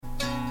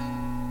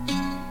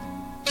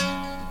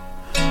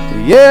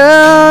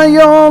Yeah,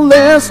 you're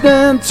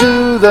listening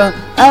to the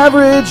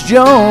Average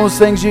Joe's,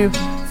 things you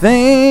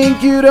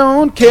think you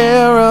don't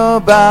care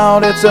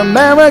about. It's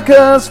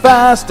America's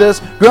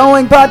fastest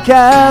growing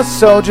podcast,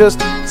 so just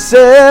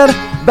sit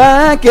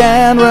back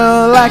and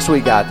relax.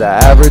 We got the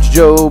Average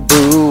Joe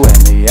Boo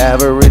and the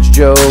Average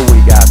Joe. We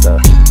got the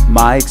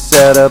mic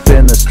set up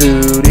in the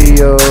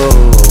studio.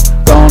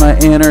 Gonna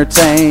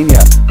entertain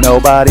ya,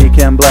 nobody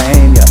can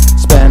blame ya.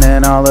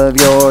 Spending all of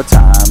your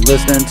time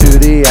listening to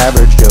the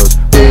Average Joes.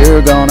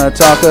 We're gonna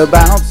talk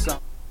about some...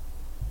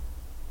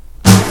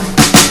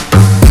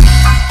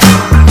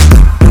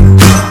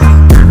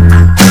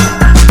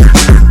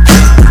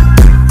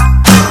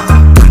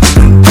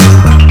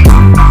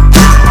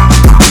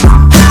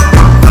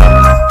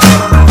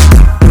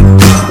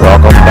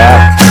 Welcome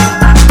back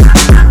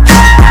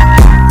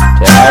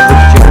to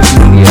Average Joe's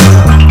Media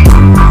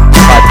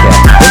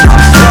Podcast.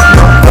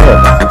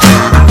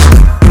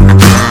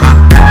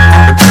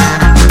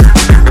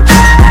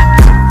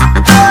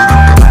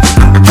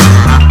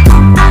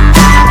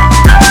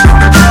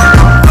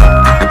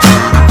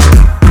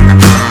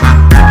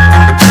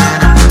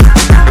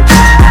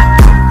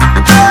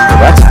 Well,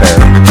 that's fair.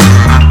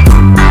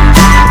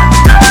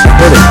 I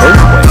heard it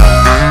earthquake.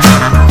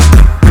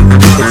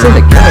 It's in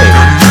the cave.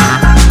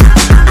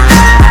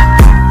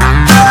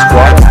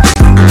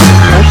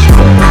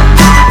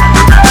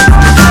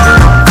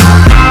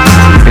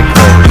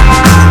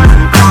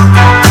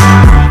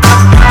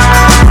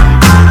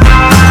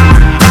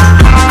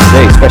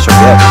 Today's special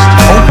guest,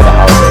 home for the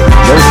holiday,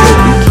 JoJo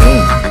B.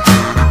 King.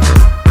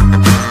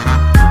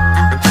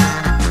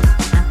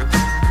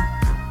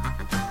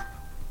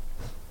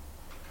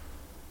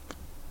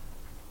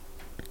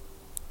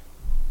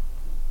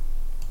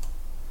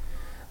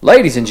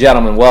 Ladies and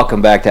gentlemen,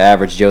 welcome back to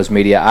Average Joe's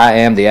Media. I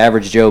am the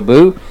Average Joe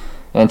Boo,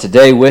 and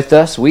today with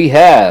us we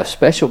have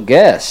special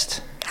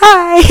guest,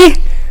 Hi.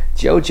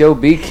 JoJo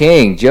B.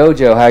 King.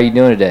 JoJo, how are you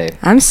doing today?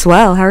 I'm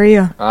swell. How are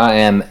you? I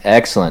am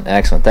excellent,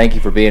 excellent. Thank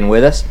you for being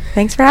with us.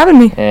 Thanks for having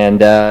me.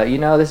 And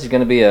this is going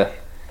to be a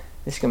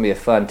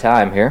fun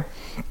time here.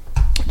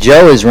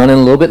 Joe is running a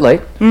little bit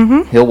late.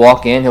 Mm-hmm. He'll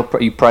walk in. You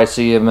probably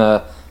see him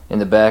in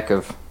the back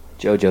of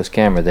JoJo's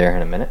camera there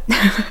in a minute.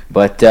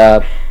 But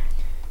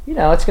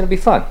it's going to be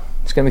fun.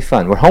 It's going to be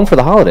fun. We're home for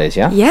the holidays,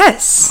 yeah?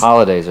 Yes.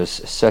 Holidays are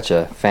such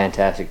a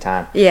fantastic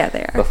time. Yeah,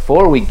 they are.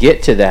 Before we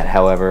get to that,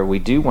 however, we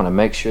do want to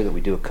make sure that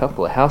we do a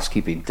couple of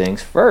housekeeping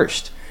things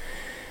first.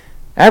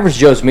 Average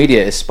Joe's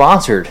Media is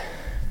presented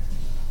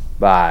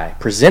by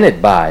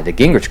the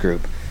Gingrich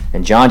Group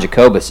and John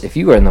Jacobus. If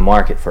you are in the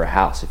market for a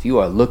house, if you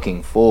are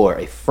looking for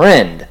a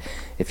friend,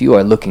 if you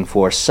are looking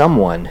for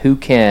someone who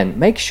can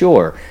make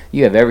sure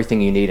you have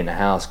everything you need in a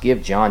house,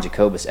 give John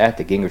Jacobus at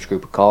the Gingrich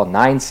Group a call,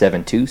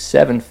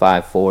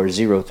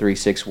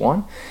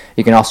 972-754-0361.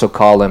 You can also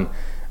call him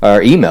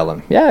or email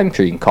him. Yeah, I'm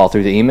sure you can call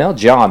through the email,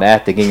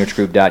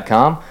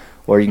 john@thegingrich.com,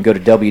 or you can go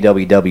to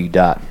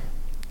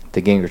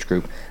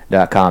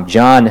www.thegingrich.com.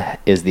 John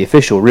is the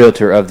official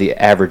realtor of the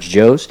Average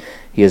Joes.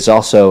 He is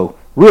also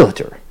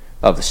realtor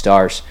of the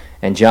Stars.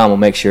 And John will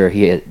make sure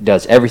he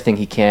does everything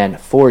he can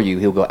for you.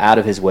 He'll go out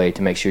of his way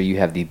to make sure you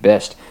have the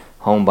best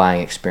home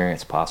buying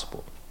experience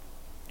possible.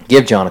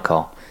 Give John a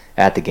call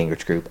at the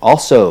Gingrich Group.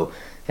 Also,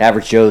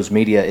 Average Joe's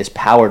Media is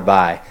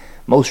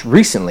most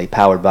recently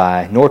powered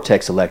by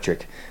Nortex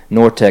Electric.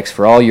 Nortex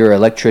for all your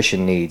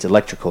electrician needs,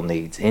 electrical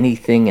needs,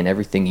 anything and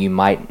everything you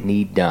might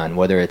need done,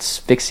 whether it's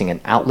fixing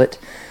an outlet,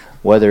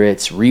 whether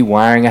it's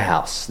rewiring a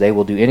house. They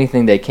will do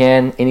anything they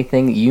can,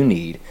 anything you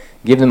need.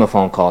 Give them a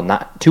phone call,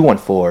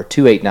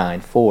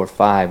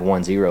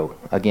 214-289-4510.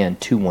 Again,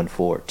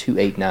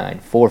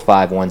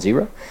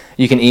 214-289-4510.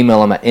 You can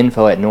email them at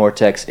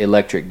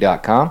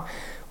info@nortexelectric.com,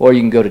 or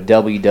you can go to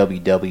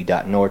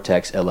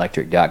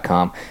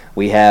www.nortexelectric.com.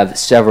 We have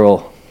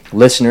several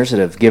listeners that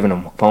have given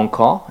them a phone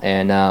call,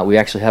 and we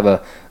actually have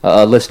a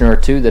listener or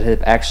two that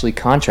have actually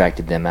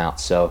contracted them out.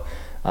 So,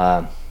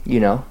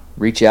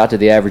 reach out to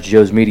the Average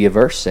Joe's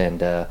Mediaverse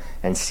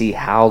and see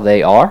how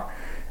they are.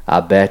 I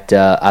bet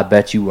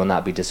you will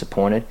not be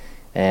disappointed.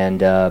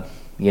 And,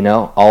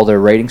 all their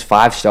ratings,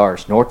 5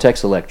 stars,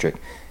 Nortex Electric.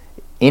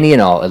 Any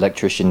and all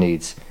electrician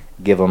needs,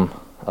 give them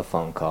a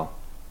phone call.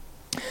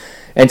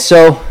 And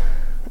so,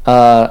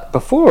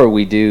 before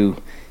we do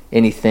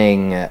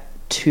anything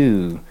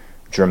too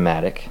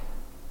dramatic,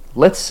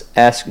 let's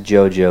ask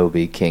JoJo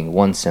B. King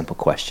one simple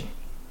question.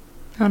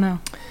 Oh, no.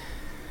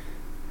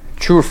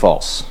 True or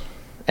false?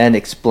 And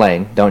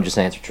explain, don't just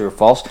answer true or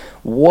false.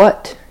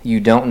 What you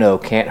don't know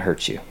can't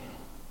hurt you.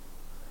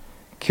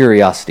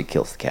 Curiosity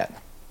kills the cat.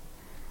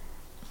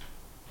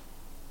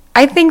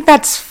 I think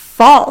that's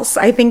false.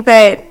 I think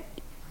that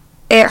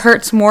it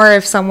hurts more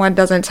if someone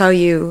doesn't tell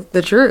you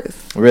the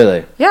truth.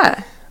 Really?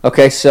 Yeah.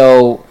 Okay,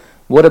 so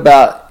what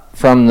about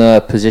from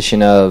the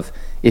position of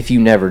if you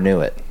never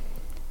knew it?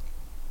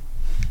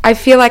 I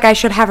feel like I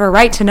should have a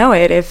right to know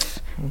it if...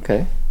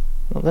 Okay.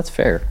 Well, that's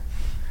fair.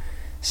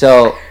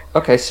 So,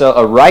 so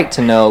a right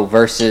to know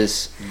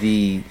versus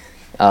the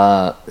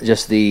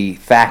just the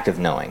fact of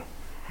knowing.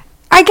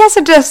 I guess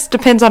it just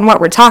depends on what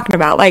we're talking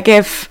about. Like,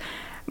 if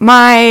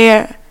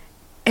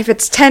if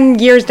it's 10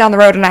 years down the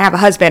road and I have a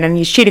husband and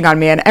he's cheating on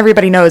me and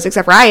everybody knows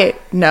except for I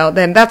know,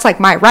 then that's like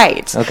my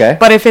right. Okay.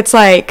 But if it's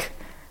like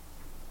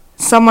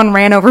someone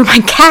ran over my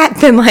cat,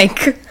 then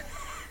like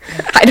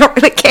I don't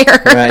really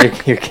care.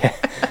 Right, your cat.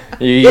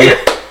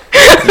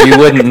 You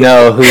wouldn't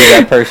know who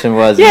that person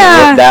was.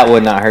 Yeah. That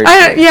would not hurt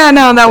you. Yeah,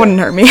 no, that wouldn't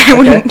hurt me. I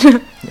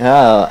wouldn't.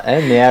 Oh,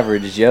 and the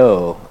average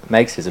Joe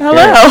makes his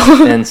appearance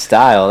Hello. in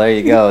style. There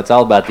you go. It's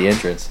all about the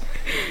entrance.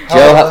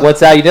 Joe,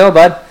 what's how you doing,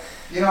 bud?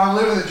 I'm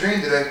living the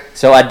dream today.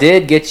 So I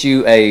did get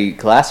you a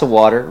glass of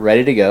water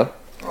ready to go.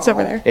 It's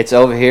over there. It's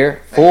over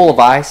here, full of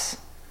ice,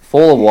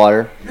 full of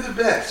water. You're the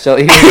best. So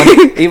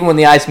even when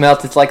the ice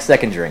melts, it's like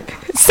second drink.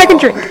 Second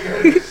drink.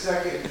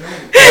 Second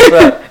drink. That's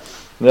right.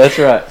 That's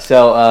right.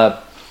 So,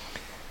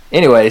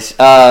 anyways,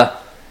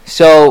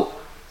 so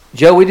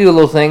Joe, we do a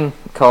little thing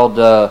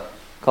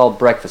called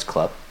Breakfast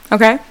Club.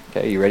 Okay.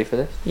 Okay, you ready for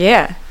this?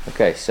 Yeah.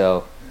 Okay,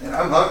 so And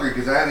I'm hungry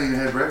because I haven't even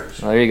had breakfast.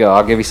 there you go.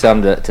 I'll give you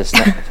some to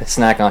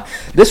snack on.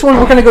 This one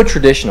we're gonna go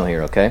traditional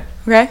here. Okay.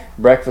 Okay.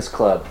 Breakfast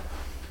Club.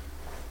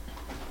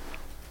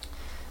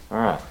 All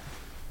right.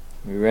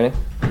 You ready?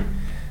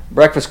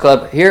 Breakfast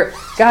Club. Here,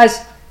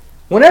 guys,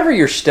 whenever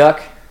you're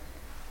stuck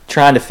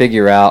trying to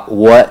figure out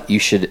what you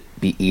should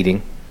be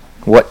eating,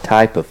 what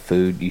type of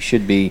food you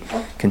should be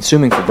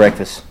consuming for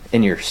breakfast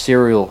in your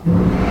cereal,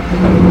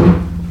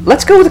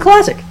 let's go with the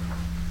classic.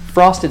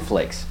 Frosted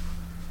Flakes.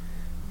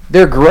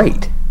 They're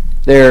great.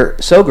 They're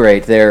so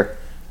great. They're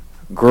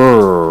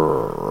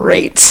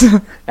great.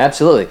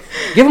 Absolutely.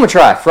 Give them a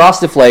try.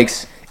 Frosted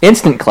Flakes,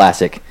 instant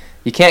classic.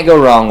 You can't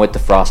go wrong with the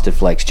Frosted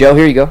Flakes. Joe,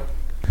 here you go.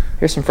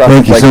 Here's some Frosted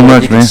Thank you Flakes. so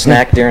much, you can man.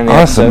 snack during the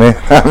Awesome,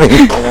 episode. man. I mean,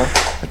 You know?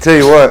 I tell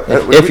you what.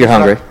 If you're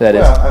hungry, that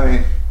is. I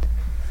mean,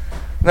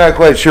 not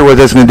quite sure what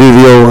that's going to do to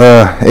the old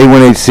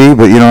A1HC,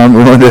 but I'm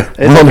willing to.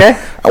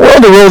 okay. I'm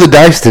willing to roll the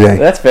dice today.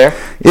 That's fair.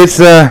 It's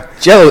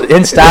Joe,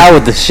 in style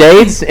with the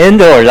shades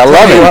indoors. I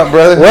love you it. what,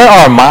 brother. Where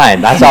are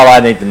mine? That's all I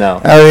need to know.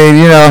 I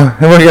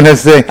mean, we're going to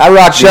say. I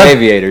rock the shout,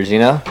 aviators, you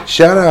know?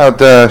 shout out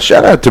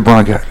to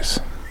bronchitis.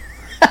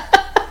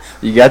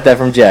 You got that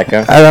from Jack,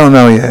 huh? I don't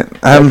know yet.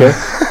 Okay.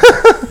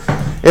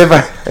 If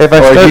I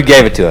Or start, you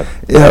gave it to him.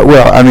 yeah,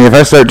 well, I mean, if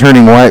I start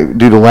turning white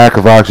due to lack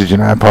of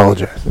oxygen, I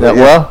apologize.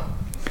 Well,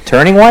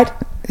 turning white?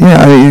 Yeah,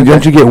 I mean,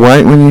 don't you get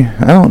white when you?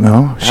 I don't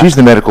know. She's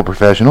the medical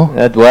professional.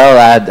 I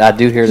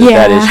do hear that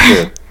Yeah. that is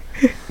true.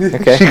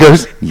 Okay. She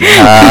goes,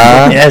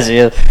 yeah. Yes,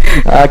 yes.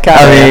 I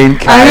mean, I'm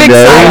kind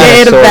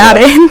excited Sorta. about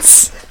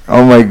it.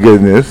 Oh my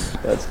goodness.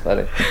 That's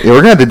funny. Yeah, we're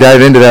gonna have to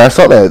dive into that. I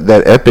saw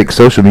that epic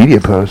social media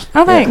post.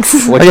 Oh,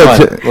 thanks. Which I got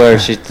one? to- Where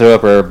she threw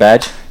up her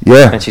badge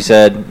Yeah, and she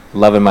said,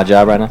 "Loving my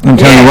job right now." I'm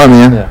telling you what,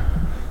 man. Yeah.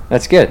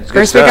 That's good.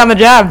 First week on the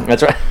job.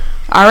 That's right.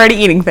 Already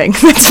eating things.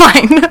 That's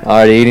fine.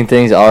 Already eating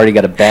things. Already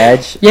got a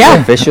badge. Yeah.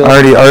 Official.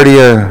 Already,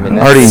 mean,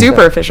 that's already,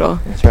 Super official.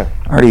 That's right.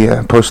 already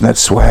posting that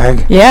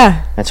swag.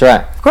 Yeah, That's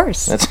right. of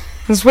course. That's.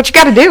 That's what you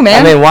got to do,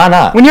 man. I mean, why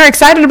not? when you're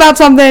excited about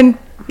something,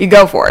 you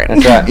go for it.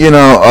 That's right.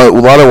 A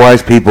lot of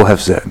wise people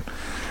have said,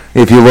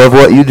 if you love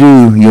what you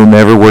do, you'll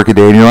never work a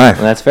day in your life.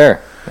 That's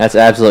fair. That's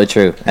absolutely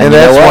true. And you know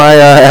that's what? why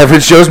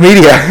Average Joe's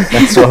Media.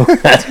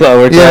 That's why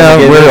we're trying Yeah,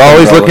 to get we're this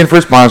always going. looking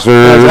for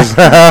sponsors.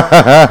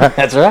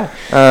 That's right.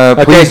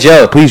 Okay, please,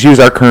 Joe. Please use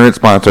our current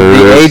sponsors.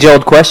 The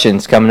age-old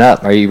questions coming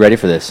up. Are you ready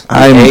for this?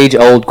 The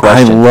age-old I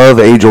question. love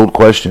age-old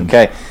questions.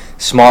 Okay,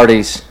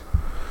 Smarties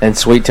and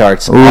Sweet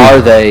Tarts, Ooh. are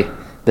they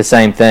the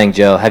same thing,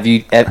 Joe? Have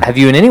you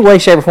in any way,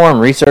 shape, or form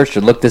researched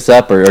or looked this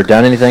up or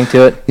done anything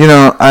to it?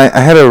 I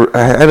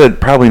had a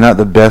probably not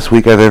the best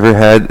week I've ever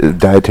had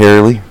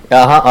dietarily,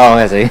 Uh-huh. Oh,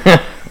 I see.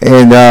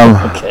 and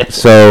Okay.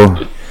 so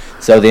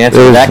So the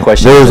answer to that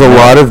question there was is a no.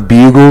 lot of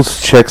Bugles,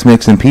 Chex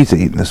Mix, and pizza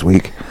eaten this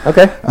week.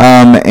 Okay.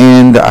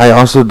 And I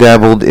also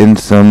dabbled in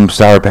some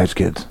Sour Patch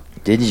Kids,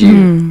 Did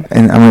you?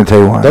 and I'm going to tell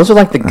you why. Those are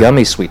like the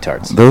gummy Sweet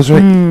Tarts. Those are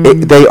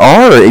they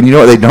are, and you know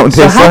what they don't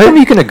So taste how like? come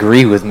you can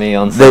agree with me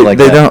on They, stuff like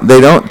they that?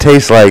 don't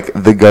taste like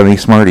the gummy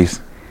Smarties.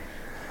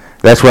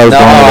 That's where I was No,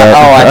 going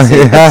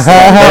with that.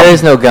 I see. There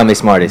is no gummy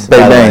Smarties. Bang,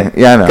 by the bang. way,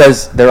 Yeah, I know.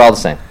 Because they're all the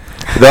same.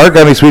 There are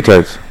gummy Sweet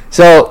Tarts.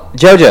 So,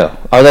 JoJo,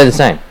 are they the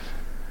same?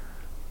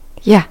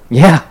 Yeah,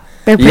 Yeah.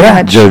 they're pretty Yeah.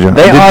 much. JoJo.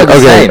 They are the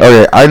okay, same.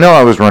 Okay, I know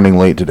I was running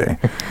late today.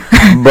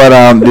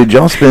 But did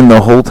y'all spend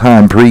the whole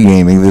time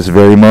pre-gaming this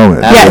very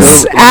moment?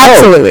 Yes,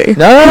 absolutely.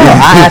 No.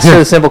 I asked her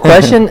a simple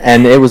question,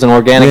 and it was an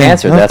organic Yeah,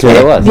 answer. That's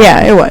okay. what it was.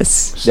 Yeah, it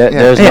was.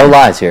 There's Yeah. no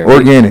lies here.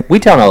 Organic. We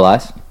tell no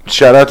lies.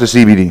 Shout out to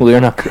CBD. We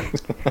are not.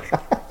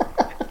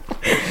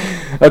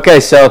 Okay,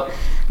 so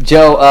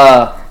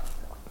Joe,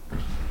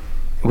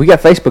 we got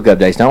Facebook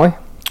updates, don't we?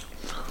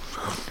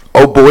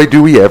 Oh boy,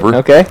 do we ever.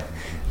 Okay.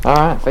 All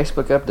right,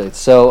 Facebook updates.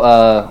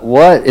 So,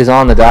 what is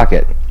on the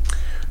docket?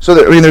 So,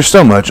 there's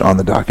so much on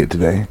the docket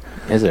today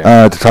Is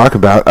there? to talk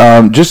about.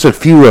 Just a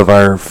few of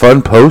our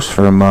fun posts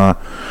from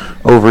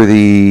over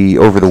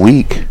the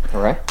week.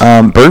 All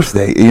right.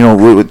 Birthday.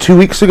 2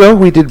 weeks ago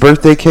we did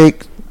birthday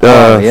cake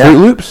Yeah. Fruit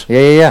Loops,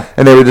 Yeah.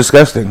 and they were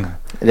disgusting.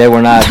 They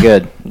were not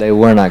good. They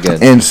were not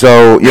good. And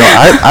so,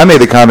 I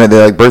made the comment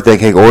that like birthday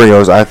cake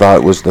Oreos, I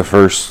thought was the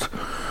first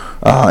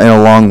and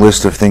a long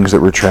list of things that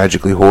were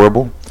tragically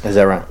horrible Is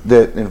that right?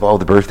 that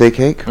involved the birthday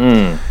cake.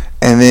 Mm.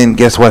 And then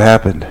guess what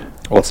happened?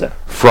 What's that?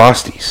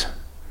 Frosties.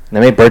 They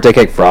made birthday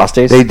cake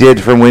Frosties? They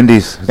did from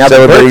Wendy's. Now, the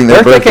celebrating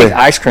their birthday cake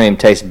ice cream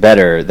tastes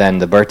better than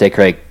the birthday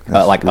cake,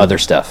 like other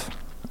stuff.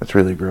 That's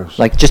really gross.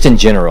 Like, just in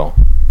general.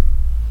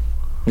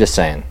 I'm just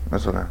saying.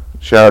 That's what I.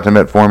 Shout out to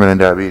Metformin and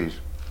diabetes.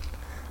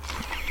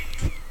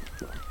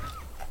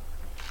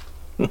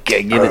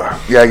 Okay, get it.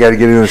 Yeah, I got to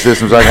get into the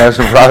system so I can have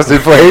some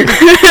frosted flakes.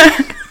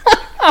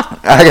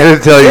 I got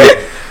to tell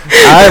you,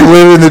 I'm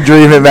living the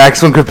dream at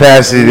maximum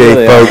capacity today,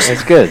 Really, folks.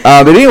 That's good.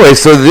 But anyway,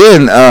 so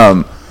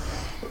then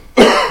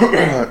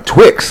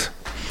Twix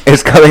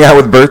is coming out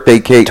with birthday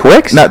cake.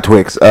 Twix? Not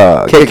Twix.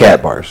 Kit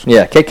Kat bars.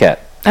 Yeah, Kit Kat.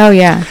 Oh,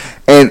 yeah.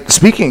 And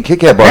speaking of Kit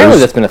Kat bars, Apparently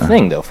that's been a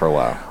thing, though, for a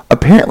while.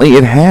 apparently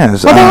it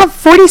has. Well, they have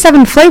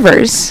 47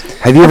 flavors.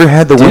 Have you ever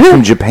had the one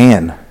from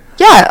Japan?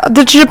 Yeah,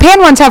 the Japan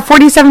ones have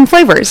 47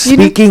 flavors.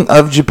 Speaking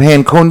of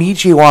Japan,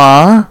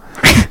 konnichiwa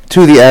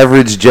to the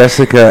average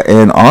Jessica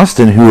and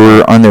Austin, who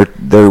are on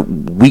their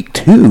week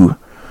 2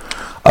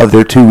 of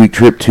their 2-week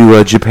trip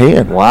to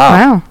Japan.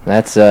 Wow.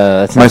 That's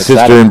My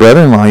sister and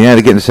brother-in-law, yeah,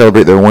 they're getting to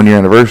celebrate their 1-year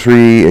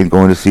anniversary and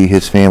going to see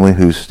his family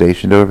who's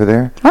stationed over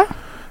there. Huh?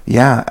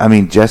 Yeah, I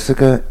mean,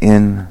 Jessica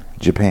in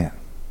Japan.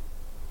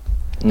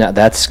 No,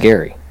 that's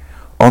scary.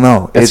 Oh,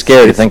 no. It's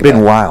scary to think It's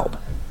been about. wild.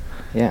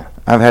 Yeah.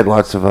 I've had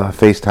lots of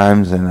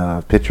FaceTimes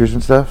and pictures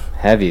and stuff.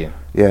 Have you?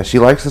 Yeah, she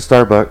likes the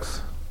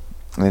Starbucks.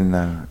 And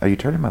are you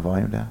turning my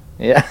volume down?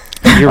 Yeah.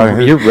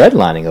 You're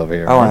redlining over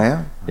here. Oh, man. I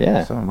am?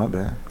 Yeah. So, my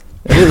bad.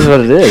 It is what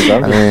it is. I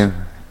mean,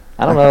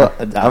 I don't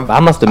know. I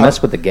must have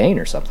messed with the gain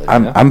or something. you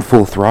know? I'm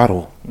full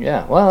throttle.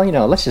 Yeah. Well,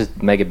 let's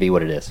just make it be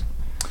what it is.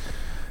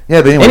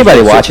 Yeah, but anyway,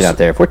 Anybody so- watching out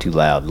there, if we're too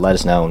loud, let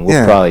us know, and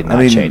we'll probably not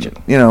change it.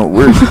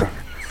 We're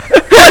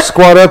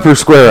squat up or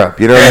square up.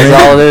 You know what I mean?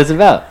 That's all it is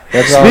about.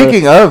 That's all it is.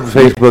 Speaking of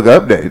Facebook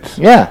updates,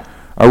 Yeah.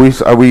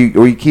 are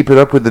we keeping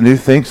up with the new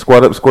thing?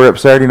 Squat up, square up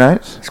Saturday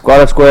nights.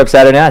 Squad up, square up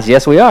Saturday nights.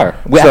 Yes, we are.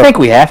 I So- think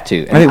we have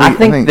to. And I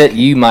think think- that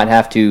you might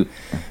have to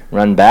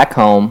run back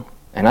home,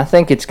 and I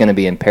think it's going to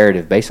be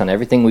imperative, based on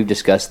everything we've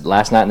discussed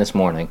last night and this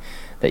morning,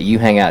 that you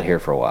hang out here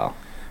for a while.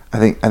 I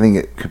think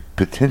it could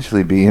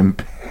potentially be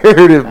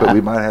imperative, but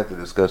we might have to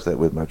discuss that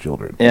with my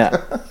children. Yeah.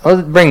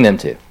 Well, bring them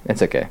too.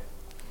 It's okay.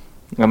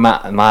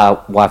 My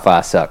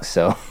Wi-Fi sucks,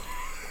 so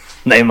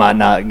they might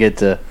not get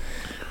to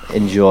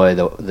enjoy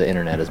the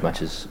internet as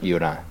much as you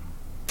and I.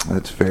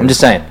 That's fair. I'm just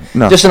saying.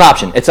 No. Just an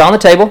option. It's on the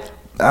table.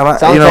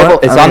 It's on You the know table.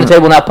 what? It's I on the mean,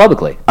 table now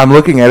publicly. I'm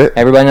looking at it.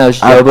 Everybody knows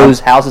Jobu's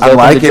house is I'm open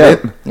to liking Joe.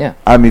 it. Yeah.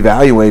 I'm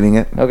evaluating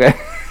it. Okay.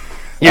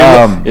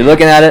 Um, You're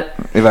looking at it.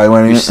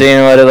 Evaluating You're it.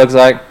 seeing what it looks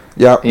like.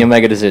 Yeah. You'll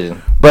make a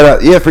decision.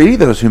 But for any of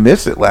those who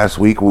missed it last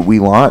week, we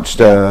launched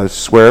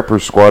Square Up or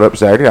Squat Up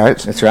Saturday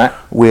Nights. That's right.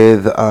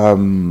 With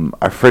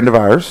a friend of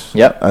ours.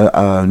 Yep.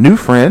 A new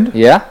friend.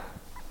 Yeah.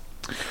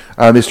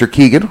 Mr.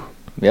 Keegan.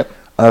 Yep.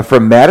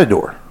 From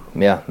Matador.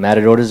 Yeah.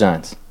 Matador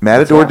Designs.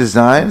 Matador right.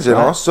 Designs, and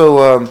right.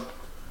 also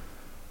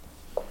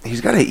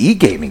he's got an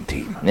e-gaming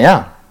team.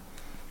 Yeah.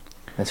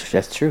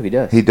 That's true. He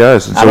does. He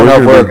does. And I so don't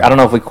know we're if I don't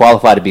know if we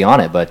qualify to be on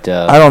it, but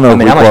I don't know. I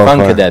mean, if how we much fun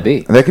qualify. could that be?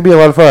 That could be a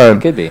lot of fun.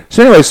 It could be.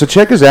 So anyway, so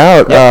check us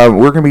out. Yep.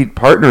 We're going to be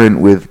partnering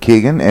with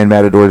Keegan and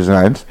Matador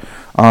Designs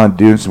on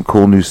doing some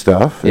cool new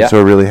stuff. And Yep. so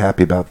we're really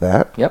happy about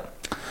that. Yep.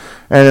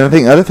 And I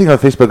think other thing on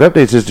Facebook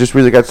updates is just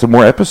really got some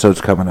more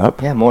episodes coming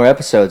up. Yeah, more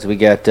episodes. We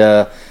got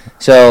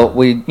so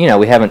we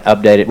haven't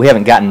updated. We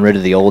haven't gotten rid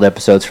of the old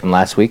episodes from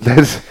last week.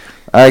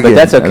 But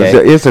that's okay.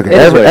 It's okay. It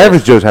is what it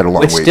Average is. Joe's had a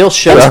long It week. still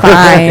shows.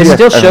 fine. It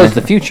still Yeah. shows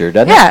the future,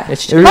 doesn't Yeah. it?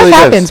 It's It really Life does.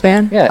 happens,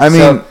 man. Yeah. I mean,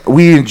 so,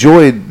 we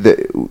enjoyed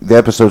the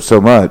episode so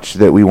much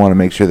that we want to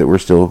make sure that we're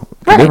still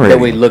commemorating. that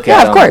we look Yeah, at.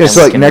 of them course. and It's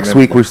like can next remember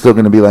week them. we're still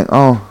going to be like,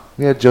 oh,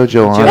 we had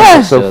JoJo on. JoJo's It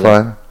was so still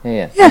there. fun.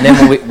 Yeah. And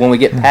then when we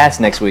get past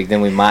next week,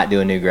 then we might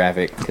do a new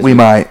graphic. 'cause We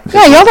might.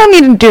 Yeah, y'all don't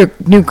need to do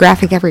a new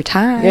graphic every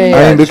time. Yeah, yeah.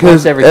 I mean, just because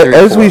once every 3 or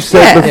as 4. we've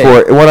said Yeah.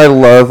 before, what I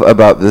love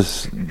about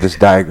this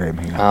diagram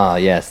here, Oh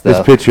yes. this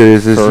picture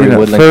is furry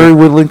woodland furry creature.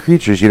 woodland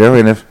creatures,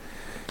 and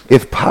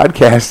if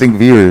podcasting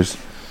viewers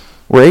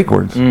were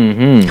acorns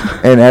Mm-hmm.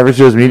 and Average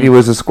Joe's Media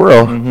was a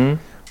squirrel,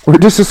 we're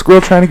just a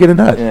squirrel trying to get a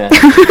nut. Yeah.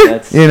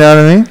 That's, You know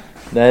what I mean?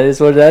 that is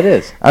what that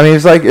is. I mean,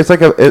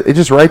 it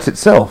just writes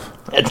itself.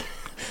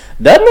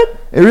 Doesn't it?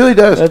 It really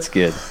does. That's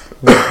good.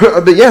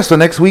 But yeah, so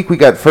next week we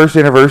got first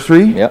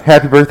anniversary. Yep.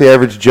 Happy birthday,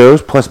 Average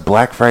Joe's, plus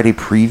Black Friday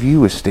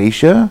preview with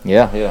Stacia.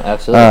 Yeah.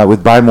 Absolutely.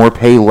 With Buy More,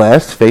 Pay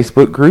Less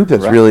Facebook group.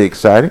 That's Right. really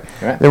exciting.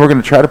 Right. Then we're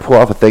going to try to pull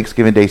off a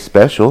Thanksgiving Day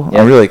special.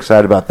 Yeah. I'm really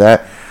excited about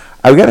that.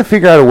 I've got to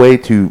figure out a way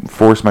to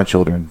force my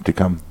children to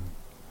come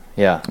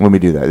yeah. when we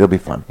do that. It'll be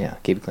fun. Yeah.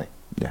 Keep it clean.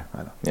 Yeah, I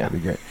know. Yeah. That'd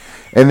be great.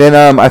 And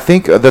then I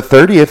think the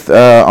 30th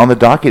on the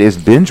docket is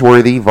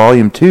Binge-Worthy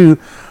Volume 2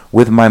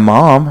 with my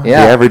mom,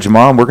 Yeah. the Average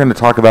Mom. We're going to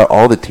talk about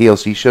all the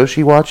TLC shows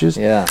she watches.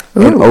 Yeah.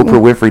 And Ooh.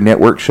 Oprah Winfrey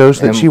Network shows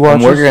that she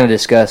watches. And we're going to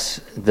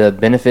discuss the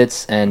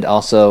benefits and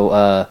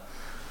also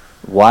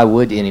Why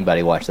would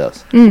anybody watch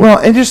those? Well,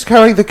 and just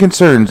kind of like the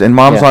concerns. And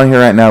Mom's Yeah. on here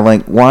right now,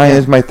 like, why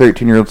is my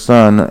 13-year-old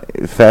son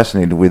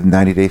fascinated with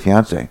 90 Day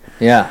Fiancé?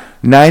 Yeah.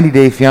 90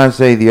 Day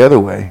Fiancé the other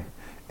way.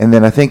 And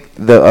then I think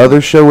the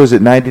other show was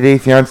at 90 Day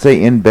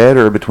Fiancé in bed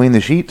or between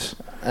the sheets.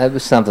 It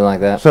was something like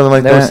that. Something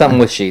like there that. was something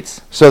with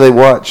sheets. So they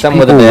watched. Something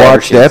with People a bed or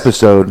watched the sheets.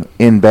 episode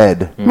in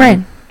bed. Right.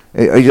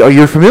 Are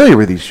you familiar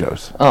with these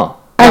shows? Oh.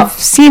 I've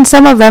seen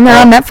some of them. They're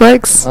on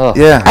Netflix. Oh.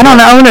 Yeah. I don't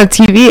own a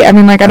TV. I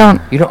mean, like, I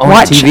don't. You don't own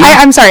watch. a TV?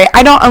 I'm sorry.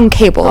 I don't own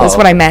cable. Oh, is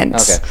what I okay. meant.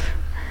 Okay.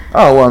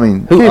 Oh well, I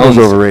mean, Who cable's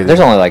owns? overrated. There's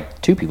only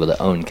like 2 people that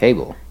own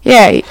cable.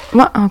 Yeah.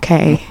 Well,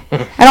 okay.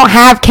 I don't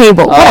have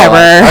cable. Oh, Whatever.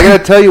 I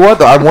gotta tell you what,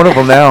 though, I'm one of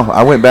them now.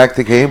 I went back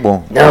to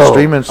cable.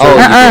 Streaming Oh, service. you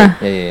Uh-uh.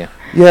 did. Yeah.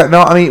 Yeah,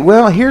 no, I mean,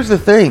 well, here's the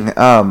thing.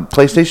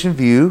 PlayStation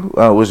View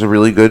was a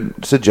really good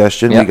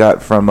suggestion we Yep.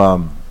 got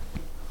from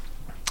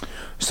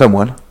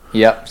someone.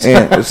 Yep.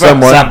 And From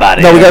someone.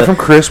 somebody. No, we got it from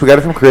Chris.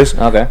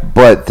 Okay.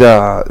 But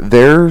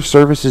their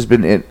service has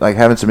been like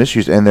having some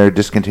issues, and they're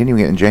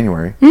discontinuing it in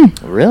January.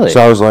 Really?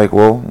 So I was like,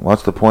 well,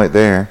 what's the point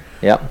there?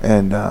 Yep.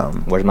 And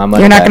Where's my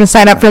money? You're not back? going to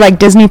sign up for like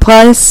Disney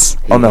Plus.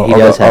 He, Oh, no. He Oh,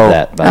 does have oh.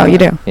 that. by Oh, the you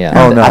way. do?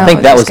 Yeah. Oh, no. I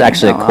think that was Just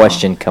actually a kidding.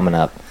 question coming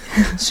up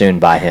soon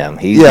by him.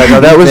 He's, yeah,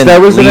 no, that he's was been the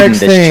leading next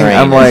this thing. train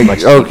I'm as like, much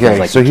as he feels okay,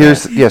 like so he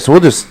here's can. so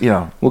we'll just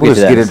we'll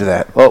just get into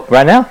that. Oh,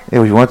 right now?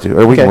 Yeah, if you want to,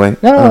 or we can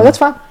wait. No, that's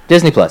fine.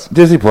 Disney Plus.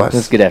 Disney Plus.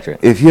 Let's get after it.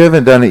 If you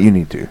haven't done it, you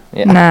need to.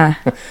 Yeah. Nah.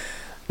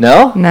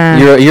 No? Nah.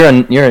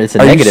 You're. It's a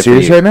Are you negative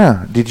serious for you. right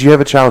now? Did you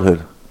have a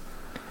childhood?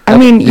 I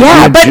mean,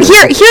 yeah, you but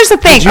enjoy- here's the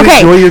thing. Did you Okay,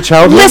 enjoy your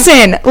childhood?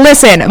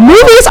 listen.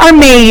 Movies are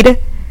made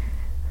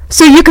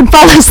so you can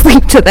fall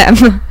asleep to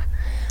them.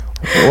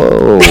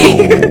 Whoa.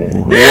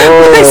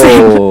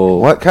 Listen. Whoa.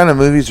 What kind of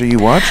movies are you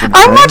watching?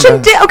 I'm Brenda?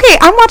 watching.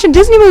 I'm watching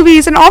Disney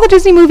movies, and all the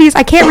Disney movies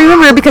I can't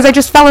remember because I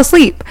just fell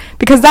asleep.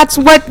 Because that's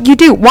what you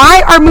do.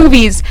 Why are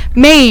movies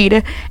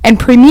made and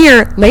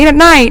premiere late at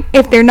night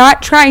if they're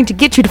not trying to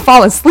get you to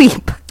fall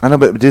asleep? I know,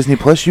 but Disney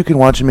Plus, you can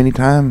watch them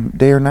anytime,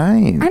 day or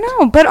night. I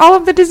know, but all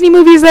of the Disney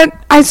movies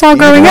that I saw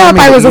growing You know what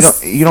up, I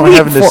was mean? You don't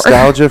have asleep for.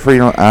 nostalgia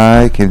for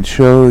I can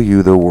show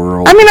you the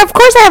world. I mean, of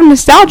course I have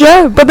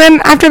nostalgia, but then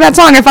after that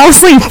song, I fell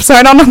asleep, so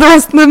I don't know the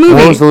rest of the movie.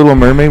 What was the Little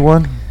Mermaid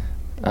one?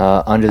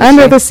 Under the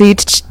Under Sea?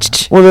 the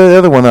Sea. Well, the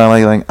other one that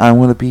I like I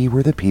want to be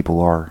where the people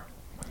are.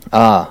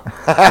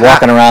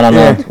 Walking around on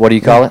the, what do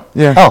you call it?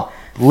 Yeah. Oh,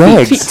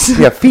 Legs. Feet.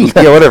 Yeah, feet.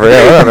 Yeah, whatever.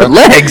 Yeah, whatever.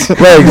 legs. Legs.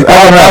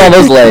 Walking around on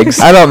those legs.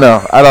 I don't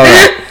know.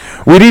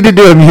 We need to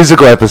do a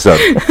musical episode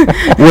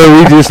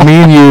where we just, me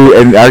and you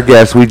and our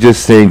guests, we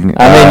just sing.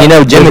 I mean,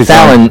 Jimmy Disney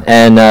songs.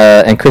 Fallon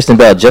and Kristen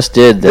Bell just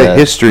did The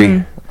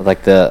history.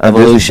 like the Of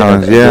Disney evolution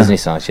songs, of yeah. Disney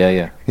songs.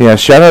 Yeah. Yeah,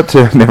 shout out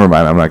to. Never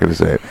mind, I'm not going to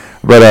say it.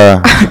 But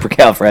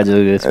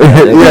Supercalifragilistic.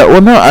 yeah,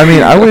 well, no, I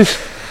mean, I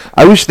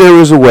wish there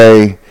was a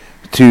way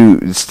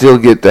to still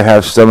get to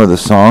have some of the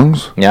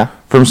songs Yeah.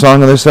 from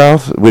Song of the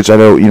South, which I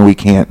know we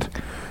can't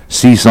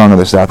see Song of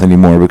the South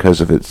anymore because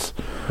of its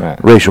Right.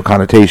 racial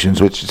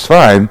connotations, which is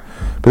fine.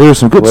 But there were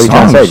some good What are you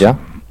songs. trying to say,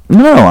 John?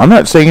 No, I'm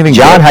not saying anything.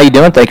 John, good. how you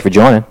doing? Thank you for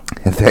joining.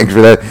 Thanks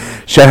for that.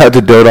 Shout out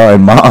to Doda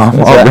and Mom.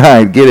 All right.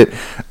 right, get it.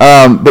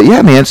 But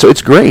yeah, man, so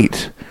it's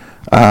great.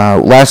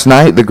 Last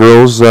night the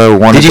girls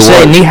wanted Did you to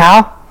say watch. ni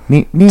hao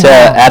Ni, ni to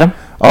hao. Adam?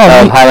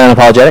 Oh, Highland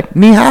Apologetic.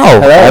 Ni hao,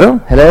 Hello. Adam.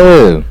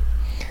 Hello.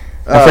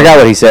 I forgot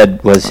what he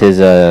said was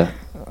his I his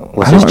don't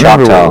remember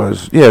Choctaw. what it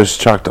was. Yeah, it was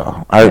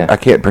Choctaw. Yeah. I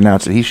can't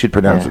pronounce it. He should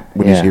pronounce Yeah, it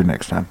when he's yeah. here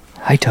next time.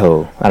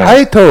 Haito. I don't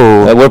know.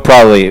 Haito. We're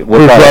probably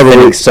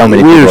offending so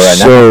many people right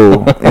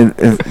so,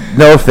 now.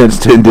 no offense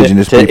to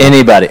indigenous to people.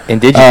 anybody,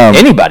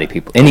 anybody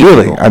people, any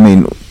Really, people. I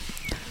mean,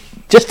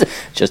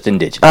 just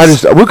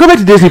indigenous. we'll go back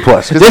to Disney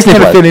Plus because Disney I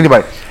can't Plus. offend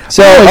anybody.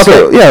 So, Anyway,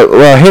 okay. yeah,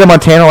 well, Hannah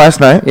Montana last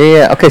night.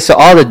 Yeah. Okay. So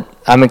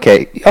I'm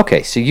okay.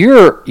 Okay. So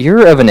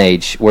you're of an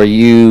age where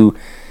you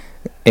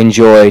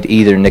enjoyed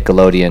either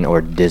Nickelodeon or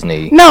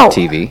Disney No.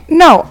 TV.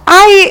 No,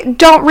 I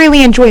don't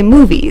really enjoy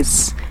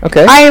movies.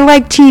 Okay. I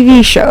like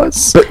TV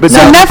shows. But so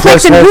now Netflix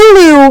Plus and has-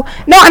 Hulu.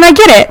 No, and I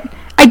get it.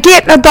 I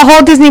get the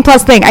whole Disney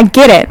Plus thing. I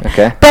get it.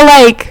 Okay. But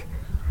like,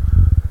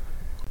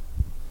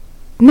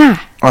 nah.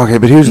 Okay,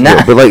 but here's the Nah.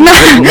 deal. But like,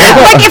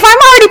 Like if I'm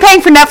already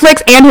paying for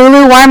Netflix and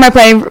Hulu, why am I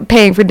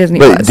paying for Disney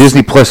but Plus?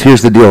 Disney Plus,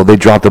 here's the deal. They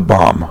dropped a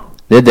bomb.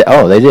 Did they?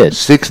 Oh, they did.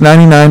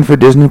 $6.99 for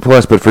Disney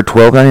Plus, but for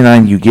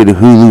 $12.99 you get a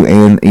Hulu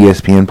and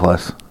ESPN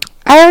Plus.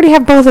 I already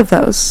have both of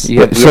those.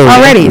 You have, So-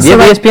 Already, You so have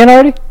like- ESPN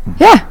already?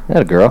 Yeah.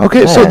 That a girl.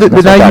 Okay, so Yeah, but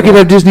that's now what you I'm can talking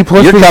have Disney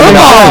Plus. You're for coming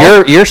 $12.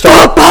 up. You're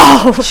starting.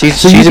 Football. She's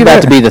So you she's can about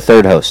have- to be the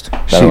third host.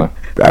 By the way,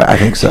 I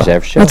think so. she's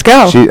every show. Let's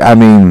go. I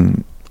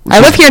mean, I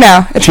live here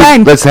now. It's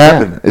fine. let's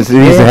happen. It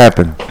needs to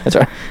happen. That's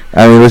right.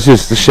 I mean, let's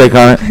just shake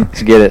on it.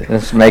 Let's get it.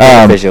 Let's make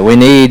it official. We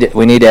need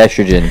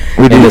estrogen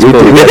We in do, this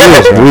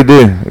pool. we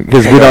do,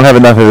 because we don't have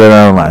enough of it in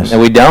our lives.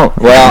 And we don't.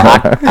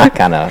 Well, I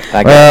kind of.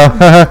 I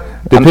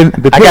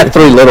got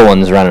 3 little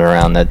ones running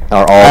around that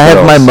are all I have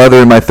girls. my mother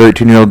and my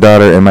 13-year-old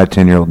daughter and my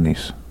 10-year-old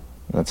niece.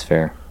 That's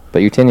fair.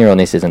 But your 10-year-old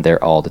niece isn't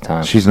there all the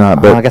time. She's not,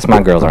 Oh, but I guess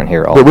my girls aren't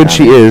here all But the when time.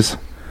 she is,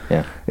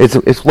 Yeah.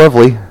 it's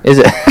lovely. Is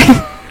it?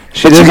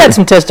 She But you got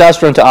doesn't- some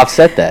testosterone to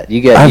offset that. You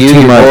I got have you, too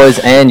your much. boys,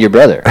 and your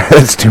brother.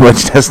 That's too much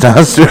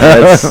testosterone.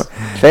 That's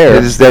fair.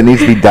 That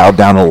needs to be dialed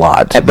down a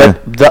lot.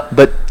 But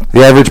The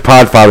average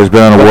podfather's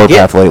been on a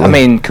warpath lately. I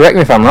mean, correct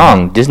me if I'm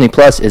wrong. Disney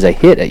Plus is a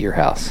hit at your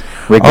house, oh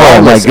my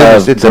regardless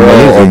goodness, of it's girl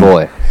amazing. or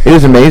boy. It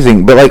is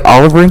amazing. But like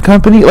Oliver and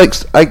Company, like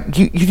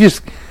you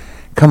just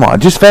come on,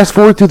 just fast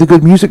forward through the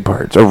good music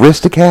parts.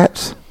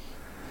 Aristocats,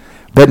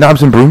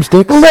 Bedknobs and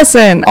Broomsticks.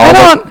 Listen, I All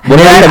don't.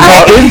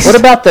 What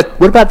about, I-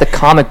 what about the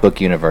comic book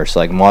universe,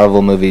 like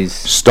Marvel movies?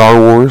 Star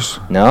Wars.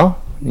 No,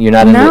 you're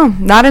not into. no,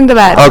 not into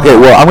that. Okay,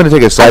 well I'm going to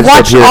take a side I've step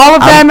watched here. all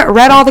of them,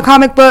 read all the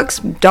comic books.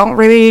 Don't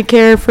really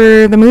care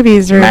for the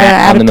movies or the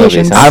Matt on the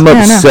movies, adaptations. huh? I'm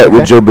Yeah, no. upset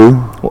with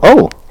Jobu.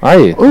 Oh, are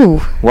you? Ooh,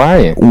 Why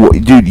are you?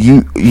 Dude,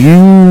 you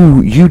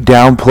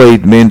downplayed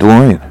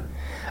Mandalorian.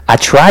 I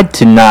tried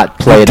to not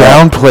play it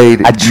up.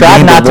 Downplayed I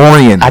tried not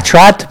Mandalorian. to. I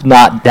tried to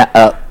not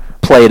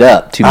play it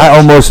up too much.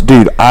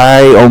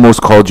 I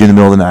almost called you in the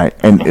middle of the night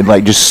and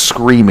like just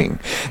screaming.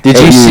 Did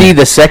at you see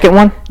the second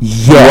one?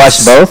 Yes. You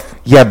watched both?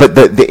 Yeah, but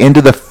the end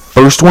of the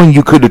first one,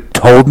 you could have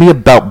told me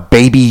about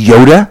Baby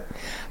Yoda.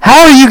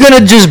 How are you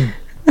gonna just?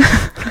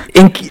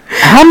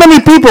 How many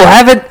people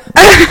haven't?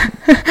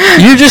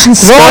 You're just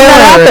throwing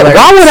that out there. alerts.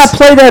 Why would I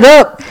play that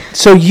up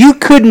so you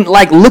couldn't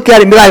like look at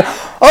it and be like,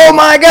 "Oh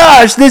my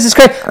gosh, this is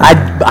crazy."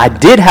 I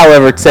did,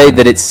 however, say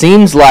that it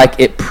seems like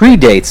it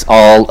predates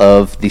all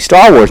of the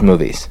Star Wars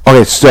movies.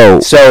 Okay, so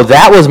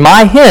that was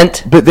my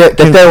hint But that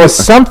there was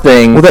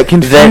something. well, that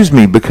confused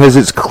me because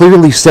it's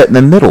clearly set in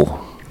the middle.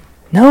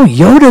 No,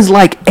 Yoda's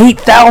like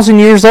 8,000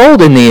 years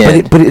old in the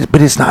end.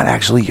 But it's not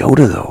actually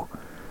Yoda though.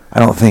 I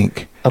don't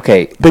think.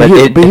 Okay, but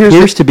here- it here's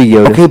appears to be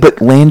Yoda. Okay,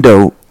 but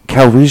Lando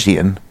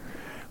Calrissian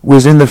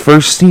was in the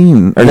first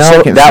scene. Or the No,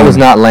 second that scene. was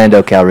not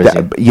Lando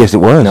Calrissian. Yes, it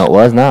was. No, it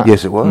was not.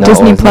 Yes, it was. No,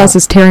 Disney it was Plus not.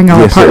 is tearing all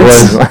Yes, apart. it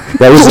was.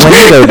 That was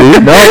Lando,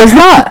 dude. No, it was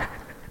not.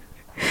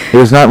 It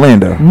was not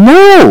Lando.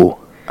 No,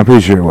 I'm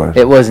pretty sure it was.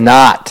 it was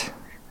not.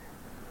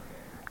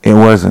 It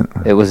wasn't.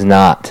 It was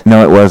not.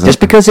 No, it wasn't. Just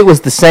because it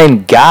was the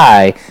same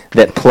guy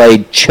that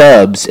played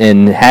Chubbs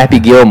in Happy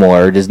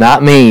Gilmore does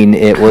not mean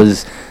it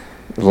was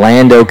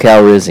Lando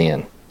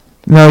Calrissian.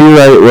 No, you're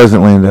right. It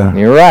wasn't Lando.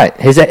 You're right.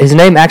 His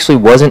name actually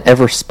wasn't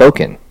ever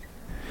spoken.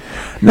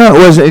 No, it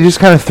wasn't. It just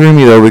kind of threw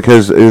me though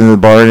because in the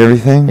bar and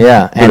everything.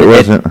 Yeah, but it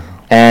wasn't.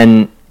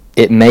 And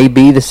it may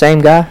be the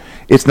same guy.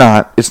 It's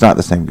not. It's not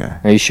the same guy.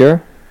 Are you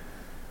sure?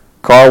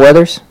 Carl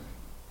Weathers?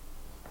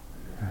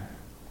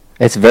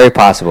 It's very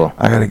possible.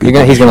 I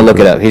gotta. He's gonna look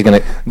it up. He's gonna.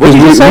 What did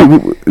you we, just say?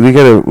 we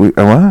gotta.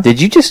 What? Did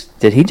you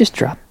just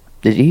drop?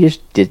 Did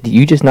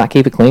you just not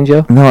keep it clean,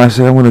 Joe? No, I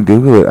said I want to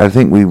Google it. I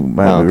think we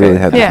might Oh, okay. really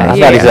have. Yeah, I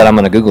to thought he yeah. said I'm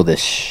gonna Google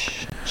this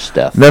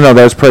stuff. No,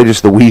 that was probably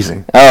just the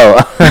wheezing. Oh,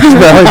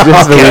 That was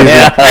just the okay, wheezing.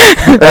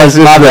 yeah. That's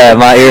my bad.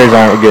 My ears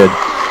aren't good.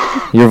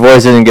 Your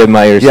voice isn't good.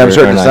 My ears. Yeah, I'm are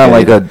starting to not sound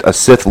like good. a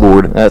Sith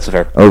Lord That's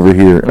fair. over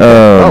here.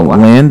 Oh, wow.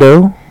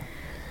 Lando,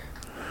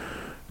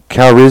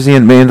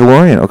 Calrissian,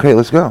 Mandalorian. Okay,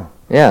 let's go.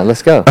 Yeah,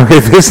 let's go. Okay,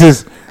 this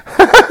is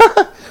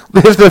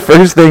the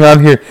first thing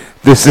on here.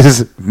 This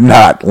is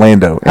not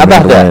Lando. in How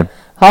about Mandalorian. that?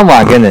 Oh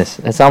my goodness,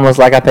 it's almost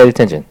like I paid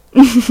attention.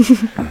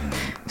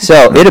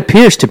 So it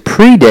appears to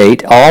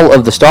predate all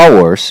of the Star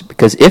Wars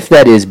because if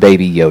that is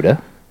Baby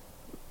Yoda,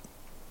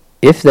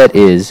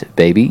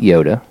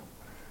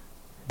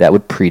 that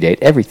would predate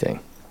everything.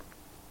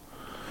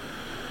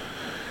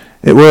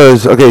 It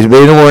was okay. So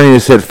Mandalorian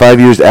is set 5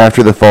 years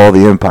after the fall of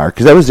the Empire,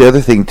 because that was the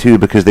other thing too.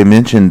 Because they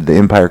mentioned the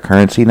Empire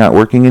currency not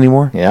working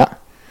anymore. Yeah.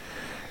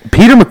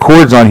 Peter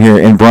McCord's on here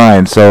and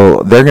Brian,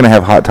 so they're gonna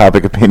have hot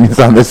topic opinions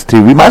on this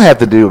too. We might have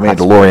to do a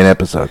Mandalorian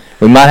episode.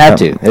 We might have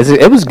to.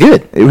 It was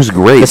good. It was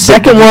great. The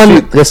second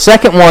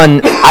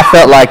one, I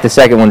felt like the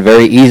second one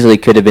very easily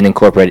could have been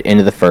incorporated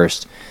into the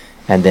first,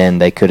 and then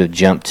they could have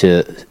jumped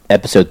to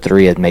episode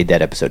 3 and made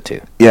that episode 2.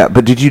 Yeah,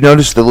 but did you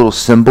notice the little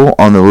symbol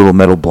on the little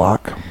metal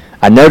block?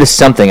 I noticed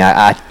something.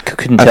 I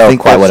couldn't tell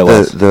quite what it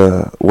was.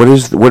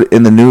 What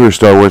in the newer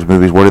Star Wars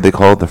movies? What do they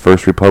call it? The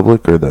First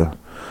Republic or the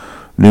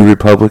New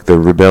Republic? The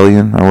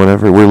Rebellion or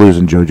whatever? We're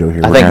losing JoJo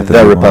here. I We're gonna think have to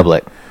the move on.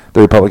 Republic.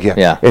 The Republic, yeah.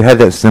 Yeah. It had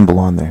that symbol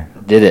on there.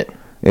 Did it?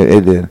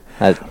 It did.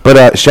 I-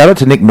 But shout out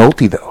to Nick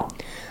Nolte though.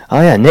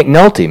 Oh yeah, Nick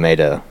Nolte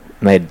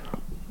made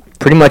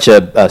pretty much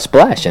a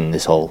splash in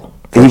this whole.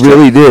 He first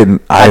really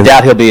did. I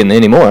doubt he'll be in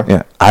anymore.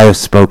 Yeah, I have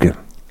spoken.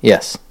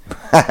 Yes.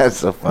 That's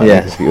so funny.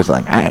 Yes. He was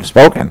like, I have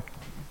spoken.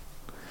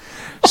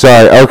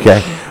 Sorry,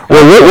 okay.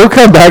 Well, we'll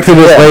come back to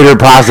this later,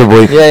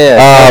 possibly.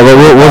 Yeah. But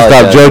we'll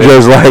stop. Apologize.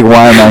 JoJo's like,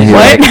 why am I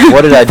here?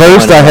 What did I do?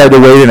 First, I had to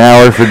wait an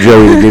hour for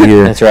Joey to get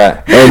here. That's right.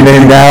 And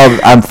then now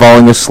I'm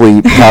falling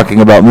asleep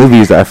talking about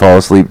movies that I fall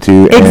asleep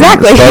to.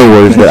 Exactly. And Star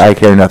Wars that I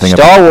care nothing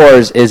about. Star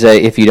Wars is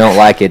if you don't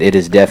like it, it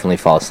is definitely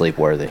fall asleep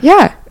worthy.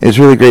 Yeah. It's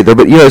really great though.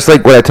 But it's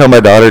like when I tell my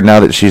daughter now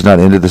that she's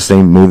not into the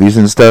same movies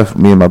and stuff.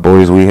 Me and my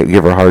boys, we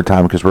give her a hard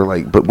time because we're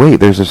like, but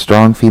wait, there's a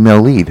strong female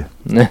lead.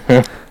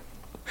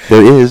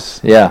 There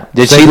is. Yeah.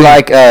 Did Same she thing.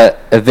 like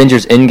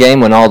Avengers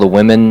Endgame when all the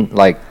women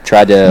like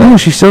tried to No,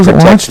 she still hasn't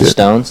protect watched the it.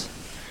 stones?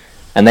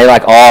 and they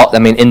like all. I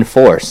mean,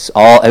 enforce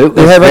all. It was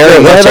They have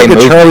very much like a a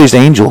movie Charlie's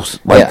Angels,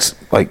 like Yeah.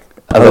 like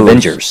of pose.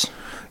 Avengers.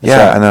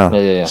 Yeah, So- I know.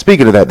 Yeah.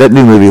 Speaking of that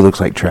new movie looks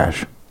like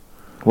trash.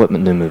 What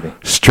new movie?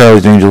 It's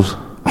Charlie's Angels.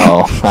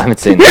 Oh, I haven't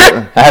seen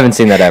that. I haven't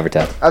seen that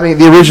advertised. I mean,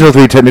 the original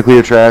 3 technically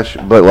are trash,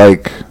 but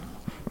like,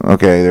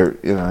 okay, they're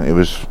it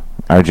was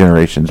our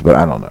generation's, but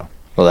I don't know.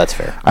 Well, that's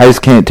fair. I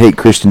just can't take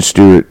Kristen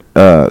Stewart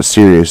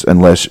serious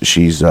unless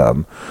she's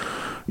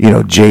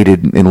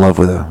jaded in love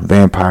with a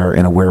vampire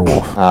and a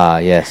werewolf. Ah,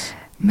 yes.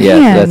 Man.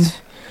 Yeah,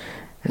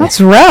 That's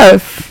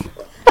rough.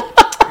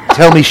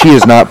 Tell me she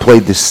has not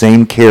played the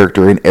same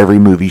character in every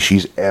movie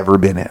she's ever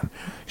been in.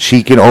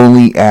 She can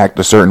only act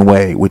a certain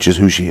way, which is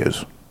who she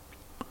is.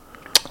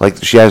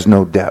 Like, she has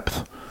no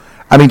depth.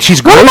 I mean,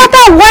 she's What great. about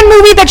that one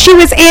movie that she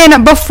was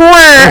in before?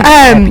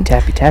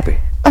 tappy.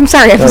 I'm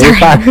sorry. I'm No, you're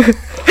sorry. fine.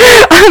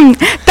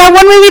 That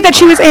one movie that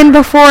she was in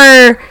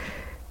before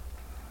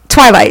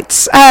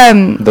Twilight's.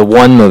 The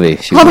one movie.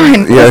 Hold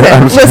on.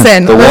 Yeah,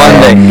 Listen. The one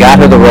that got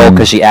her the role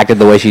because she acted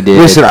the way she did.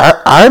 Listen,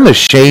 I'm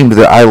ashamed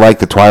that I like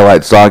the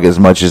Twilight Saga as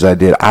much as I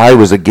did. I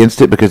was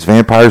against it because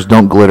vampires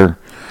don't glitter.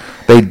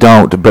 They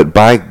don't. But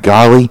by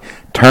golly,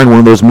 turn one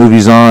of those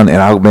movies on and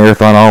I'll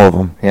marathon all of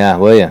them. Yeah,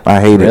 will you? I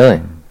hate it.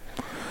 Really?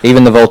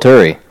 Even the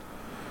Volturi.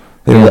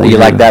 They don't You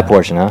like glitter. that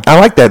portion, huh? I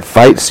like that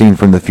fight scene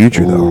from the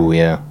future, though, Ooh,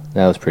 yeah.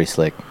 That was pretty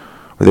slick.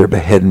 where they're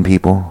beheading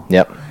people.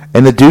 Yep.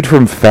 And the dude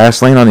from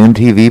Fastlane on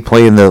MTV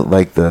playing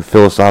the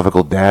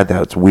philosophical dad,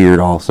 that's weird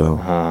also.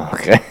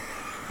 Okay.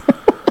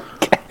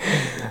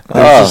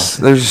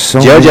 There's so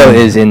JoJo many.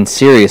 is in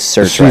serious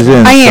search She's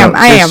right now. in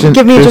I am. Kristen-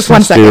 Give me just Kristen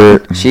one second.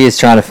 Stewart. She is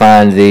trying to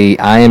find the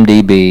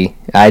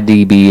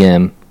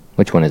IDBM.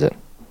 Which one is it?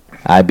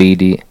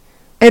 IBD.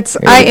 It's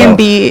Here we go.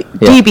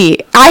 IMDb.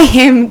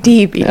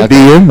 IMDb. Okay.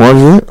 BM, what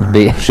is it?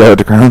 B. Shout out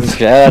to Crowns.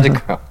 Shout out to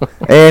Crow.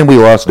 And we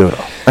lost Dodo.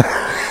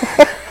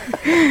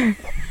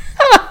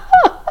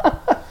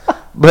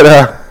 But,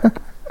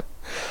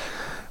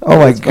 oh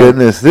my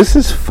goodness, this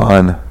is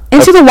fun.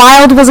 Into the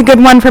Wild was a good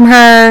one from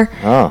her.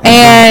 Oh.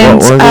 And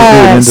What was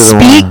it? Into the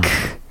Wild. Speak.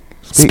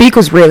 Speak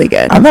was really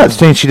good. I'm not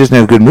saying she doesn't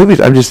have good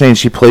movies. I'm just saying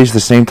she plays the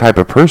same type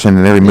of person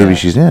in every movie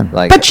she's in.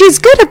 Like, But she's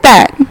good at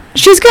that.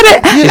 She's good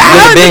at. she's good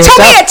at being tell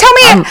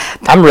me herself.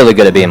 it. I'm really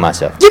good at being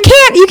myself. You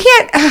can't.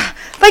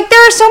 Like,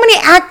 there are so many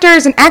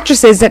actors and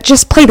actresses that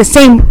just play the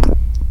same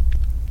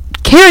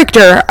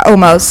character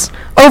almost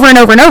over and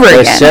over and over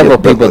There's again. several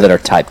people that are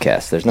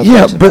typecast. There's no Yeah,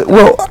 question. but,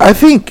 well, I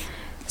think...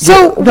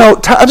 So no,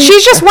 I mean,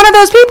 she's just one of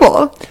those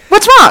people.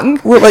 What's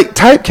wrong? Well, like,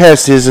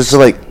 typecast is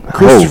like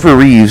Christopher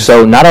Reeves.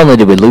 So not only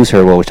did we lose her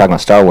while we were talking about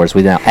Star Wars,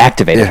 we now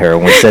activated her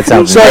when we said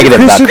something So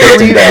negative about Christopher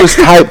Kristen Reeves Bell. was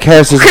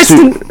typecast as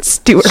Kristen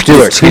Stewart.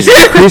 Stewart, excuse me.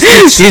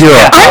 Kristen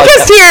Stewart. I'm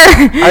just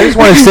here. I just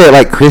want to say it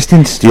like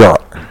Kristen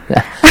Stewart. Oh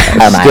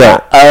my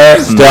Stewart. God.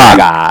 Stewart.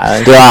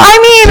 God. Stewart.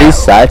 I mean, She's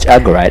such a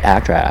great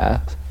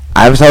actress.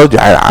 I'm so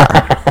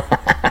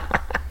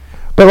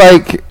But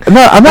like,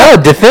 no, I'm not.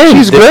 No, defend,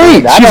 She's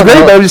defend. great. I She's don't great.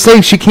 know. But I'm just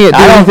saying she can't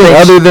do anything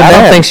other than I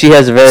that. don't think she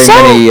has very So-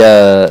 many.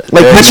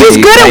 but she's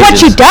many good at what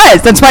she pages.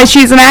 does. That's why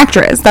she's an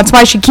actress. That's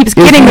why she keeps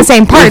getting the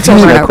same parts there's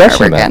over no and over,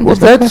 question and over about it. again.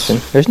 There's no That's-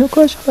 question. There's no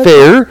question. about it.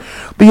 fair.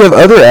 But you have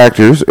other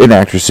actors and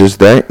actresses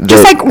that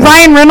Just like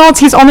Ryan Reynolds,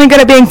 he's only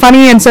good at being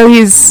funny, and so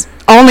he's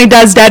only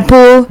does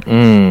Deadpool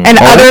and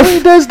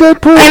Only does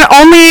Deadpool. and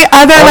only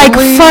other like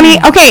Only- funny.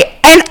 Okay,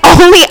 and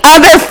only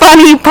other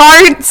funny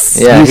parts.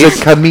 Yeah, he's a he's-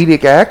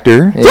 comedic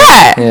actor.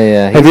 Yeah.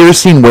 Yeah. Have you ever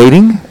seen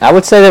Waiting? I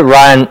would say that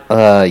Ryan.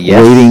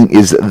 Yes. Waiting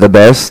is the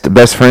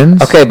best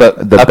friends. Okay,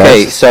 but the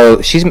okay, best. so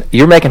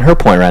you're making her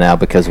point right now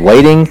because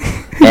Waiting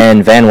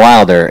and Van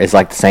Wilder is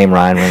like the same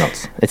Ryan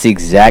Reynolds. It's the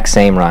exact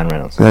same Ryan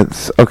Reynolds.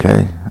 That's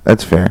okay.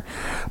 That's fair.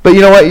 But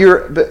you know what?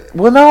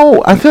 Well,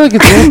 no. I feel like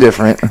it's a little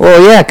different.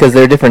 Well, yeah, because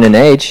they're different in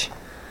age,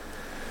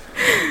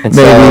 and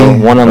so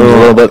Maybe. one of them's a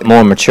little bit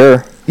more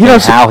mature. You know, in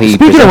how he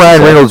speaking of presents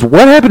Ryan himself. Reynolds,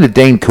 what happened to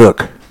Dane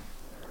Cook?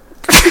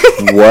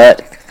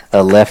 What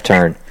a left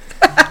turn!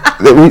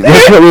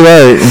 That's what we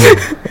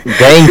like.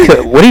 Dane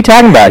Cook, what are you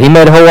talking about? He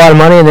made a whole lot of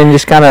money and then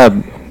just kind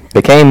of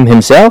became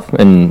himself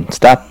and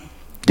stopped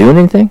doing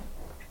anything.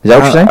 Is that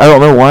what you're saying? I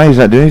don't know why he's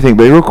not doing anything,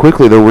 but real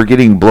quickly though, we're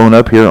getting blown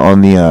up here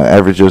on the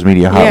Average Joe's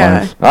Media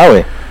Yeah. hotlines. Are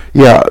we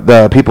Yeah,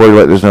 the people are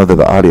letting us know that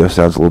the audio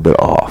sounds a little bit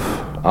off.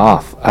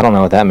 off? I don't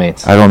know what that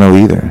means. I don't know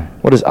either.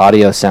 What does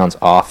audio sounds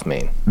off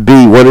mean?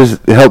 B, what is?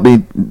 Help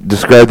me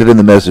describe it in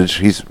the message.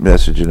 He's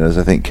messaging us.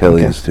 I think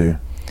Kelly is too.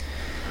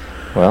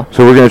 Well,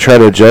 So we're gonna try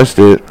to adjust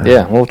it.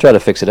 yeah, we'll try to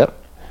fix it up.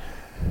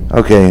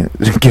 Okay.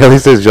 Kelly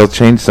says you'll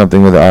change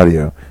something with the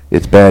audio.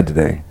 It's bad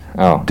today.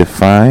 Oh,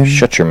 Define.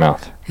 shut your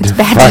mouth. It's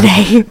bad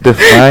today.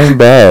 Define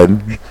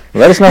bad.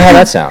 Let us know how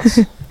that sounds.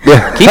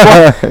 Yeah.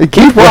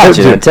 Keep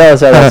watching and tell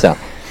us how that sounds.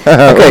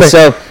 Okay,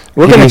 so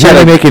we're Can going you to hear try me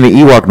to making the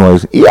Ewok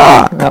noise?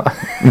 Yeah.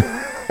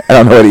 I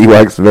don't know what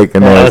Ewok's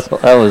making noise.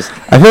 that was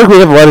I feel like we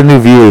have a lot of new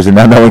viewers and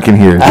now no one can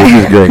hear.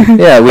 This is great.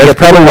 yeah. We That's have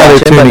probably people why they're watching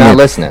but tuning not in.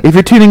 listening. If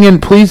you're tuning in,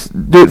 please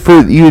do it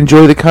for you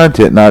enjoy the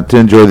content, not to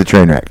enjoy the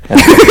train wreck.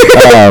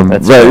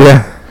 That's But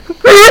right.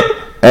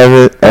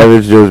 yeah,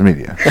 Average Joe's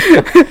Media.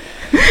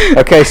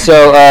 Okay,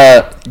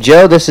 so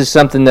Joe, this is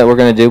something that we're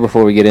going to do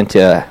before we get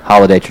into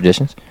holiday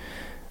traditions.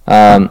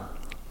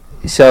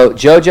 So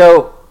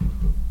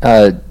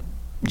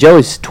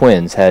Joey's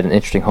twins had an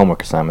interesting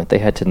homework assignment. They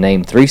had to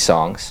name 3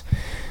 songs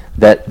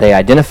that they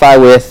identify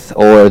with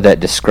or that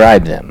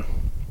describe them.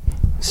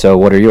 So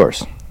what are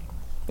yours?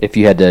 If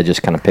you had to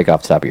just kind of pick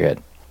off the top of your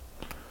head.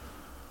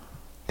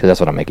 Because that's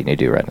what I'm making you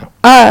do right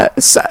now.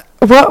 So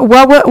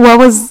what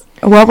was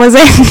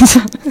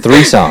it?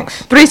 3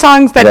 songs 3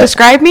 songs that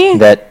describe me?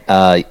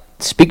 that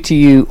speak to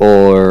you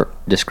or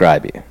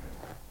describe you.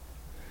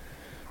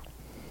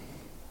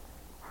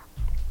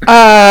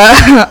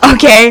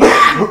 Okay.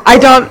 I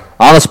don't.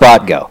 On the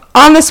spot, go.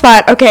 On the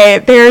spot. Okay.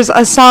 There's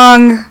a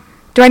song.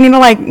 Do I need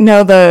to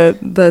know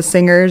the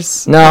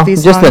singers? No, of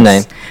these just the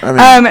name.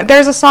 songs?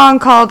 There's a song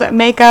called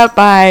 "Makeup"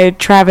 by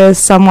Travis,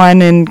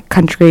 someone in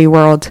Country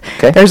World.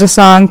 Okay. There's a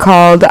song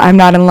called "I'm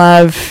Not in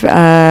Love."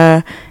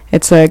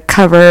 It's a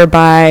cover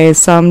by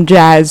some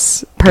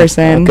jazz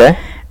person. Okay.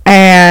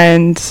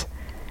 And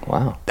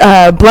Wow.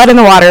 "Blood in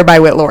the Water" by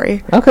Whit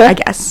Laurie. Okay. I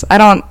guess I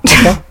don't.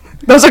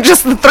 Those are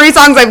just the 3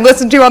 songs I've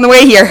listened to on the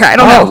way here. I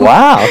don't know. Oh,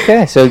 wow.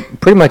 Okay. So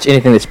pretty much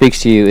anything that speaks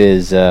to you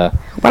is What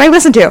I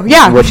listen to.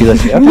 Yeah. what you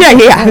listen to.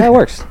 Okay. Yeah. That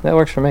works. That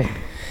works for me.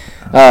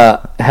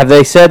 Have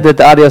they said that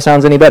the audio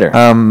sounds any better?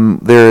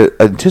 They're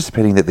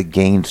anticipating that the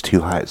gain's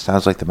too high. It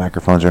sounds like the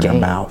microphones are in their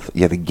mouth.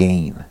 Yeah, the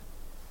gain.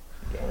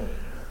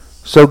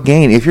 So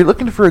Gain, if you're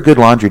looking for a good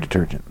laundry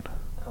detergent,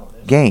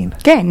 Gain.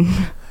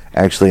 Again.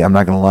 Actually, I'm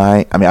not gonna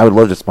lie. I mean, I would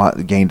love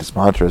to Gain to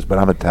sponsor us, but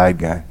I'm a Tide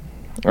guy.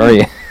 Are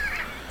you?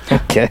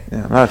 Okay.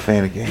 Yeah, I'm not a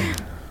fan of Gain.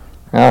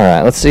 All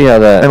right. Let's see how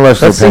that.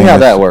 Unless let's they're see how paying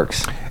that us.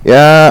 works.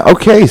 Yeah.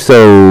 Okay.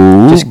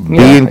 So Just, B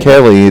and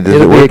Kelly, does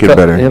it it'll be a work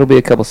better? It'll be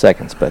a couple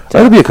seconds, but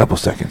It'll be a couple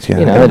seconds. Yeah.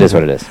 you know, it is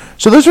what it is.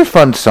 So those are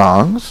fun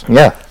songs.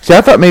 Yeah. See,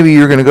 I thought maybe you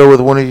were gonna go with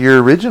one of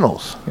your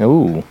originals.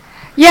 Ooh.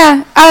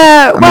 Yeah.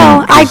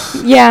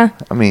 Yeah.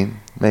 I mean,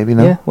 maybe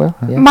no. Yeah. Well.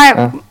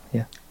 Yeah.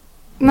 Yeah.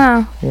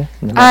 No. Yeah.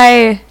 No.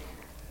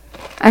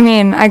 I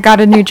mean, I got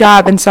a new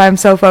job, and so I'm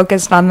so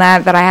focused on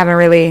that I haven't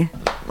really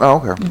Oh,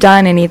 okay.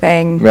 done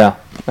anything Yeah.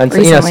 And so,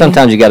 Recently.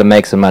 sometimes you got to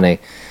make some money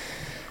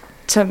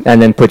to.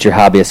 and then put your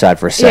hobby aside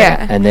for a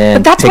second, Yeah. and then.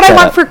 But that's pick what I that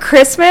want up. for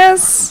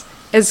Christmas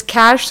is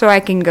cash, so I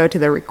can go to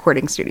the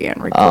recording studio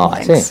and record Oh,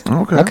 I things. see.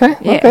 Okay. Okay.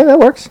 Yeah. Okay, that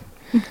works.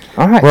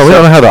 All right. Well, we so-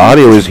 don't know how the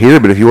audio is here,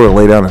 but if you want to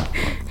lay down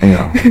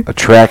a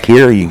track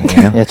here, you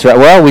can. That's right.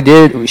 Well, we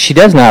did. She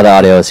does know how the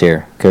audio is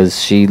here because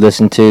she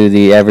listened to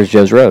the Average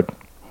Joe's Road.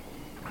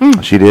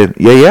 She did.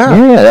 Yeah.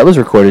 Yeah, that was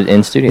recorded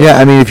in studio. Yeah,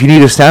 I mean, if you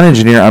need a sound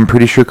engineer, I'm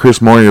pretty sure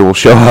Chris Moyer will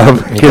show up.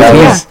 'Cause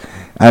Yeah.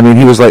 I mean,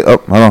 he was like, oh,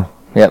 hold on.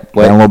 Yep.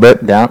 Down a little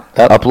bit. Down.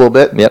 Up a little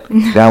bit. Yep.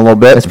 Down a little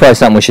bit. That's probably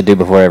something we should do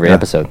before every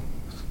episode.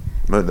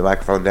 Move the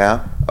microphone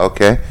down.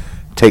 Okay.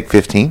 Take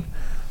 15.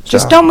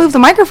 Just don't move the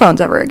microphones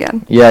ever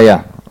again. Yeah.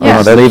 Yeah.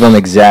 Just leave them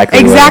exactly.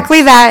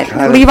 Exactly that.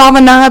 Kinda- Leave all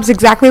the knobs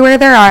exactly where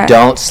they are.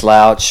 Don't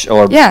slouch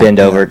or Yeah. bend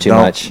over too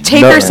Don't- much.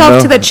 Take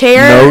yourself to the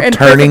chair. No and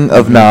turning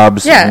of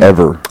knobs Yeah.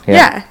 ever.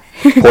 Yeah.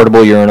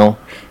 Portable urinal,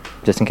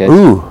 just in case.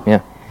 Ooh. Yeah.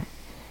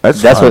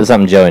 That's That's fun. what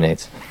something Joey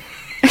needs.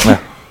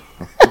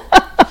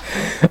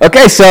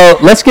 Okay, so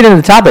let's get into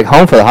the topic.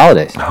 Home for the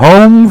holidays.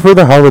 Home for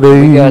the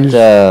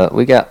holidays.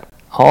 We got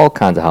all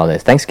kinds of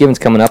holidays. Thanksgiving's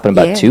coming up in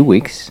about Yeah. 2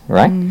 weeks,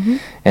 right?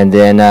 And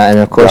then and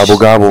of course Gobble,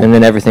 gobble. and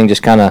then everything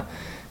just kind of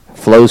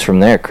flows from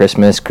there.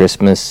 Christmas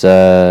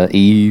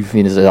Eve,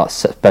 it's all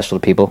special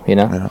to people,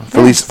 Yeah.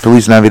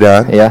 Feliz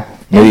Navidad. Yeah,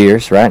 New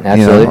Year's, right?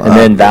 Absolutely. and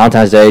then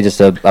Valentine's Day, just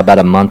about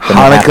a month and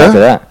a half Hanukkah. after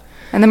that.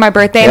 And then my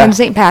birthday, Yeah. and then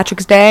St.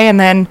 Patrick's Day, and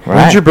then Right.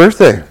 When's your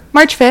birthday?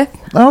 March 5th.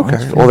 Oh, okay.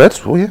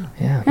 Well, yeah.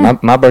 Yeah,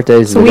 my birthday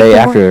is It's a the week day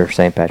before. after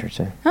St. Patrick's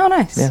Day. Oh,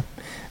 nice. Yeah.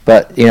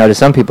 But, to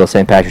some people,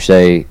 St. Patrick's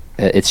Day,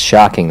 it's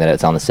shocking that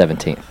it's on the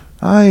 17th,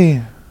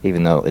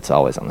 even though it's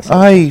always on the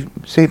 17th.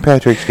 St.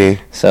 Patrick's Day.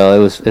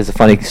 So it's a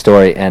funny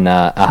story, and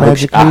I hope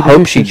she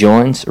Magically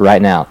joins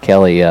right now.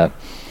 Kelly,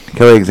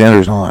 Kelly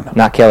Alexander's on.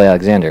 not Kelly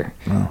Alexander,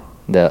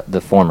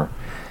 the former.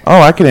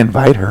 Oh, I can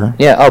invite her.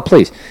 Yeah. Oh,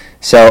 please.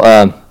 So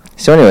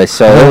anyway,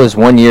 there was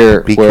one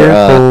year Be where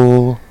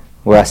careful.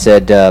 where I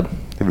said Have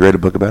you read a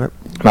book about it?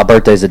 my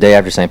birthday's the day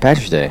after St.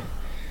 Patrick's Day,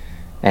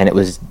 and it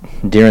was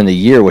during the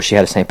year where she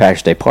had a St.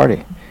 Patrick's Day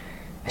party.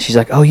 And she's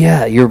like, "Oh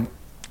yeah, your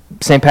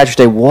St. Patrick's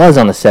Day was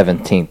on the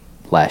 17th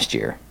last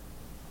year."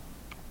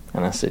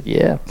 And I said,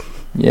 "Yeah,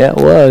 it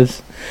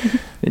was.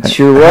 It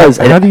sure was.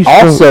 how And do you it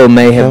spell also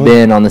may have Kelly?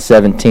 been on the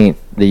 17th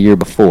the year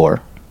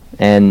before,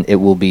 and it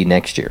will be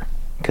next year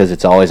because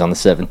it's always on the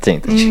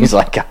 17th." And she's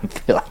like, "I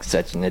feel like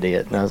such an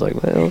idiot." And I was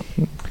like, "Well,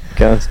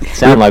 kind of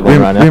sound like one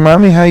right now."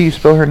 Remind me how you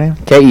spell her name?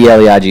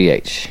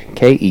 Keileigh.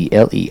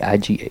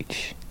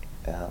 Keileigh.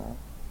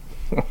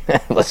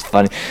 It was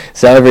funny.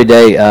 So every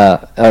day, or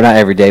not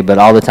every day, but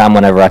all the time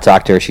whenever I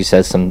talk to her, she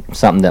says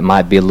something that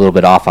might be a little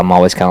bit off. I'm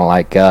always kind of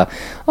like,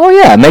 oh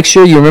yeah, make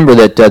sure you remember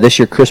that this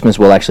year Christmas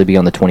will actually be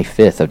on the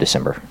 25th of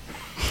December.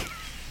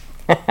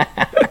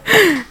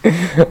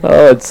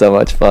 Oh, it's so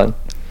much fun.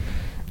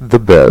 The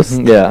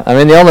best. Yeah, I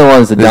mean the only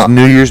ones that This don't.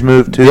 New Year's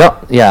move too.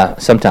 Yeah,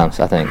 sometimes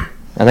I think.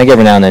 I think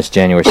every now and then it's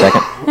January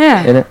 2nd.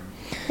 Yeah. Isn't it?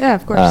 Yeah,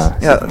 of course.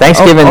 Yeah,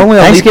 Thanksgiving. only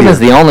on leap Thanksgiving's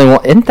year. the only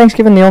one. Isn't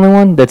Thanksgiving the only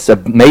one that's a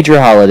major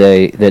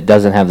holiday that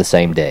doesn't have the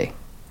same day?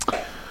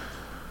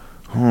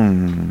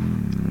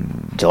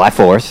 July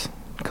 4th.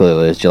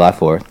 Clearly, it's July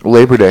 4th.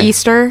 Labor Day.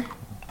 Easter.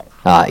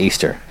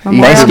 Easter.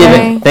 Memorial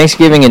Day.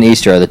 Thanksgiving and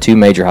Easter are the two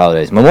major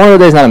holidays. Memorial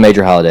Day is not a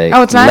major holiday.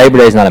 Oh, it's not? Labor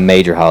Day is not a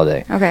major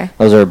holiday. Okay.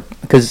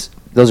 Because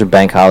those are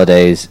bank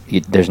holidays.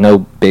 There's no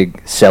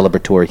big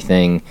celebratory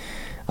thing.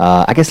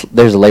 I guess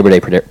there's a Labor Day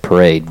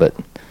parade, but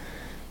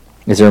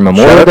is there a Shout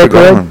Memorial out Day to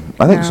parade? Garland.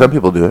 I think No. some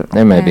people do it.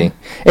 There may Yeah. be.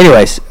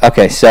 Anyways,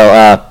 okay,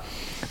 so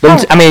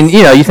but I mean,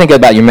 you think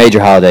about your major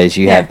holidays.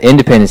 You have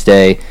Independence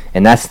Day,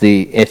 and that's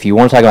if you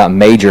want to talk about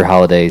major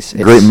holidays,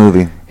 Great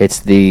movie. It's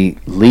the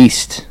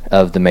least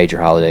of the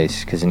major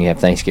holidays because then you have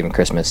Thanksgiving,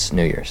 Christmas,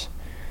 New Year's.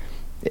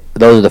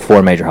 Those are the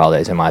four major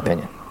holidays, in my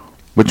opinion: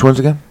 Which ones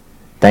again?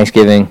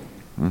 Thanksgiving,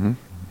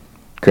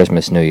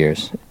 Christmas, New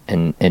Year's,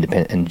 and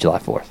July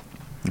 4th.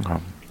 Okay.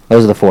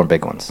 Those are the four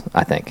big ones,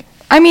 I think.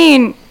 I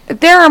mean,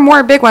 there are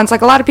more big ones.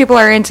 Like, a lot of people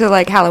are into,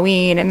 like,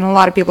 Halloween, and a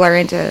lot of people are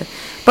into...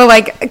 But,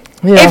 like,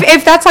 Yeah.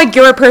 if that's, like,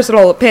 your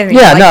personal opinion,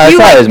 Yeah, like, no, you it's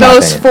like always my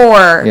those opinion.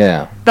 four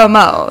Yeah. the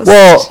most.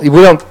 Well,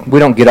 we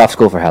don't get off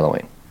school for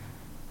Halloween.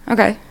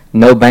 Okay.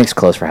 No banks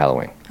close for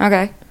Halloween.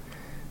 Okay.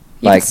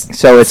 You Like, can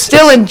so it's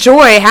still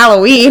enjoy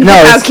Halloween no,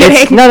 without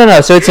kidding. no.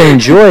 So it's an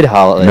enjoyed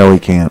holiday. No, we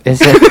can't.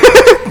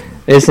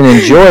 It's an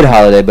enjoyed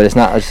holiday, but it's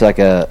not just like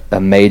a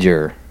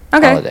major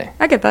Okay. holiday.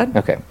 I get that.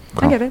 Okay.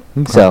 I get it.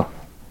 So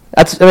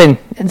it's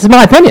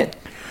my opinion.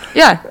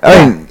 Yeah.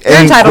 I mean, You're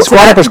and entitled to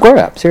Square up or that. square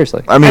up.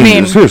 Seriously. I mean, I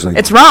mean, seriously.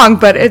 it's wrong,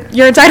 but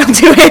you're entitled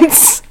to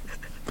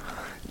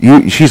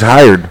it. She's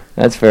hired.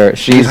 That's fair.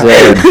 She's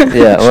hired.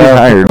 yeah. She's Well,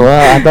 hired.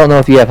 well, I don't know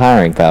if you have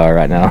hiring power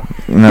right now.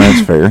 No,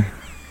 that's fair.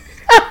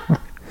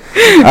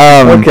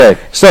 Okay.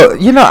 So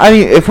I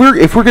mean, if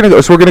we're gonna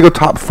go, so we're gonna go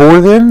top four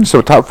then.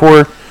 So top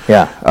four.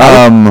 Yeah.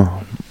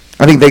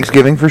 I think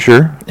Thanksgiving for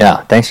sure.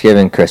 Yeah.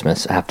 Thanksgiving,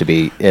 Christmas have to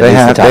be at They least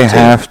have the top they two,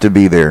 have to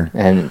be there.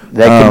 and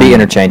they can be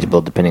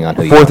interchangeable depending on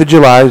who you. 4th of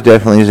July is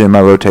definitely in my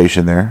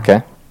rotation there.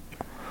 Okay.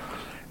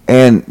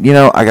 And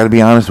I got to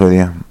be honest with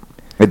you,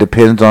 it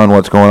depends on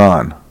what's going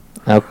on.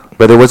 Oh,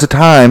 But there was a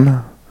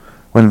time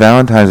when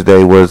Valentine's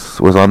Day was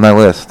on that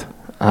list.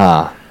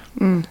 There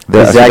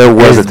was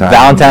a is time.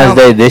 Valentine's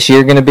Day this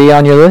year going to be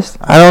on your list?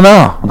 I don't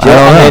know.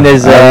 I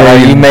mean,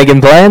 are you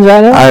making plans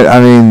right now? I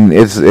mean,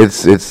 it's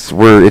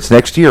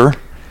next year.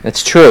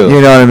 It's true. You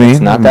know what I mean? It's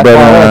not that But,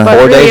 far away. But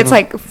 4 really, days. it's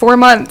like 4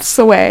 months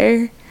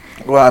away.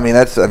 Well, I mean,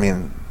 that's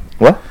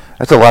What?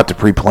 a lot to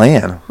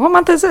pre-plan. What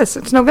month is this?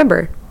 It's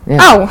November. Yeah.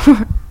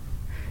 Oh.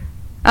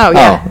 Oh,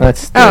 yeah. Oh,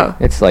 that's three. Oh.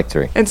 It's like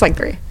 3. It's like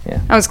 3. Yeah.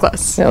 I was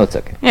close. No, it's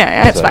okay.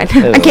 Yeah, it's It's fine.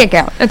 okay. I can't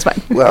count. It's fine.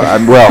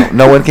 Well,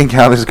 no one can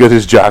count as good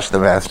as Josh, the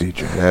math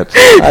teacher.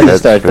 I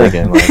just started fair.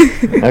 thinking,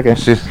 like, okay.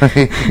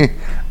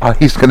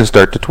 He's going to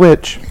start to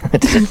twitch.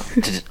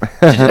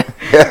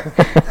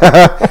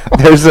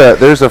 There's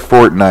a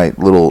Fortnite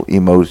little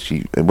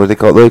emoji. What do they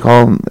call? They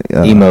call them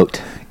Emote.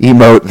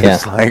 Emote.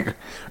 That's Yeah. like,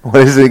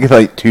 what is it?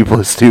 Like 2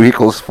 + 2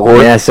 = 4.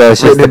 Yeah, so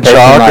it's just written in the person,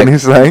 chalk, like, and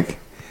he's like,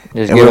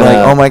 Just and we're give like,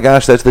 it oh my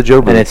gosh, that's the Joe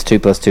and bird. it's 2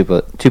 +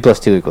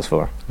 2 =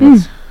 4.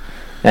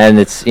 And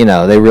it's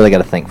they really got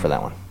to think for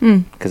that one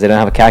because they don't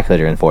have a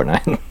calculator in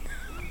Fortnite.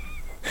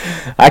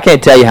 I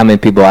can't tell you how many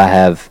people I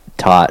have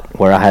taught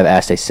where I have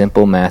asked a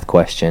simple math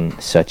question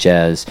such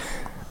as,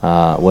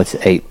 "What's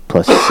 8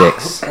 +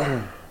 6?"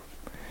 And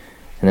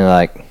they're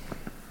like,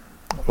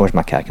 "Where's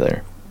my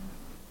calculator?"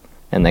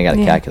 And they got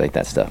to calculate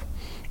that stuff.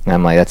 And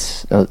I'm like,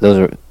 those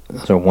are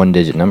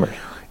 1-digit numbers.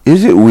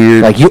 Is it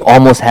weird? Like, you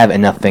almost have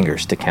enough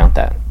fingers to count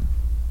that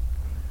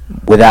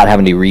without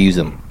having to reuse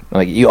them.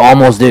 Like, you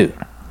almost do.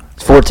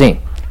 It's 14.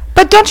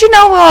 But don't you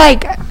know,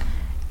 like,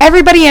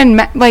 everybody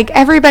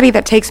everybody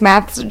that takes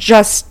maths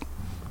just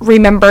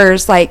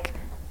remembers, like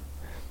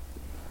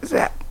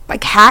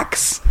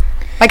hacks?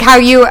 Like how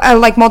you,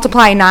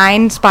 multiply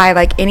 9s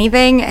by,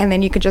 anything, and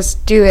then you could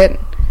just do it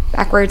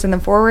backwards and then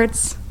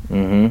forwards?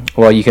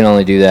 Well, you can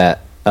only do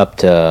that up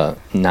to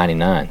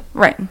 99.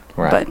 Right.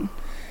 Right.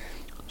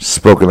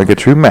 Spoken like a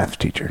true math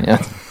teacher.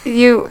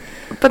 Yeah.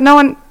 But no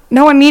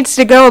one needs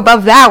to go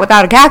above that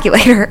without a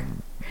calculator.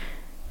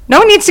 No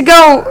one needs to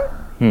go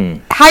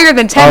higher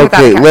than 10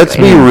 without a Okay, calculator. let's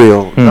be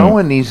real. No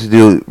one needs to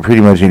do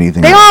pretty much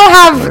anything. They all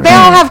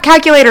have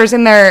calculators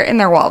in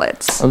their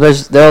wallets.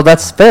 Well,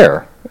 that's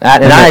fair.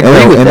 And I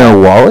agree with in that. their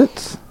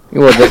wallets.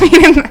 Well,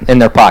 in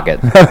their pocket.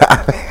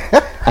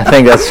 I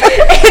think that's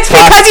It's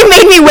because you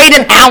made me wait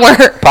an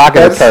hour.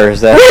 pocket of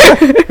purse. I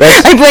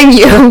blame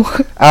you.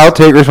 I'll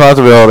take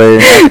responsibility.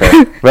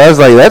 But I was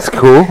like, that's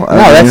cool.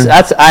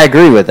 I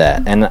agree with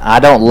that, and I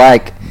don't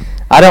like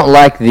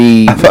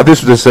the. I thought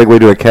this was a segue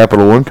to a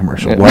Capital One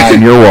commercial. What's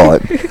in your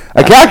wallet?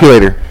 A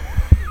calculator.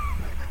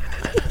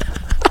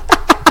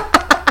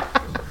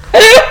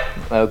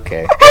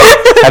 Okay.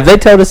 Have they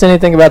told us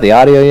anything about the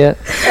audio yet?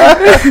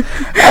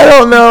 I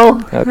don't know.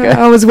 Okay.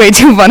 That was way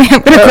too funny.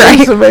 I'm gonna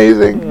That's cry.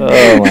 amazing. Oh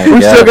my We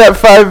god. still got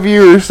 5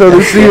 viewers, so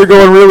to see you're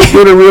going really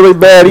good or really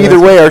bad, either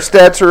way, our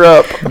stats are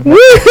up. Woo!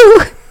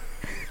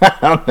 I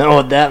don't know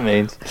what that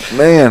means.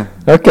 Man.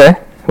 Okay.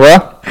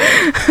 Well,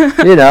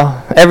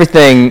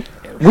 everything.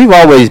 We've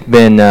always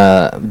been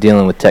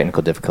dealing with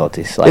technical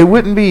difficulties. Like, It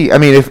wouldn't be. I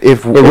mean, if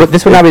this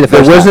would not be the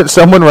first there wasn't time.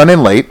 someone running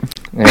late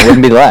And it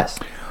wouldn't be the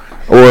last.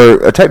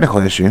 or a technical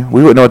issue,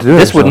 we wouldn't know what to do.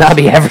 This would not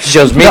be Average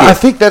Joe's Media. No, I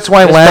think that's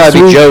why This last would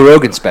probably be week. Joe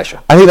Rogan special.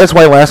 I think that's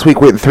why last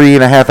week went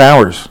 3.5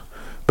 hours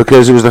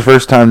because it was the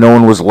first time no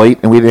one was late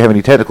and we didn't have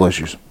any technical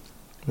issues.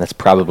 That's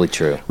probably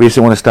true. We just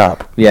didn't want to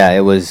stop. Yeah,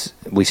 it was.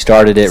 We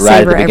started it right at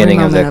Savor the every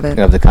beginning of moment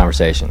of it. the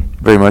conversation.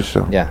 Very much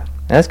so. Yeah,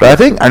 that's But I good.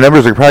 think our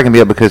numbers are probably going to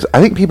be up because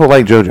I think people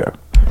like JoJo.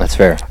 That's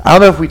fair. I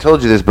don't know if we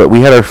told you this, but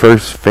we had our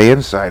first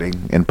fan sighting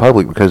in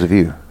public because of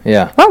you.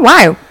 Yeah. Well,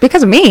 why?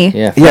 Because of me.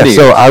 Yeah. Yeah, Freddie.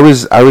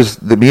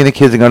 so me and the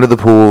kids are under the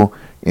pool.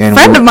 And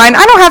Friend of mine.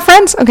 I don't have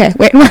friends. Okay,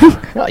 wait.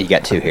 Oh, you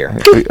got two here.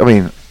 I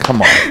mean,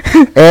 come on.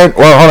 And,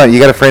 well, hold on. You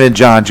got a friend in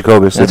John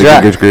Jacobus. That's of the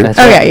right. Giggers Group. That's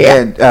right. Okay,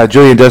 yeah. And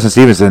Julian Dustin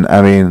Stevenson,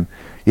 I mean,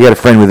 you got a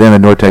friend with them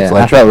in Nortex Yeah, I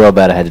Electric. felt real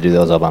bad I had to do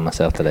those all by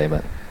myself today,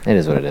 but it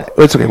is what it is.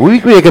 It's okay.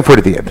 We make up for it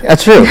at the end.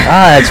 That's true.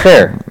 That's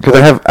fair. Because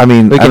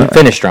We can I-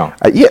 finish strong.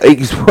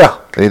 well,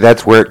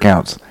 that's where it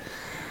counts.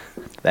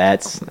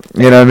 That's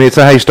You know what I mean? It's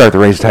not how you start the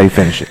race, it's how you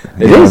finish it.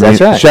 It You know is, what I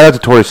that's mean? right. Shout out to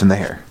Tortoise in the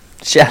Hair.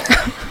 shout.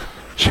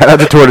 Shout out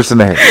to Tortoise in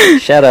the Hair.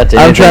 Shout out to.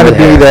 I'm trying to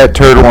anything with be hair. that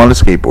turtle on a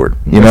skateboard.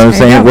 You know what I'm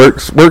There you saying?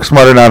 go. Work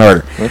smarter, not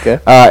harder. Okay.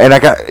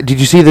 And did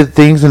you see the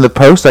things in the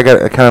post? I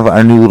got a kind of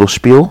our new little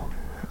spiel.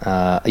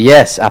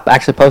 Yes, I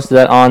actually posted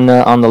that on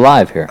the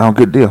live here. Oh,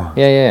 good deal.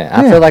 Yeah.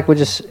 I Yeah. feel like we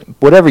just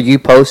whatever you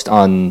post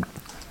on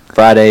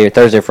Friday or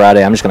Thursday or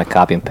Friday, I'm just gonna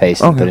copy and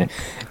paste and Okay. put it.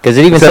 Because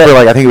it even Except said.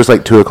 for I think it was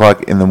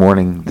 2:00 in the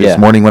morning this Yeah.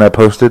 morning when I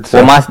posted. So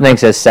Well, my thing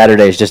says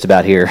Saturday is just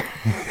about here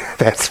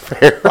that's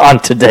fair. on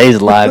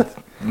today's live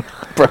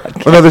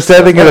broadcast. Well, no, the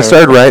sad thing is I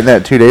started writing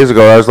that 2 days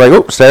ago. I was like,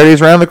 oh, Saturday's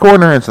around the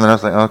corner. And so then I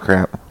was like, oh,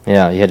 crap.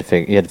 Yeah, you had to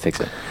fix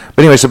it.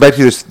 But anyway, so back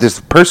to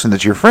this person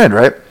that's your friend,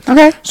 right?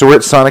 Okay. So we're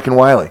at Sonic and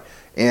Wiley.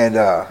 And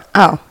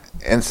Oh.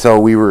 and so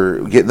we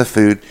were getting the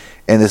food,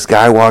 and this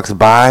guy walks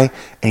by,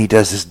 and he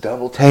does this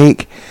double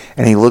take,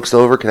 and he looks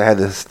over because I had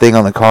this thing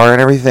on the car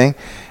and everything,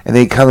 and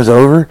then he comes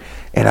over,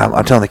 and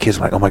I'm telling the kids,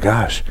 I'm like, oh my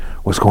gosh,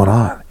 what's going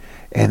on?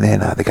 And then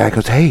the guy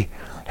goes, hey,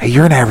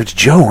 you're an Average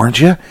Joe, aren't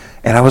you?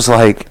 And I was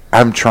like,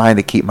 I'm trying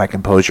to keep my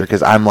composure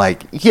because I'm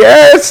like,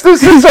 yes,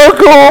 this is so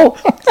cool.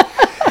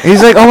 And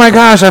he's like, oh my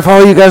gosh, I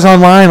follow you guys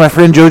online. My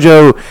friend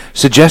JoJo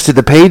suggested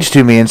the page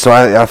to me, and so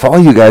I follow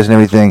you guys and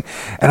everything.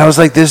 And I was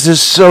like, this is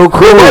so cool.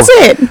 Who was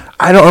it?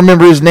 I don't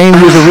remember his name.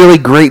 He was a really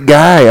great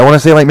guy. I want to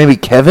say maybe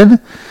Kevin.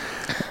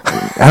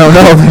 I don't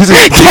know. This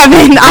is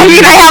Kevin. I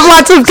have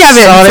lots of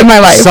Kevins in my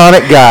life.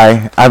 Sonic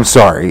guy. I'm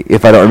sorry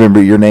if I don't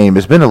remember your name.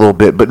 It's been a little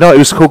bit, but no, it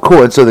was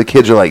cool. And so the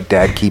kids are like,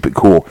 Dad, keep it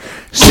cool.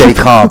 Stay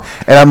calm.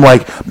 And I'm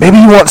like, maybe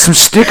you want some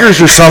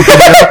stickers or something.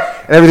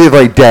 And everything's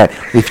like, Dad,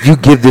 if you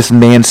give this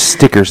man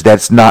stickers,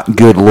 that's not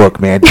good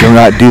look, man. Do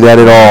not do that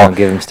at all. Don't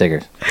give him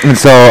stickers. And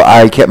so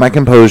I kept my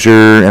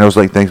composure, and I was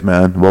like, thanks,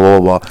 man, blah,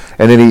 blah, blah.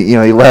 And then he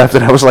left,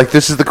 and I was like,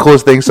 this is the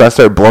coolest thing. So I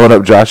started blowing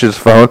up Josh's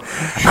phone.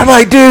 I'm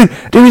like, dude,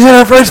 he's in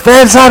our first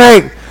fan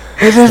Sonic.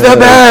 This is the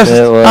best.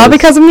 It was- All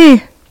because of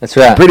me. That's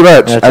right. Pretty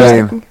much. That's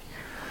I right. mean,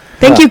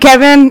 Thank you,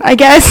 Kevin, I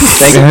guess.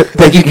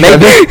 thank you,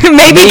 Kevin.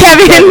 Maybe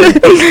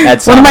Kevin.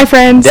 That's One of my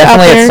friends out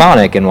Definitely there. at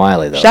Sonic and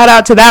Wiley though. Shout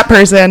out to that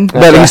person.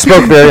 But he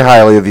spoke very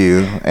highly of you,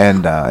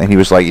 and he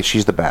was like,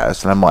 she's the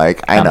best. And I'm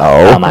like, I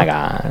know. Oh my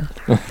god.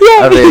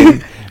 I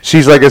mean,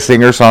 she's like a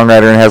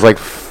singer-songwriter and has like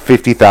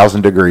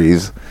 50,000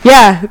 degrees.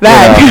 Yeah,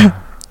 that. You know?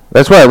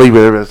 That's why I leave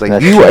with it. It's like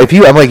That's you, true. if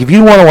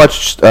you want to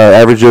watch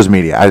Average Joe's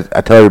Media,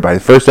 I tell everybody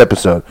the first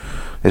episode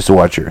is to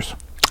watch yours.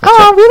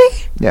 Oh,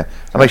 really? Yeah,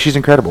 I'm like, she's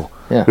incredible.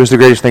 Yeah. It was the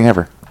greatest thing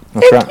ever.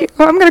 That's Thank right. you.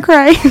 Oh, I'm gonna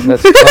cry.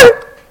 That's,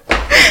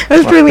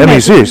 That's really I mean,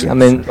 nice. seriously. I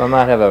mean, I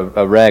might have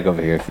a rag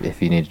over here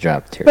if you need to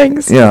drop a tear.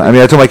 Thanks. Yeah, I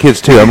mean, I told my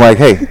kids too. I'm like,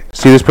 hey,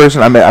 see this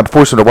person? I'm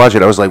forcing them to watch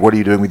it. I was like, what are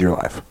you doing with your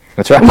life?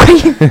 That's right.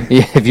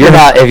 Yeah, if you are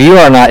not, What are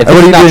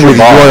you doing not with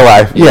ball, your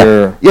life?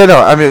 you're, Yeah, no,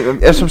 I mean,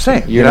 that's what I'm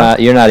saying. you're not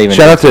even.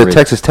 Shout out to serious.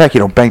 Texas Tech.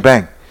 Bang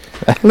bang.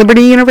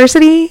 Liberty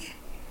University.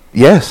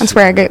 Yes. That's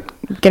where I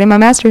getting my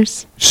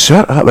master's.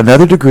 Shut up.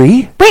 Another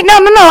degree? Wait,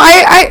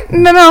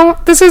 no.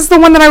 This is the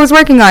one that I was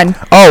working on.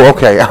 Oh,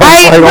 okay. I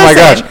was like, oh my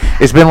listen.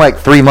 gosh, it's been like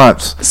 3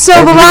 months. So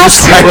the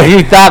last Well,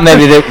 you thought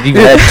maybe that you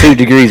had 2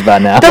 degrees by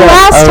now. the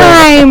last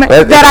time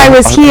that I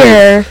was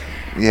here,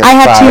 Yeah, I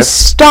had to 5.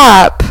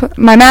 stop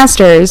my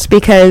master's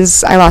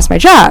because I lost my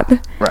job.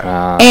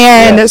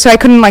 And yeah. so I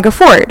couldn't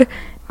afford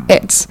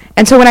it.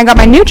 And so when I got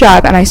my new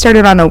job and I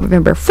started on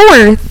November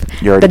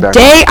 4th, You're already the back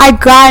day I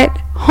got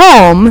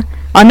home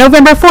on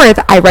November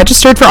 4th, I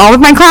registered for all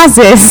of my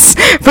classes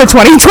for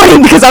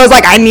 2020 because I was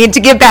like, I need to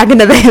get back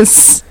into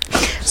this.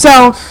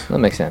 So, That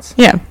makes sense.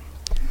 yeah.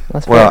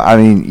 That's Well, fair. I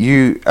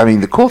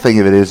mean, the cool thing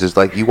of it is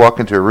like you walk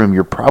into a room,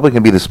 you're probably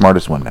gonna be the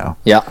smartest one now,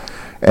 Yeah.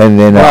 and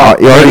then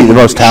you're already the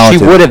most talented.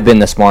 She would have been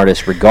the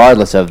smartest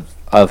regardless of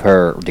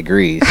her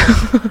degrees.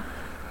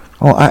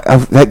 Well,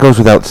 that goes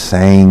without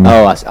saying.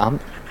 Oh, I'm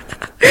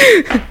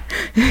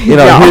You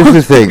know, here's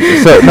the thing.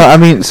 So no, I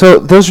mean, so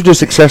those are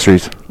just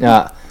accessories.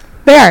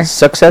 They are.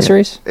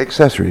 Accessories?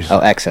 Accessories.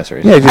 Oh,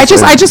 accessories. Yeah,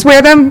 I just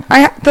wear them.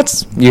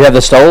 That's You have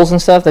the stoles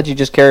and stuff that you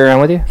just carry around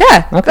with you?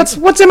 yeah. Okay. That's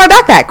what's in my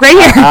backpack right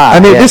here. Ah, I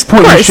mean, yeah. at this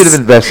point, Of you course. should have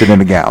invested in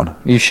a gown.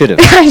 You should have.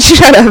 I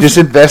should have. Just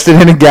invested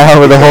in a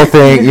gown with the whole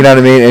thing. You know what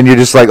I mean? And you're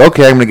just like,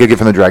 okay, I'm gonna get it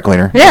from the dry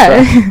cleaner.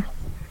 Yeah.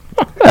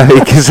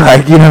 Because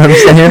like, you know what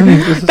I'm saying?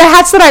 The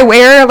hats that I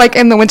wear, like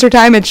in the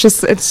wintertime, it's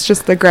just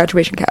the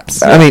graduation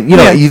caps. I mean, you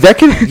know,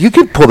 Yeah. you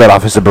could pull that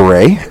off as a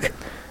beret.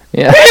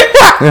 Yeah.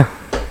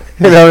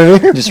 You know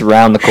what I mean? Just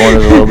round the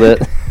corners a little bit.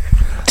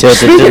 Tilt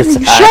it to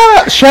the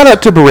side. Shout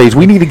out to berets.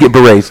 We need to get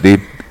berets,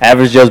 dude.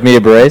 Average Joe's Media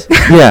Berets.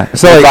 Yeah.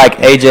 So It's like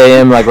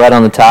AJM, like right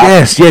on the top.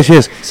 yes.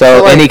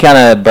 So like- any kind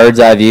of bird's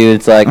eye view,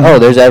 it's like, oh,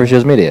 there's Average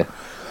Joe's Media.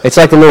 It's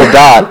like the little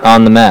dot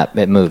on the map.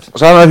 It moves.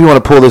 So I don't know if you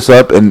want to pull this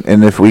up and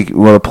if we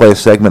want to play a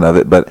segment of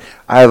it, but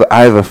I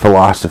have a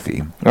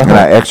philosophy, and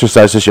I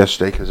exercised this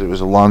yesterday because it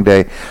was a long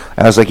day, and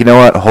I was like, you know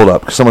what? Hold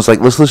up. Someone's like,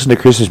 let's listen to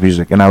Christmas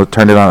music, and I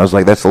turned it on. I was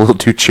like, that's a little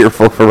too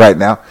cheerful for right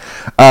now,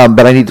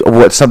 but I need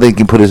something that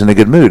can put us in a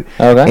good mood.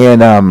 Okay.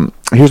 And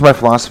here's my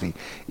philosophy: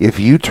 if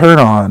you turn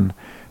on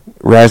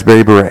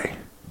Raspberry Beret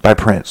by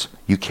Prince,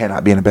 you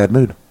cannot be in a bad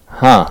mood.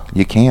 Huh.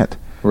 You can't.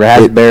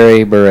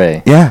 Raspberry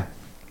Beret. Yeah.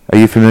 Are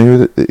you familiar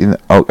with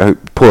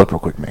it? Pull up real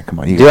quick, man. Come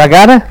on. Do I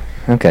gotta?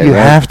 Okay. You right.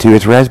 have to.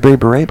 It's Raspberry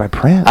Beret by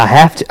Prince. I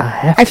have to. I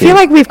have to. I feel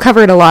like we've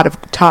covered a lot of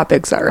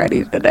topics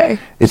already today.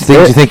 It's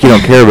things you think you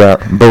don't care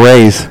about.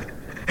 Berets.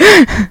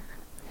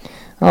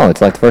 Oh, it's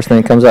like the first thing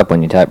that comes up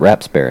when you type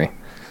Rapsberry.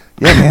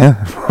 Yeah, man.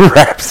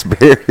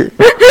 Raspberry.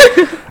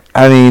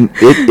 I mean,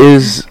 it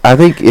is. I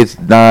think it's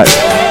not.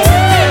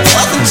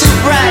 Wasn't too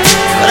bright,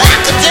 but I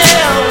could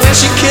tell when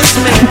she kissed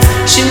me.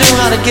 She knew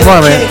how to get Come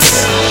on, a man.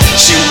 kiss.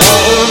 She wore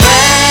a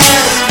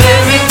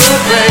raspberry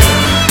beret,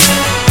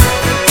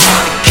 the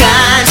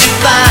kind you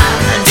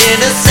find in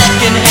a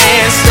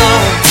second-hand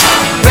store.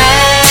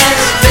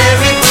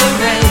 Raspberry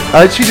beret.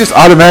 Aren't you just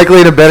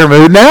automatically in a better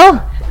mood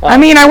now? I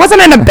mean, I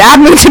wasn't in a bad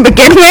mood to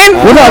begin with.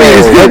 Well, no, I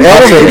mean, it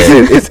elevates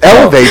it. It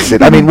elevates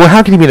it. I mean, well,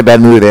 how can you be in a bad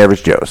mood with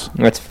Average Joe's?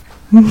 That's fair.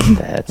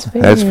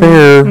 That's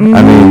fair.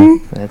 I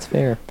mean, That's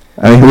fair.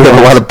 we have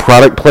a lot of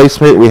product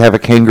placement. We have a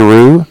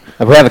kangaroo.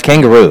 We have a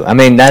kangaroo. I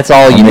mean, that's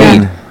all you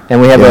mean, need. And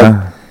we have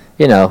yeah.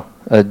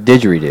 a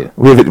didgeridoo.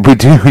 We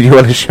do. You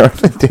want to show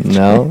the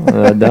No,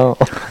 I don't.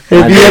 If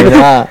I you, do haven't,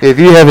 not. if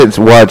you haven't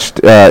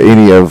watched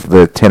any of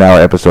the 10-hour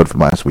episode from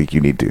last week, you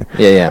need to.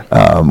 Yeah.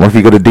 Or if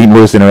you go to Dean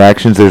Lewis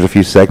Interactions, there's a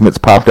few segments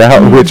popped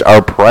out, which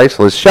are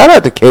priceless. Shout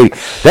out to Katie.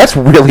 That's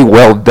really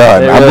well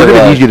done. It We're really going to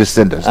was. need you to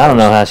send us. I don't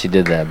know how she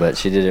did that, but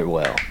she did it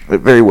well.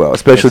 Very well,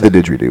 especially the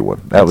didgeridoo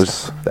one. That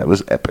was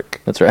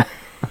epic. That's right.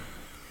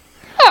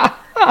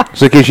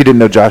 So in case you didn't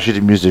know, Josh is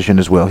a musician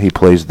as well. He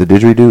plays the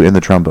didgeridoo and the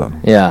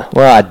trombone. Yeah.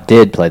 Well, I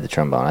did play the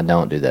trombone. I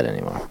don't do that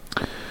anymore.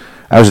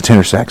 I was a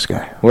tenor sax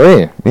guy. Were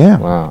you? Yeah.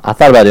 Wow. I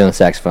thought about doing the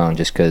saxophone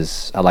just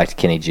because I liked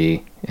Kenny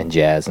G and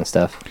jazz and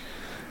stuff.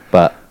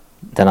 But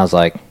then I was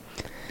like,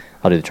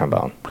 I'll do the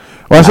trombone.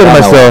 Well, I said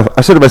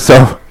to know.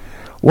 myself,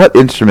 what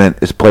instrument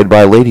is played by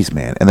a ladies'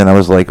 man? And then I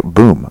was like,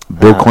 boom,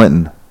 Bill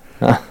Clinton,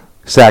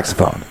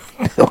 saxophone.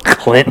 Bill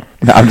Clinton.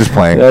 No, I'm just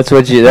playing. That's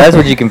what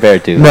you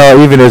compared to.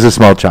 No, even as a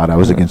small child, I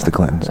was against the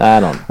Clintons.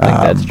 I don't think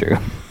that's true.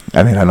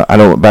 I mean, I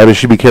don't. But I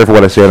should be careful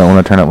what I say. I don't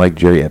want to turn out like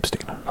Jerry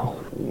Epstein.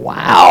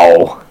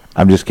 Wow.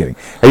 I'm just kidding.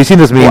 Have you seen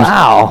those memes?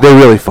 Wow. They're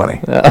really funny.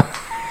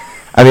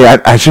 I mean,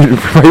 I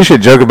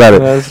should joke about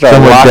it.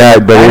 Someone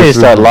died, but I need to it's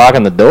start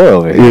locking the door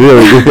over You here.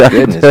 really,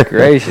 Goodness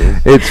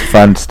gracious. It's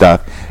fun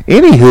stuff.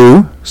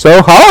 Anywho,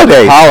 so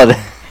holidays.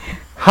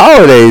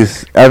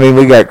 Holidays. I mean,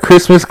 we got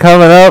Christmas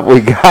coming up.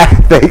 We got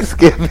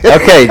Thanksgiving.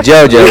 Okay,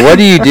 JoJo, what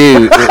do you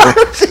do?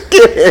 There's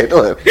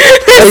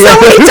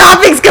so many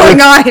topics going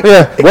on.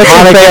 Yeah. What's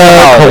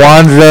Hanukkah,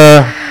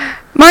 Kwanzaa?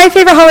 My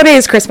favorite holiday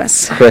is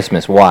Christmas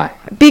Christmas. Why?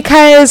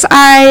 because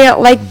I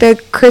like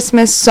the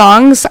Christmas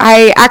songs.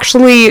 I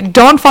actually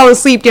don't fall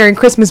asleep during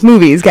Christmas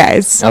movies,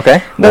 guys.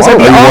 Okay. Those are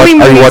the only Are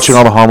movies. you watching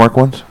all the Hallmark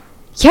ones?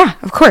 Yeah,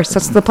 of course.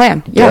 That's the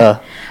plan. Yeah.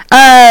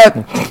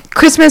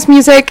 Christmas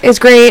music is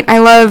great. I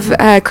love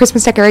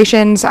Christmas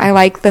decorations. I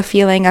like the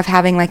feeling of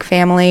having like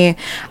family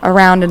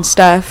around and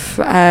stuff.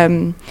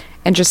 And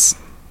just,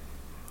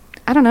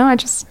 I don't know.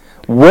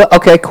 What?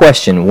 Okay,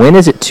 question. When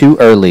is it too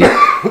early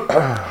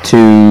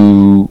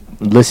to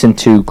listen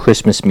to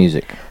Christmas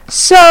music?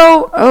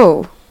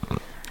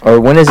 Or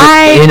when is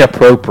it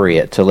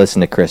inappropriate to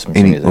listen to Christmas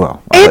music?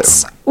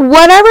 It's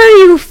whatever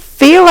you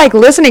feel like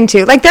listening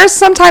to. Like, there's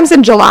sometimes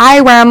in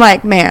July where I'm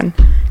like, man,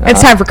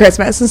 it's time for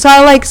Christmas. And so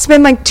I like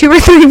spend like 2 or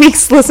 3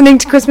 weeks listening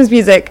to Christmas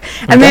music.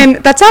 And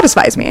then that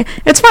satisfies me.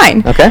 It's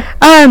fine. Okay.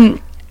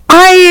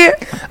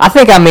 I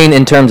think I mean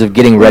in terms of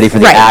getting ready for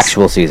the Right.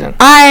 actual season.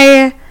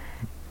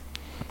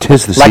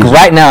 Tis the Like season.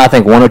 right now, I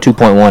think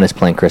 102.1 is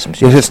playing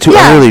Christmas Yes, music. it's too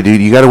Yeah. early, dude.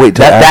 You got to wait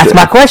till That's after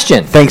my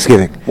question.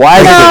 Thanksgiving.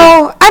 Why is it?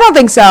 No, I don't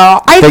think so.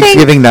 I think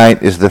Thanksgiving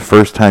night is the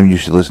first time you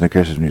should listen to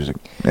Christmas music.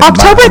 And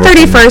October my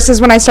opinion. 31st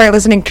is when I start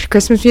listening to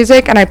Christmas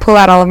music, and I pull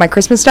out all of my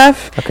Christmas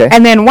stuff. Okay.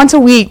 And then once a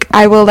week,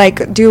 I will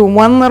like do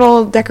one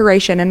little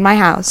decoration in my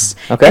house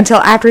Okay. until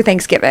after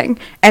Thanksgiving,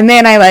 and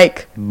then I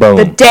like Boom.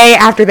 the day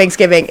after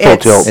Thanksgiving.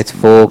 tilt. It's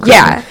full. Christmas.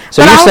 Yeah,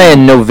 So but you're I'll-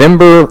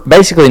 saying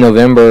basically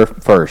November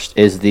 1st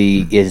is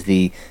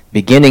the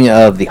beginning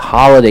of the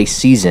holiday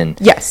season.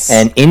 Yes.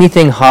 And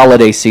anything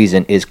holiday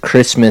season is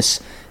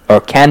Christmas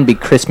or can be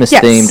Christmas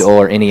Yes. themed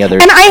or any other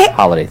And I-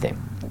 holiday theme.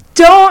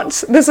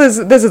 This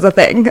is a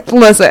thing.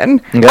 Listen,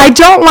 Okay. I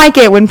don't like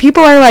it when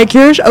people are like,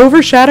 "You're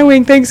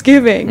overshadowing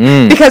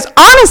Thanksgiving," because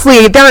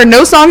honestly, there are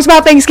no songs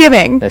about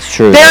Thanksgiving. That's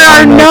true. There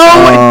are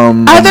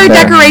no other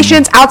fair.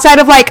 decorations outside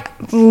of like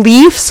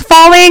leaves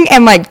falling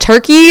and like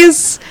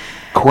turkeys.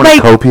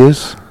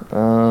 Cornucopias.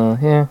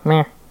 Yeah,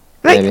 meh.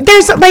 Like Maybe.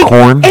 there's like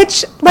Corn.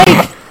 it's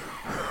like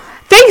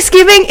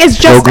Thanksgiving is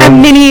just a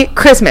Pilgrims. mini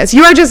Christmas.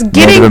 You are just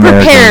getting Native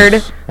prepared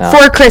Americans.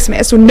 for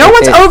Christmas. No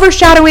one's It-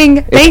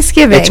 overshadowing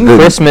Thanksgiving. It's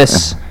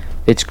Christmas.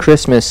 It's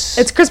Christmas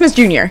It's Christmas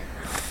Junior.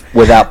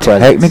 without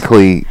presents.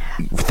 Technically,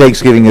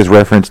 Thanksgiving is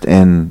referenced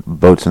in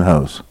Boats and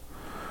Hoes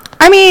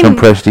I mean, from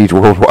Prestige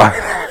Worldwide.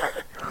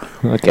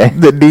 Okay.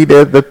 The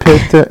Nina, the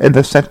Pinta, and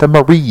the Santa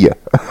Maria.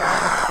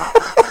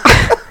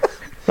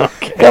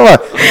 Come on,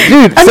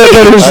 dude.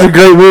 This is a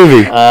great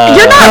movie.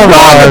 you're not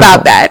wrong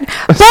about that.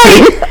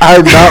 But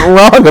I'm not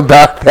wrong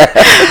about that.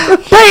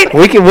 but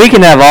We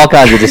can have all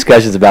kinds of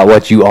discussions about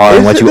what you are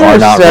and what you are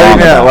not wrong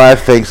Saturday Night about.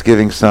 Live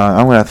Thanksgiving song.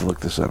 I'm gonna have to look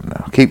this up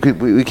now.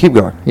 We keep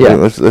going. Yeah.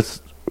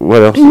 Let's.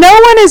 What else? no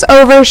one is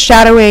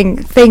overshadowing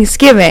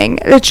Thanksgiving.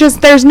 It's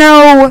just there's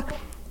no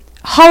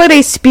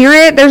holiday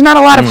spirit. There's not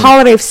a lot of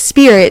holiday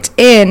spirit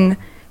in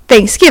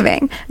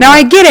Thanksgiving. Now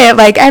I get it.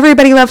 Like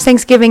everybody loves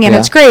Thanksgiving and Yeah.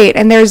 it's great.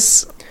 And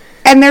there's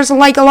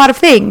like a lot of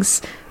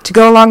things to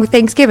go along with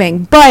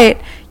Thanksgiving. But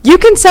you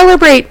can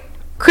celebrate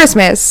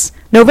Christmas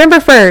November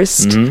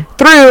 1st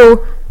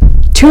through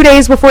 2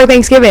 days before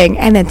Thanksgiving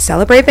and then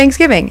celebrate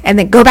Thanksgiving and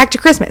then go back to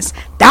Christmas.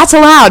 That's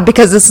allowed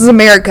because this is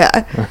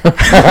America.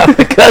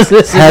 Because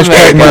this is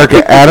Hashtag America.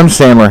 America. Adam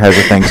Sandler has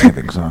a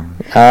Thanksgiving song.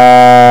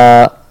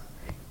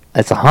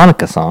 It's a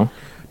Hanukkah song,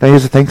 No, he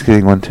has a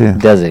Thanksgiving one too.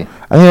 does he?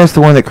 I think that's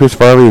the one that Chris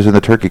Farley is in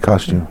the turkey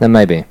costume. That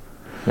may be.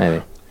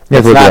 Maybe. Yeah,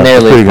 It's look it not up.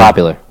 nearly Pretty as good.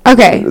 popular.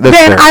 Okay, That's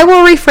then fair. I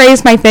will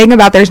rephrase my thing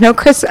about there's no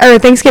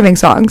Thanksgiving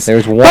songs.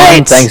 There's one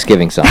But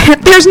Thanksgiving song.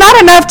 there's not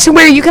enough to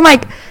where you can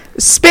like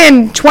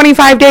spend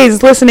 25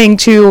 days listening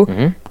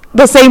to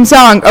the same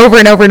song over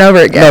and over and over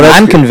again.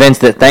 I'm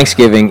convinced that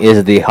Thanksgiving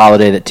is the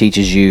holiday that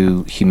teaches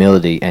you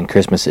humility, and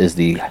Christmas is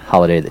the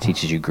holiday that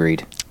teaches you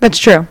greed. That's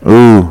true.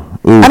 Ooh.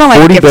 I don't like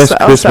 40 gifts, best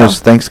though, Christmas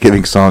so.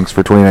 Thanksgiving songs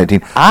for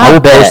 2019. I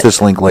will bet post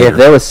this link later. If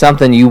there was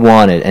something you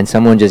wanted and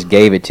someone just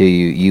gave it to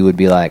you, you would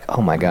be like,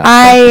 "Oh my god,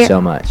 thank you so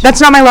much."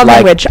 That's not my love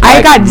language.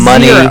 I got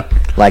money, zero.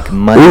 like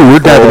money. Ooh, we're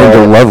diving for-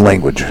 into love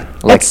language.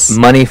 like It's-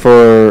 money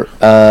for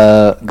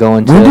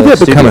going to. When did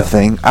that become a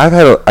studio. thing? I've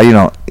had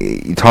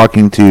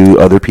talking to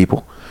other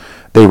people,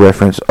 they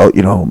reference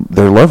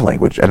their love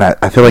language, and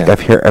I feel like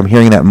Yeah. I'm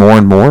hearing that more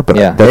and more. But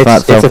Yeah, that's not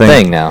it's something. a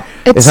thing now.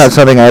 It's not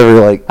something I ever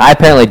like. I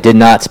apparently did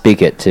not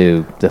speak it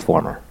to the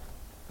former.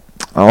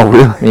 Oh,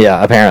 really?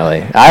 Yeah,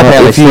 apparently. I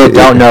apparently if you- still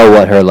don't know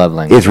what her love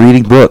language. It's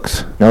reading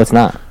books. No, it's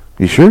not.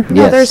 You sure?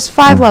 No, Yes. there's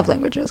 5 love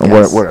languages.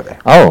 Guys. What are they?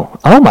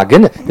 Oh my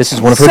goodness! This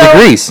is one of her So-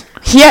 degrees.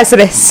 Yes, it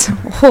is.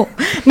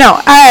 No,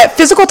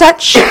 physical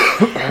touch,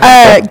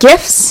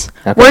 gifts,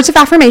 Okay. words of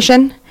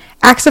affirmation,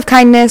 acts of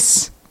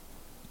kindness,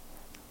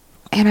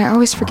 and I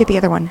always forget the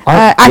other one.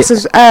 Aren't-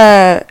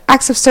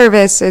 Acts of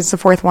service is the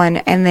 4th one,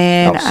 and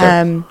then Oh,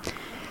 sir.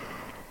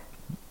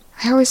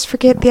 I always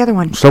forget the other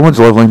one. Someone's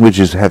love language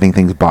is having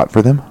things bought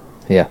for them.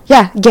 Yeah,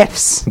 Yeah,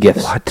 gifts.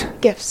 gifts. What?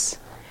 Gifts.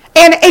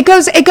 And it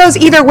goes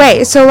either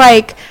way. So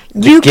like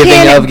you giving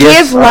can of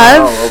gifts? give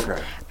love Oh,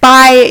 okay.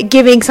 by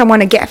giving someone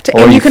a gift,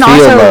 Or and you you can feel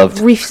also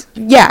loved.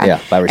 yeah.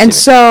 by receiving. And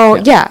so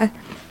Yeah.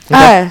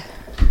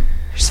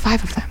 there's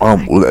 5 of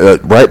them.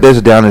 Write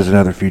this down as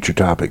another future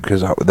topic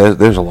because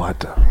there's a lot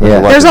to.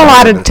 Yeah. There's a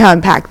lot to to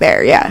unpack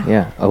there. Yeah.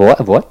 Yeah. Of what?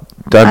 Of what?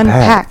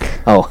 Unpack.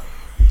 Oh,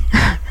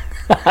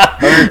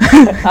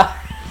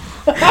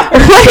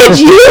 What did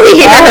you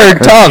hear? I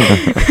heard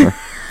tongue.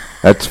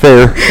 That's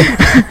fair.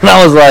 And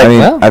I was like, I mean,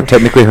 well, I've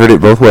technically heard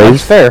it both that's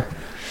ways. fair.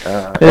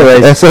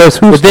 Anyways, that's who's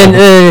but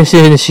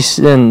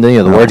then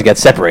the words got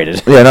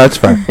separated yeah, no, it's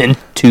fine.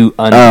 into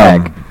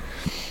unpack.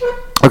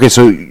 Okay,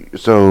 so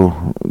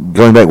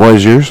going back, what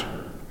is yours?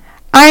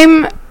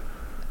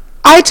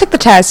 I took the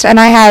test and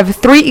I have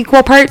 3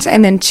 equal parts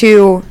and then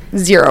 2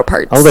 0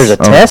 parts. Oh, there's a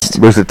test.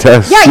 Where's the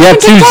test? Yeah, You have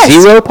can two take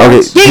tests. 0 Okay,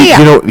 parts. Yeah.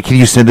 You know, can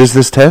you send us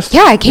this test?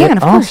 Yeah, I can,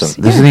 of Awesome. course.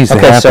 This yeah. needs to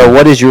Okay, happen. so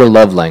what is your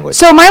love language?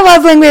 So my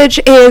love language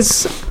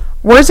is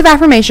words of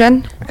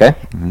affirmation, Okay.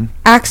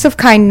 acts of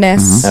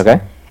kindness.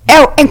 Okay.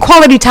 Oh, and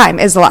quality time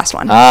is the last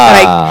one.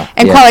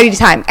 And yeah. quality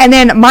time. And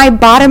then my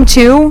bottom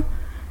 2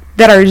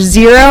 that are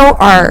 0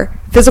 are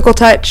physical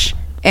touch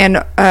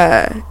and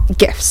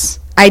gifts.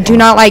 I do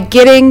not like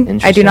getting. I do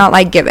Interesting. not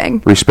like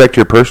giving. Respect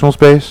your personal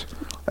space.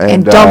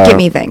 And don't get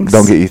me things.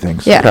 Don't get you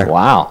things. Yeah. Okay.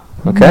 Wow.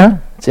 Okay. Yeah.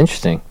 It's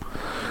interesting.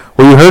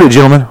 Well, you heard it,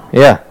 gentlemen.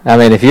 Yeah, I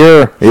mean, if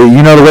you're,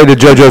 You know the way to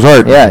JoJo's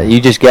heart. yeah,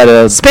 you just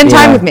gotta Spend you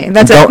time know, with me.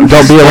 That's Don't it.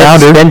 don't be around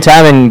her. Spend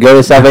time and go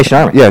to Salvation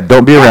Army. Yeah,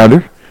 don't be around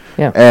her.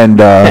 Yeah. And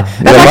That's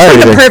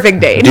actually the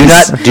perfect date.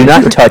 Do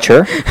not touch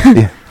her.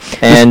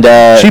 And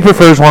She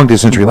prefers long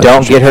distance don't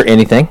relationships. get her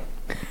anything.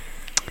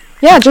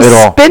 Yeah, just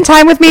At all. spend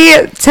time with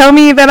me. Tell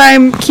me that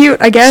I'm cute,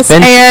 I guess,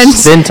 and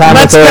Spend time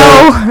let's with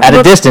her go at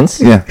a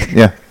distance. Yeah.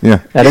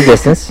 At a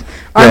distance.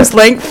 arm's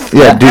length.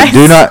 Yeah. Do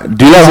not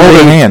hold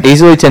her hand.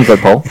 Easily 10-foot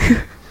pole.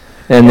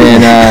 And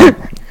then,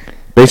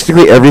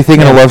 Basically everything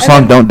in a love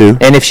song. Don't do.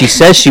 and if she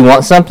says she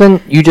wants something,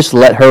 you just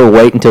let her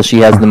wait until she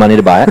has the money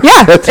to buy it.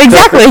 Yeah,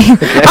 exactly.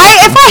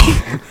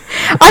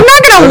 I'm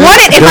not gonna want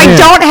it if I Yeah.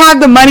 don't have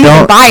the money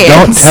to buy it.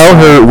 Don't tell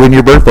her when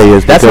your birthday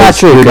is. That's not because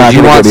true you're because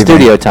you gonna want get anything.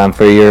 studio time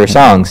for your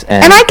songs.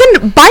 And I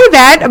can buy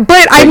that,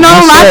 but I'm you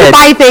not allowed said- to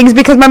buy things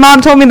because my mom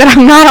told me that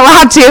I'm not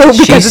allowed to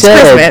she because it's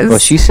said, Christmas. well,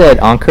 she said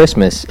on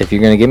Christmas, if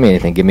you're going to give me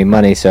anything, give me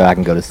money so I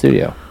can go to the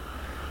studio.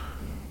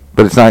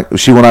 But it's not.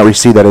 She will not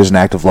receive that as an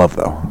act of love,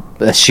 though.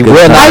 But she Good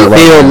will time not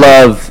to feel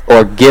love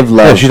or give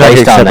love Yeah, she's not going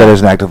to based on accept that as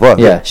that. an act of love.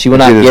 Yeah, she will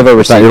not It's give or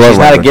it's not receive. your love She's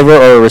not a language. giver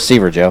or a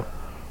receiver, Joe,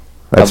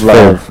 That's of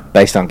fair. love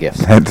based on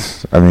gifts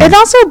That's. I mean. it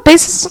also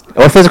bases.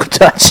 or physical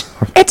touch.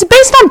 It's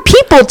based on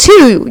people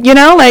too. You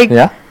know, like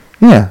Yeah,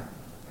 Yeah.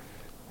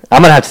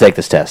 I'm gonna have to take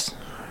this test.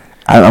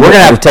 We're We're gonna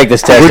have to take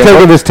this test. We're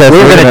taking this test.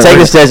 We're gonna take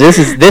this test. This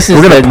is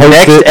we're gonna the post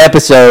next it.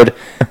 episode.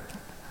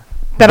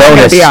 that I'm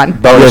gonna be on.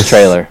 Bonus Yes.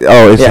 trailer.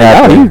 Oh, it's Yeah, no,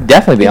 happening. you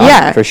definitely be on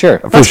Yeah. it, for sure.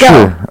 For Let's go.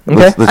 sure.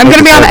 Okay. I'm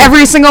gonna be on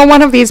every single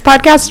one of these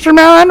podcasts from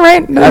now on,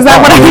 right? Is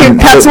that what I?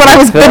 That's what I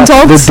was been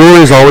told. The door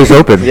is always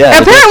open. Yeah.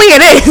 Apparently,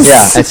 it is.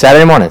 Yeah, and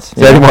Saturday mornings.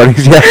 Saturday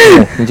mornings. Yeah.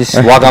 Yeah, you just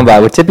walk on by.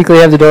 We typically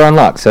have the door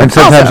unlocked. So And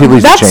sometimes he Awesome.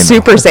 leaves the That's chain.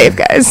 super safe,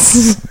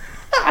 guys.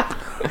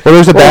 Well,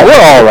 there's a well, bat.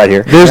 we're all right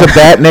here. There's a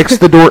bat next to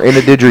the door and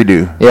a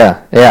didgeridoo.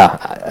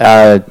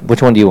 Yeah.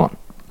 Which one do you want?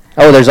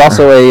 Oh, there's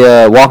also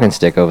a walking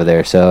stick over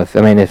there. So if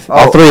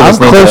all three of us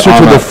I'm need closer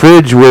arm to the up.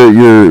 fridge where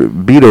your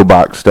Beto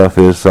box stuff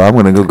is, so I'm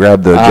gonna go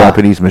grab the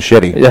Japanese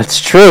machete. That's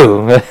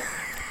true.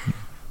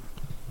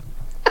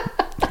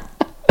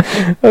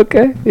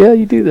 Okay. Yeah,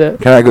 you do that.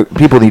 Can I go?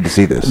 People need to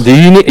see this. Do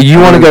you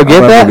want to go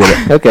get I'm that? gonna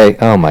go get Okay.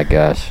 Oh my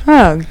gosh,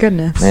 Oh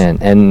goodness. man!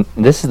 And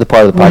this is the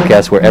part of the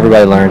podcast where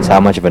everybody learns how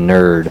much of a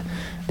nerd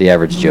the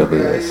average Joe Boo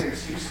is.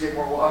 Excuse to get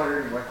more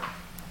water anyway.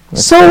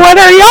 So, what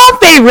are your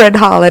favorite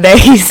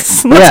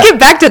holidays? Let's Yeah. get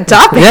back to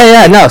topic.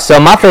 Yeah. No. So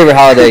my favorite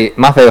holiday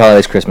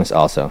is Christmas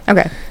also.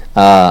 Okay.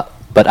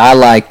 But I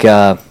like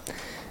I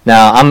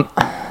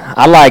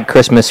like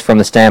Christmas from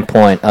the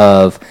standpoint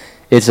of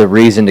it's a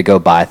reason to go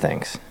buy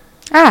things.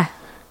 Ah.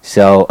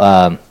 So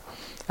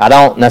I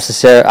don't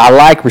necessarily I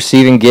like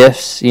receiving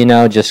gifts,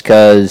 just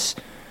because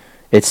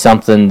it's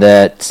something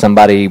that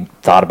somebody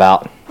thought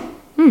about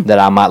that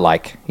I might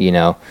like.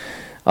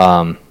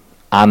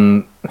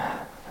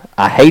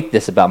 I hate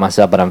this about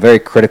myself, but I'm very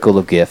critical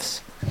of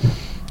gifts.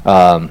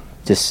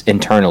 Just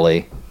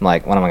internally, I'm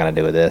like, what am I gonna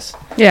do with this?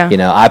 Yeah.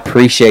 I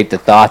appreciate the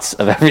thoughts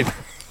of everybody.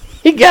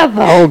 You got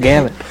the whole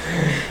gamut.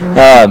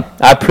 I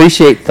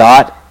appreciate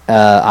thought.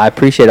 I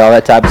appreciate all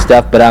that type of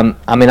stuff, but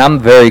I'm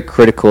very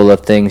critical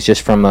of things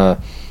just from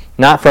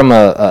not from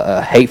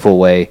a hateful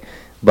way,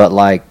 but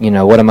like,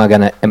 what am I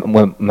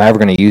ever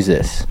gonna use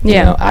this?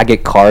 Yeah. I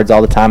get cards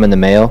all the time in the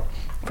mail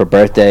for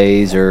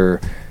birthdays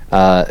or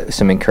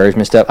some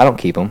encouragement stuff. I don't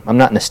keep them. I'm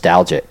not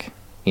nostalgic,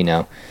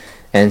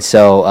 and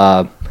so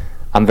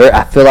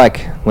I feel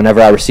like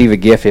whenever I receive a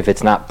gift, if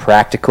it's not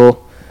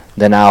practical,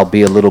 then I'll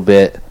be a little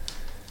bit,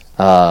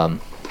 I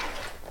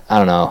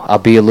don't know, I'll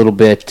be a little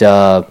bit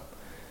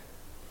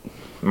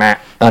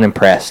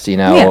unimpressed,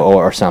 Yeah.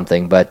 or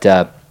something. But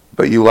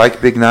But you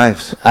like big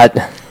knives.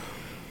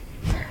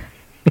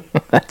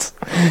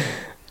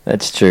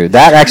 that's true.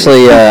 That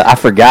actually, I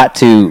forgot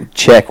to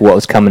check what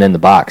was coming in the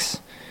box,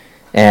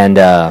 and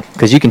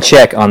because you can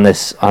check on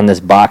this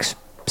box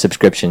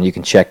subscription, you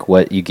can check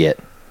what you get,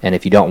 and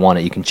if you don't want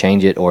it, you can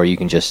change it, or you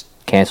can just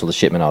cancel the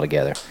shipment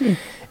altogether.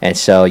 And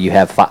so you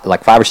have 5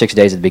 or 6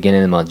 days at the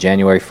beginning of the month,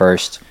 January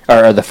 1st,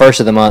 or the first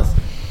of the month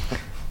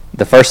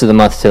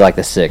to like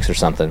the 6th or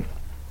something.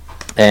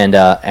 And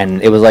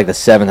it was like the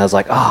 7th. I was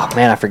like, oh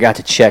man, I forgot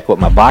to check what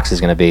my box is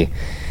going to be,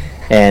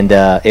 and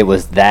it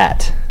was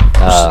that.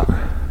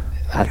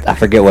 I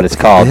forget what it's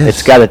called. Yes.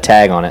 It's got a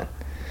tag on it.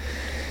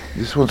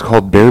 This one's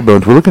called Bare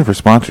Bones. We're looking for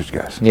sponsors,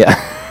 guys. Yeah.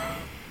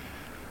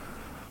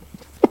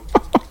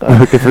 We're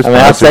looking for I mean,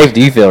 how sponsors. safe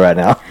do you feel right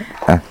now?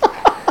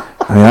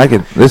 I mean, I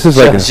could. This is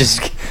like It's a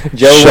just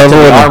Joe went to shovel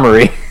the and a-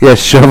 armory. yeah,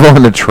 shovel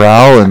and a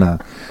trowel and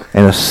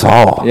a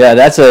saw. Yeah,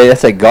 that's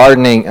a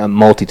gardening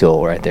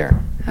multi-tool right there.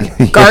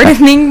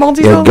 Gardening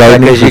multi-tool? Yeah,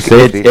 gardening Because for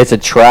safety. it's a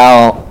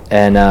trowel,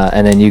 and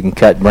then you can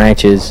cut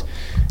branches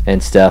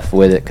and stuff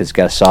with it because it's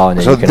got a saw, and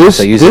then So you can this,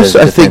 also use it as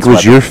a I think defense was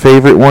weapon. your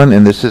favorite one,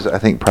 and this is I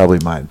think probably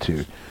mine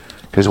too.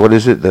 Because what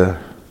is it?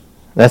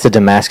 That's a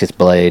Damascus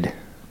blade.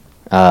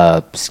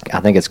 I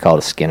think it's called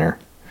a Skinner.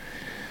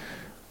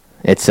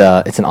 It's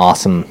an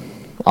awesome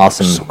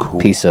So cool.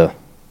 piece of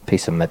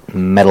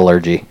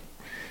metallurgy.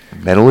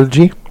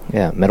 Metallurgy?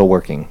 Yeah,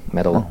 metalworking,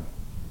 metal.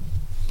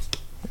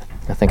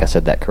 I think I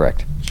said that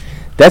correct.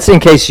 That's in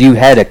case you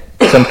had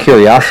some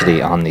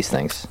curiosity on these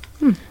things.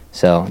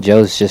 So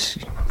Joe's just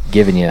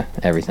giving you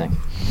everything.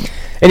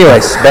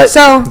 Anyways, but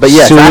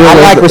yes,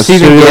 I like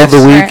receiving gifts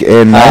of the week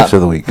and nights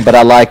of the week. But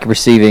I like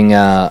receiving.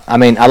 I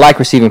like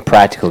receiving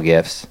practical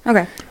gifts.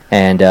 Okay.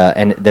 And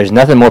there's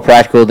nothing more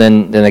practical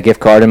than a gift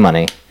card and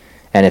money.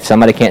 And if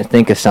somebody can't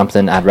think of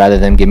something, I'd rather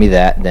them give me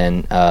that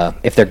than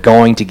if they're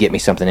going to get me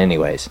something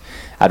anyways.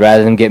 I'd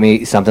rather them get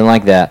me something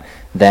like that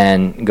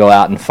than go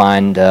out and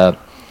find. There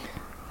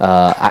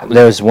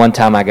was one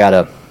time I got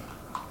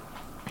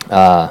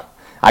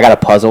a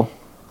puzzle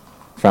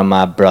from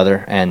my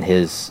brother and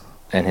his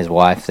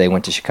wife. They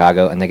went to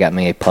Chicago and they got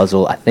me a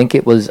puzzle. I think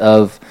it was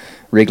of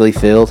Wrigley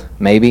Field,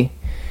 maybe.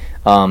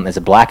 It's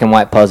a black and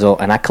white puzzle,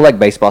 and I collect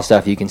baseball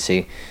stuff, you can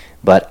see,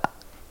 but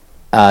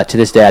to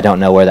this day I don't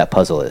know where that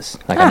puzzle is.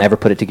 Like I never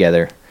put it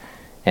together,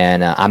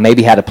 and I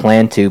maybe had a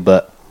plan to,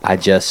 but I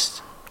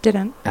just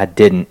didn't,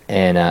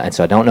 and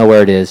so I don't know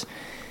where it is,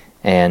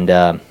 and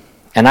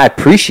I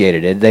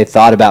appreciated it. They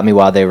thought about me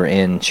while they were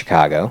in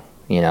Chicago,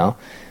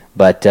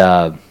 but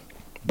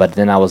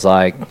then I was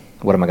like,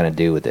 what am I going to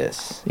do with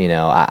this?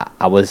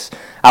 I was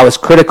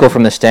critical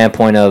from the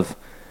standpoint of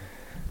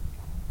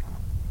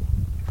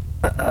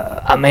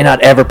I may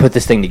not ever put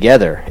this thing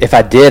together. If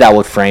I did, I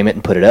would frame it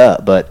and put it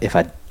up. But if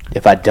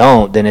I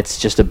don't, then it's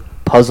just a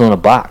puzzle in a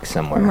box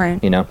somewhere,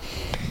 right.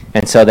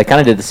 And so they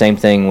kind of did the same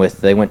thing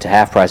they went to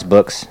Half Price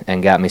Books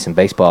and got me some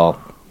baseball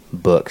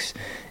books.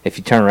 If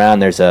you turn around,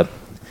 there's a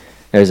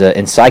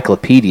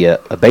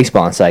encyclopedia, a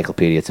baseball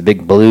encyclopedia. It's a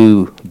big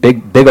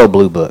old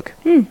blue book.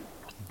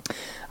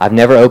 I've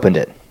never opened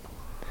it.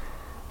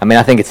 I mean,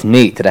 I think it's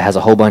neat that it has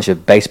a whole bunch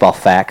of baseball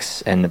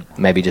facts and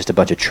maybe just a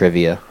bunch of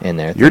trivia in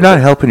there. You're not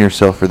helping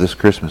yourself for this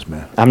Christmas,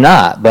 man. I'm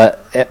not,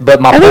 but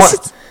my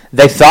point,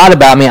 they thought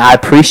about me. I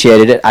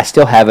appreciated it. I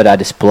still have it. I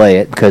display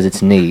it because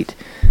it's neat.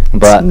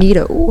 But it's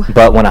neato.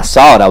 But when I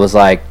saw it, I was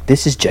like,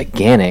 this is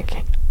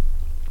gigantic.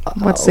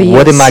 What's the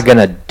what use? am I going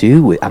to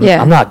do with it?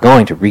 I'm not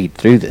going to read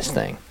through this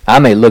thing. I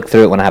may look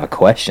through it when I have a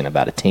question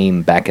about a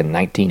team back in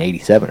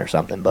 1987 or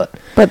something, but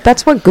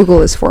that's what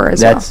Google is for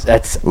as well.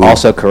 That's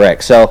also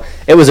correct. So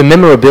it was a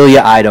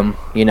memorabilia item.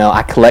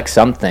 I collect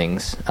some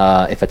things.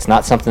 If it's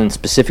not something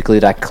specifically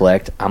that I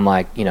collect, I'm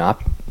like, I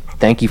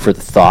thank you for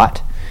the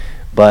thought.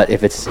 But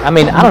if it's, I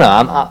don't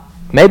know.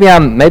 Maybe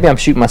I'm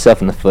shooting myself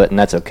in the foot, and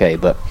that's okay.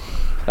 But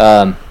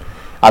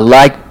I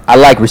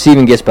like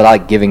receiving gifts, but I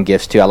like giving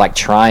gifts too. I like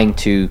trying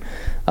to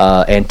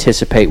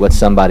anticipate what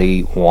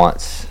somebody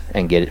wants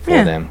and get it for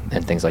them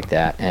and things like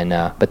that. And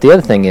but the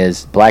other thing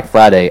is Black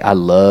Friday. I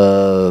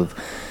love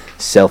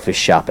selfish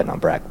shopping on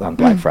Black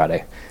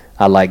Friday.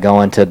 I like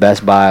going to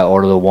Best Buy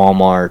or the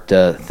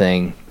Walmart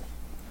thing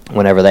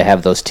whenever they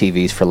have those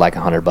TVs for like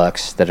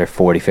 $100 that are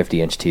 40,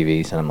 50-inch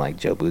TVs, and I'm like,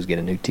 Joe Boo's get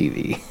a new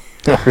TV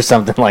or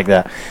something like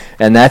that.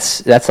 And that's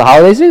the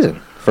holiday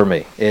season for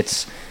me.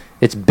 It's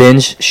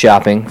binge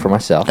shopping for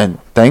myself.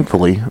 And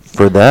thankfully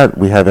for that,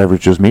 we have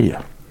Average Joe's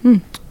Media.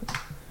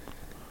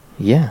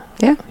 Yeah,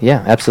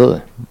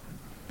 absolutely.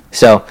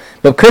 So,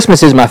 but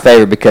Christmas is my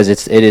favorite because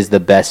it is the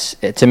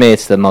best. To me,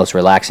 it's the most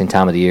relaxing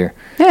time of the year.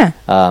 Yeah.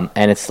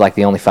 And it's like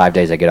the only 5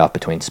 days I get off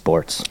between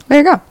sports. There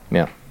you go.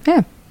 Yeah.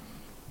 Yeah.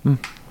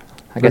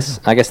 I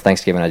guess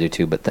Thanksgiving I do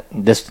too, but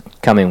this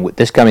coming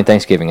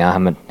Thanksgiving I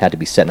haven't had to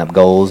be setting up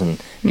goals and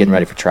getting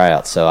ready for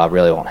tryouts, so I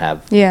really won't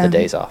have the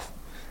days off.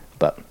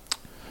 But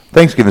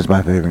Thanksgiving's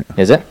my favorite.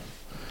 Is it?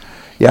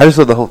 Yeah, I just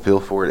love the whole feel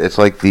for it. It's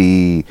like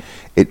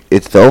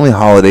it's the only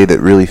holiday that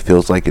really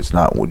feels like it's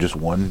not just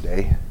one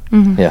day.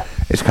 Mm-hmm. Yeah.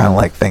 It's kind of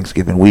like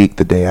Thanksgiving week,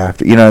 the day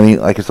after. You know what I mean?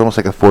 Like it's almost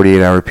like a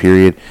 48-hour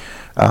period.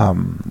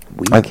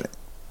 Week.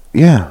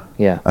 Yeah.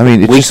 Yeah. I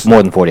mean, it's weeks just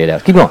more than 48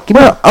 hours. Keep going.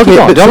 Okay,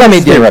 but don't let me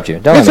interrupt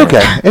you. It's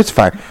okay. It's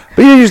fine.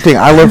 But here's the thing.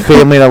 I love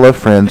family and I love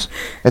friends.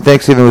 And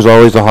Thanksgiving was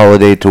always a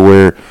holiday to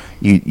where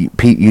you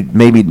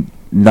maybe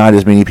not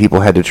as many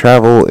people had to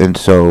travel, and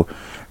so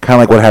kind of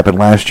like what happened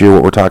last year,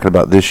 what we're talking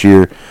about this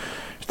year,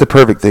 it's the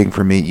perfect thing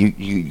for me.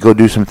 You go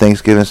do some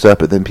Thanksgiving stuff,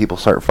 but then people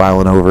start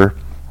filing over,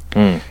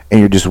 and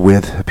you're just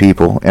with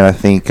people. And I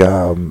think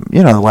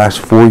the last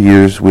 4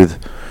 years with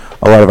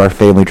a lot of our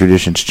family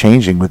traditions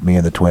changing with me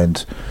and the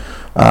twins,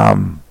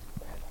 and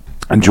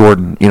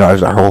Jordan,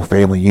 as our whole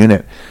family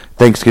unit,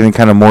 Thanksgiving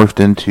kind of morphed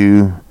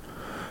into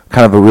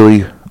kind of a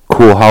really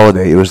cool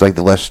holiday. It was like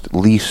the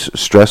least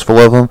stressful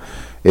of them.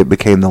 It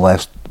became the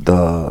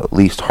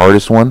least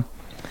hardest one.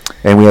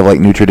 And we have like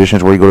new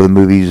traditions where you go to the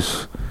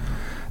movies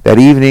that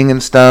evening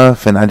and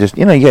stuff. And I just,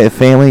 you got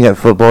family, you got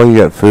football, you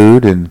got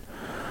food, and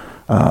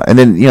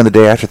then the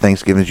day after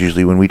Thanksgiving is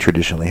usually when we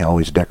traditionally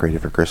always decorate it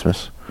for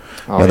Christmas.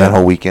 That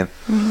whole weekend.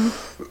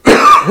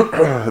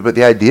 Mm-hmm. But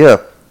the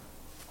idea,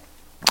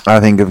 I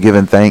think, of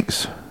giving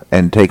thanks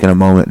and taking a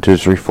moment to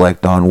just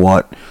reflect on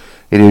what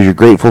it is you're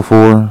grateful for.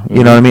 Mm-hmm.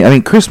 You know what I mean? I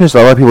mean, Christmas,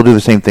 a lot of people do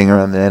the same thing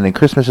around then, and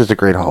Christmas is a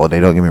great holiday,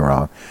 don't get me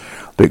wrong.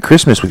 But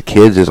Christmas with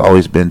kids has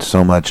always been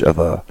so much of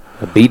a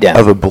beatdown,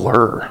 of a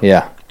blur.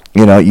 Yeah.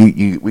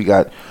 We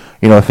got,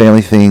 a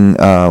family thing,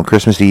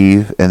 Christmas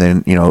Eve, and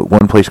then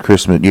one place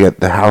Christmas. You got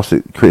the house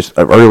at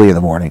early in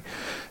the morning.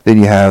 Then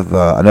you have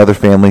another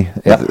family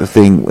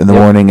thing in the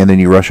morning, and then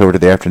you rush over to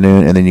the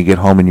afternoon, and then you get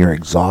home and you're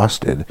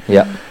exhausted.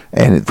 Yep.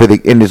 And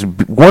it's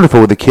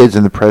wonderful with the kids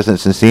and the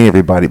presents and seeing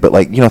everybody, but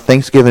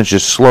Thanksgiving's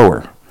just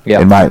slower. Yeah.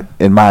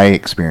 In my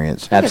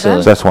experience.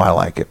 Absolutely. So that's why I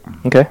like it.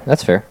 Okay,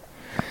 that's fair.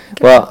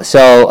 Well,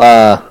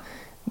 so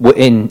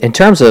in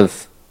terms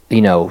of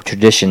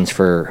traditions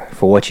for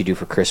what you do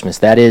for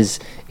Christmas, it is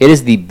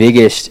the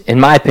biggest, in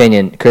my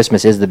opinion.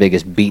 Christmas is the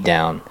biggest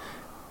beatdown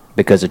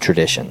because of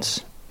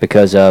traditions.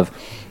 Because of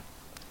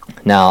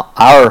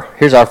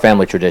here's our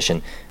family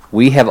tradition.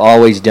 We have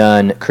always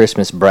done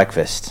Christmas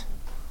breakfasts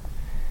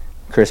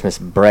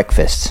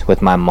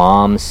with my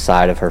mom's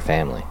side of her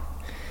family.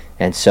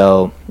 And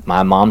so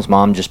my mom's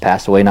mom just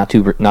passed away not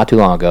too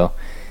long ago,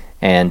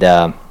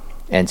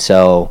 and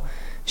so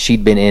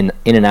she'd been in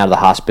and out of the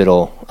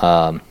hospital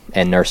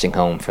and nursing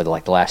home for the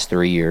last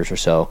 3 years or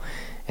so,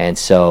 and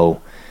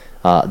so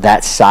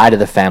that side of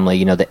the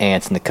family, the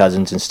aunts and the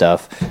cousins and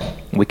stuff,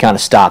 we kind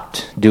of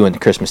stopped doing the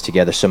Christmas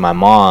together. So my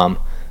mom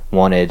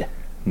wanted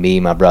me,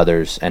 my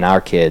brothers, and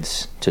our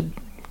kids to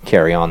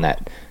carry on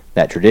that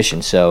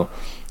tradition. So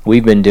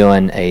we've been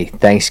doing a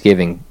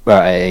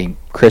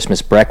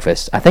Christmas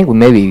breakfast. I think we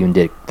maybe even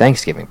did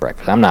Thanksgiving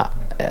breakfast. I'm not.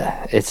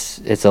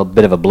 It's a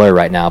bit of a blur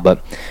right now.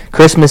 But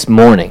Christmas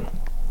morning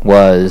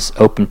was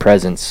open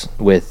presents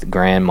with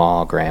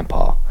Grandma,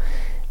 Grandpa,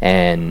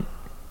 and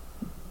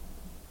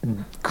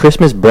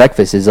Christmas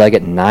breakfast is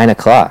at 9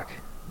 o'clock,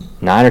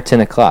 9 or 10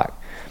 o'clock,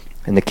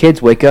 and the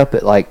kids wake up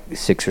at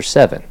 6 or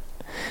 7.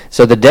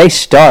 So the day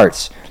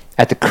starts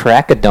at the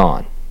crack of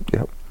dawn.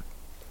 Yep.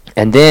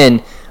 And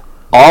then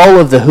all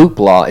of the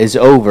hoopla is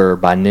over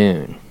by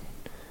noon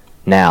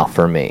now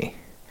for me,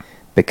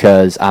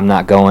 because I'm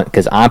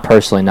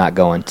personally not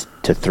going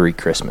to 3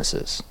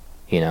 Christmases,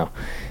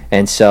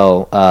 and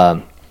so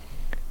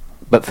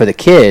but for the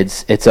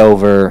kids it's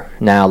over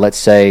now. Let's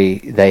say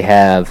they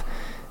have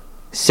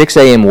 6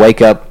 a.m.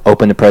 wake up,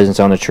 open the presents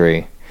on the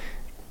tree,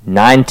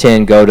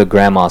 9:10 go to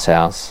Grandma's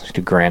house,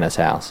 to Grandma's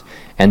house,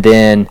 and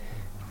then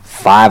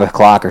 5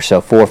 o'clock or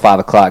so, 4 or 5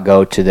 o'clock,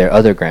 go to their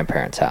other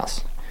grandparents'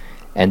 house,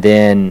 and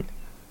then.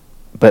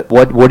 But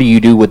what do you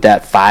do with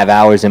that 5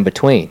 hours in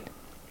between?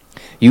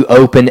 You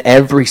open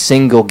every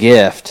single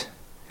gift,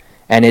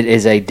 and it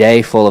is a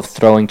day full of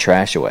throwing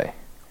trash away.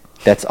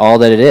 That's all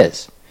that it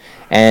is.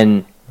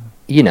 And,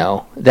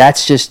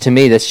 that's just, to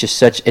me, it's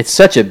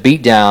such a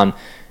beatdown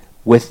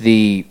with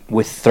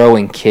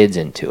throwing kids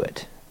into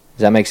it. Does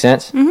that make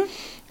sense? Mm-hmm.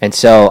 And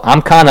so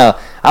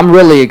I'm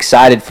really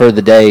excited for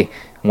the day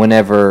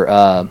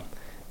whenever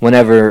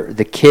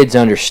the kids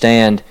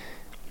understand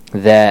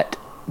that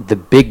the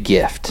big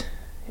gift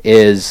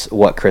is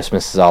what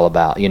Christmas is all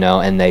about,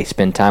 and they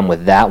spend time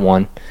with that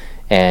one,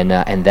 and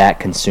that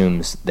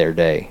consumes their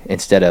day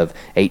instead of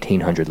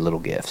 1,800 little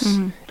gifts.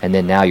 Mm-hmm. And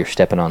then now you're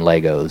stepping on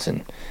Legos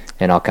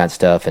and all kinds of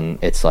stuff, and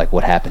it's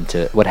what happened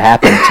to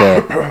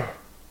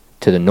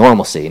the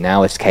normalcy?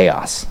 Now it's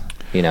chaos,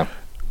 Well,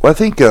 I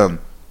think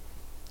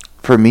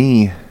for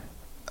me,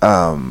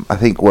 I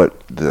think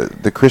what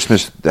the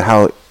Christmas,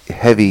 how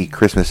heavy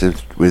Christmas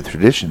is with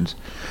traditions,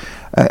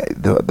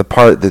 the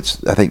part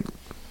that's I think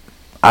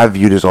I've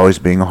viewed as always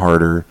being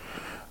harder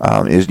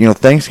is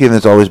Thanksgiving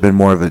has always been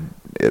more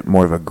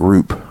of a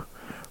group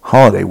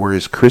holiday,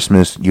 whereas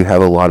Christmas you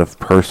have a lot of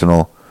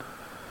personal,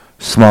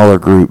 smaller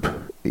group,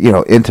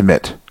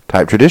 intimate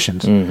type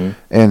traditions. Mm-hmm.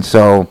 And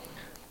so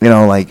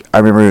I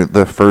remember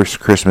the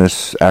first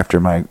Christmas after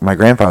my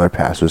grandfather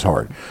passed was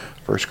hard.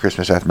 First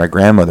Christmas after my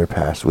grandmother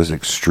passed was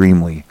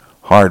extremely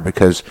hard,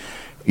 because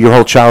your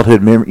whole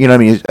childhood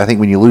memory, I think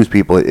when you lose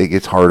people it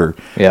gets harder,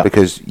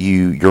 because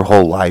your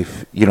whole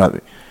life,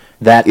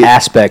 that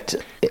aspect.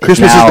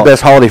 Christmas is the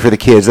best holiday for the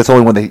kids. That's the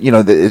only one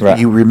that right.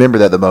 You remember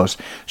that the most.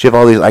 So you have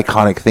all these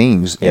iconic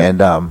things,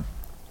 and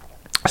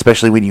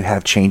especially when you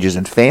have changes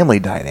in family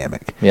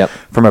dynamic. Yep.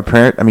 From a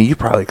parent, you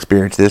probably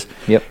experienced this.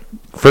 Yep.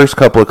 First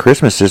couple of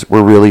Christmases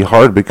were really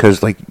hard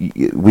because,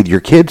 with your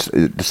kids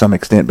to some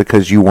extent,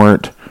 because you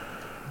weren't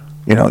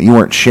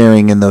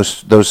sharing in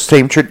those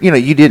same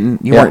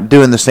you weren't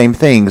doing the same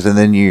things, and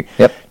then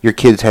your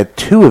kids had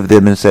 2 of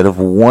them instead of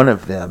 1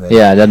 of them. And,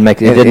 it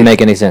didn't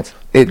make any sense.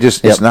 It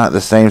just it's not the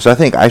same. So I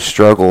think I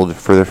struggled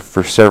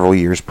for several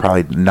years,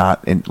 probably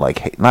not in not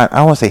I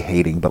don't want to say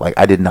hating, but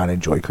I did not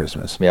enjoy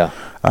Christmas. Yeah.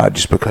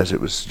 Just because it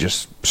was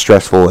just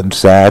stressful and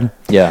sad.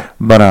 Yeah.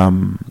 But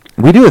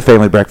we do a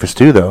family breakfast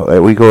too,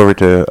 though. We go over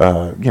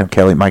to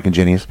Kelly, Mike, and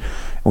Jenny's.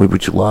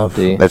 Which you love.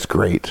 That's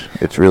great.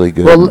 It's really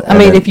good. Well,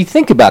 if you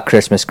think about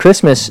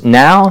Christmas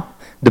now,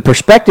 the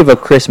perspective of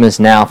Christmas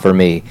now for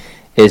me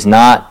is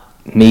not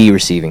me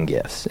receiving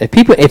gifts.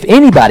 If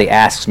anybody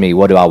asks me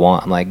what do I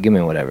want, I'm like, give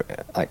me whatever.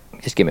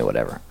 Just give me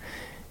whatever.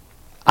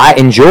 I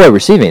enjoy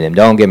receiving them,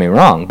 don't get me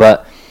wrong,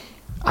 but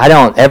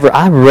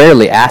I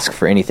rarely ask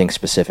for anything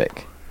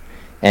specific.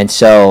 And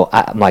so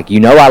I'm like,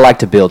 I like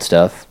to build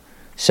stuff.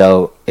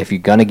 So if you're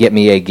going to get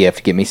me a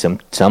gift, get me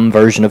some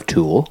version of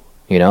tool.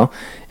 you know?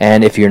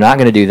 And if you're not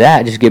going to do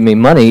that, just give me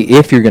money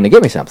if you're going to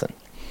get me something.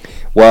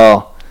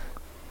 Well,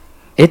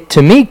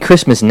 to me,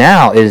 Christmas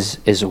now is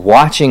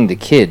watching the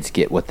kids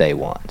get what they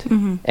want.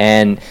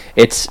 And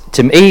it's,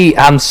 to me,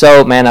 I'm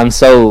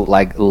so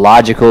like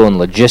logical and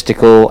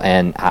logistical,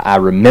 and I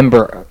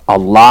remember a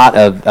lot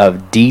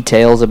of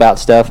details about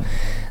stuff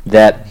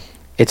that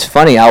it's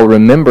funny. I'll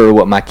remember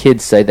what my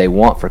kids say they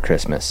want for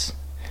Christmas.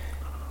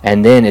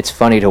 And then it's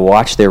funny to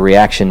watch their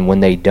reaction when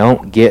they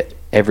don't get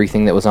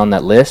everything that was on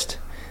that list,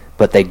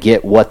 but they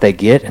get what they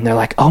get, and they're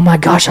like, oh my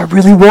gosh, I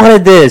really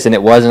wanted this, and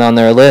it wasn't on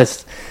their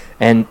list.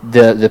 And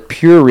the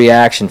pure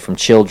reaction from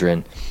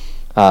children,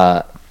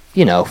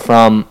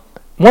 from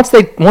once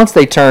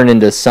they turn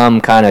into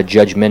some kind of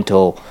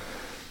judgmental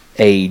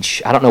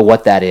age, I don't know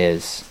what that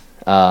is.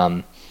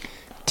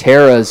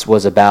 Tara's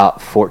was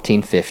about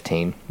 14,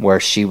 15, where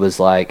she was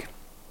like,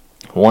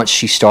 once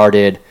she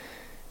started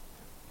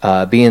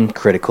being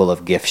critical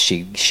of gifts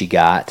she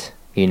got,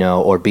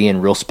 or being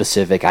real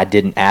specific. I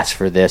didn't ask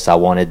for this, I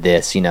wanted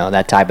this,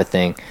 that type of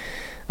thing.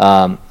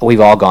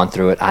 We've all gone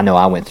through it. I know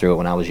I went through it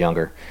when I was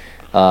younger.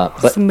 But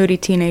Some moody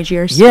teenage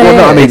years. yeah, Well,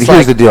 no, I mean, it's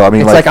here's the deal. I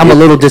mean, it's like I'm a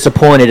little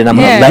disappointed, and I'm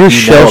Yeah. gonna you're let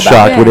you know shell about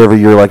shocked it. Yeah. whenever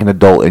you're like an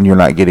adult and you're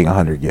not getting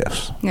 100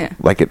 gifts. Yeah.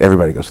 Like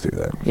everybody goes through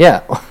that.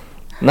 Yeah,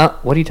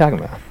 what are you talking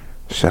about?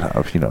 Shut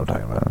up. You know what I'm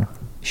talking about.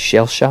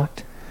 Shell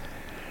shocked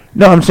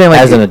No, I'm saying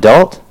like as an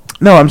adult?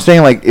 No, I'm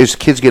saying like as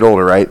kids get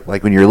older, right?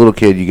 Like when you're a little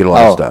kid, you get a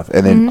lot of Oh. stuff,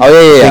 and then Oh,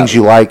 yeah. things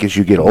you like as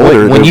you get older,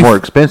 When they're you more f-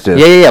 expensive.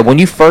 Yeah. When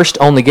you first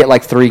only get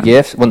like 3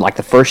 gifts, when like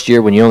the first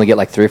year when you only get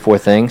like 3 or 4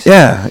 things,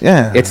 yeah.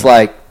 it's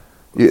like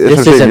Yeah, that's what I'm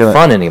this saying, isn't you're like-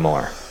 fun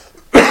anymore.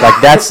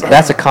 Like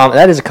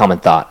that is a common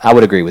thought. I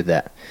would agree with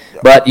that.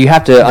 But you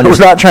have to We're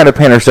understand. not trying to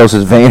paint ourselves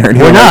as vain or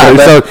anything. We're not, like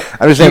that. but So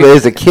I'm just saying, you- that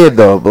as a kid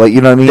though, but like,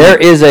 you know what I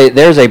mean?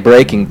 There's a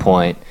breaking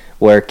point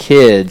where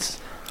kids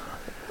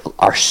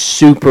are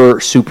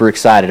super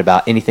excited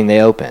about anything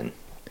they open,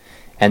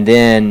 and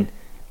then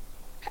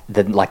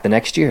the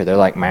next year they're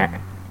like, "Meh."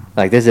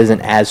 Like this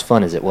isn't as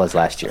fun as it was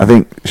last year. I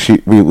think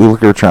we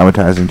look at her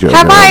traumatizing joke.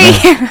 Have right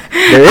now. I?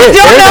 There's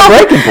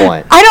a breaking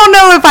point. I don't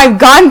know if I've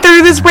gone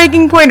through this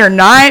breaking point or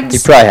not You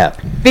probably have.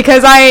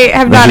 because I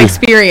have not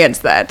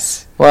experienced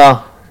that.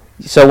 Well,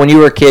 so when you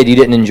were a kid, you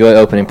didn't enjoy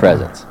opening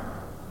presents.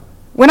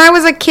 When I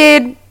was a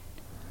kid,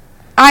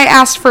 I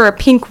asked for a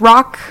pink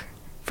rock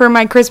for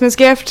my Christmas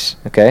gift,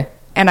 Okay.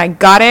 and I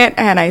got it,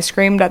 and I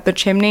screamed at the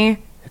chimney,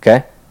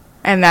 Okay.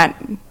 and that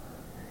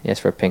Yes,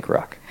 for a pink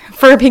rock.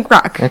 for a pink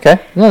rock. Okay.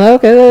 No.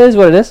 Okay, that is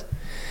what it is.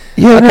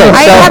 Yeah, Okay, no.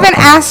 I so- haven't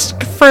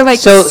asked for like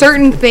So-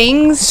 certain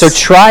things. So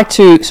try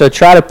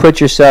to put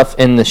yourself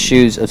in the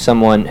shoes of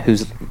someone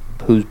who's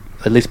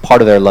at least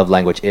part of their love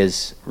language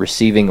is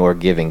receiving or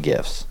giving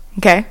gifts.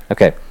 Okay.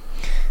 Okay.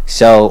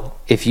 So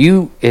if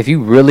you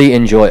really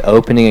enjoy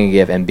opening a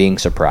gift and being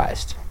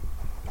surprised,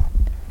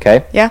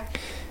 okay, Yeah.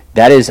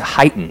 that is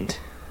heightened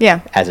Yeah.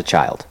 as a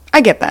child,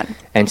 I get that.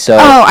 and so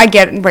Oh, I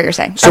get what you're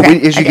saying. So okay.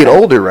 as I you get get it.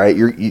 older, right?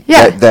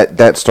 Yeah.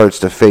 That starts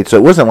to fade. So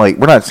it wasn't like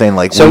we're not saying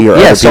like So, we or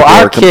yeah, other so people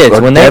our are, kids,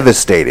 are when they-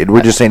 devastated.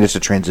 We're just saying it's a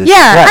transition.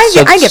 Yeah,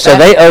 right, I get so that.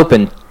 they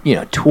open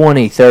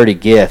 20, 30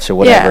 gifts or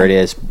whatever Yeah.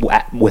 it is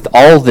with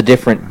all the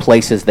different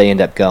places they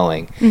end up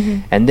going,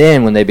 and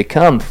then when they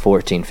become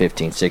 14,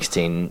 15,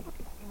 16.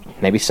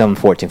 Maybe some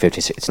 14,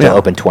 15, 16 still Yeah.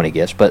 open 20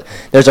 gifts, but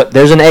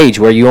there's an age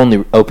where you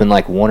only open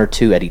like 1 or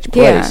 2 at each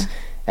place, Yeah.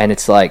 and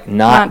it's like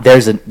Not-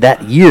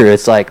 that year.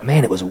 It's like,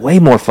 man, it was way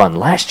more fun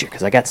last year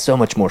because I got so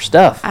much more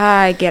stuff,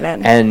 I get it.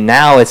 and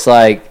now it's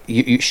like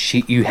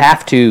you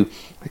have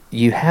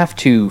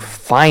to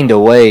find a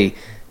way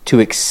to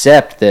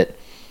accept that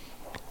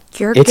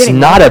You're it's getting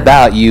not older.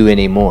 about you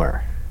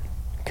anymore,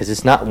 because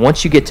it's not.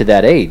 Once you get to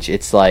that age,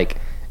 it's like,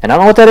 and I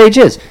don't know what that age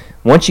is.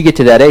 Once you get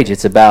to that age,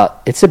 it's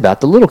about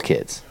the little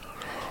kids.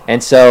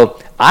 And so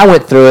I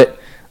went through it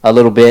a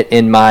little bit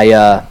in my,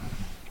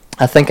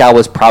 I think I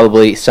was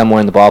probably somewhere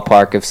in the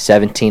ballpark of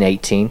 17,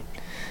 18.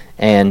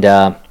 And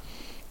I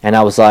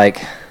was like,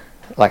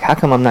 how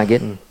come I'm not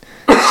getting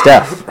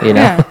stuff,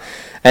 Yeah.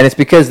 And it's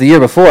because the year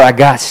before I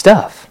got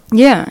stuff,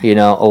 Yeah.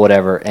 or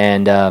whatever.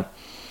 And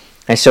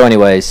so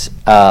anyways,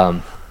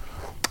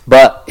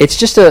 but it's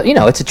just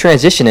it's a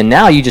transition. And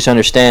now you just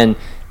understand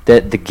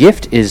that the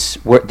gift is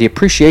the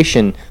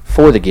appreciation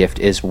for the gift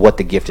is what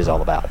the gift is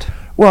all about.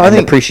 Well, I and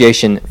think- the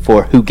appreciation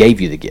for who gave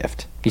you the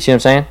gift. You see what I'm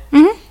saying?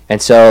 Mm-hmm.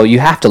 And so you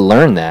have to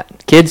learn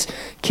that. Kids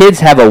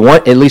have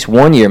at least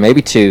 1 year,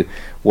 maybe 2,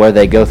 where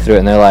they go through it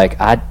and they're like,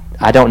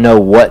 I don't know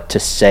what to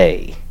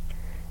say.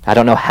 I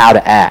don't know how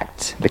to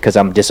act because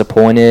I'm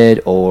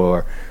disappointed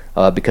or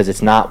because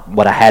it's not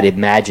what I had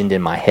imagined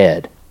in my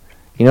head.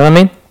 You know what I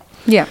mean?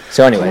 Yeah.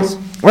 So anyways,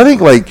 Well, I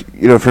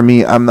think for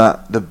me, I'm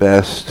not the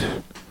best.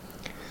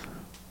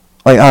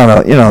 Like I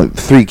don't know,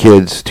 3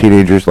 kids,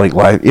 teenagers, like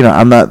life.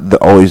 I'm not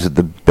always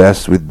the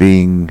best with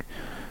being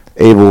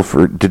able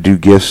to do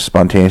gifts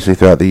spontaneously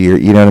throughout the year.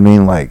 You know what I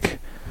mean? Like,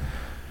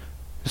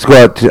 Just go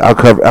out to,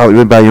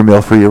 I'll buy your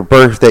meal for your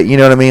birthday. You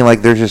know what I mean?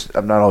 Like,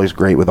 I'm not always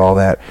great with all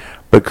that.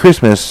 But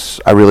Christmas,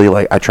 I really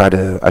like. I try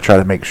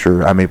to make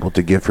sure I'm able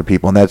to give for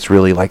people, and that's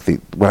really like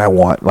what I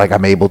want. Like,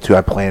 I'm able to.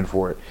 I plan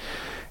for it,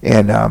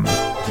 and I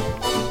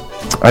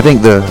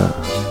think the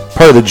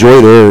part of the joy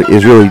there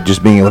is really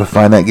just being able to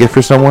find that gift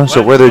for someone.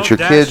 So whether it's your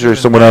kids or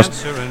someone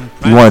else,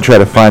 you want to try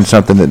to find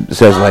something that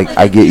says like,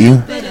 "I get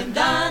you."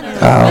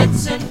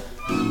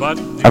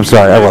 I'm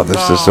sorry, I love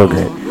this. This is so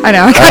great. I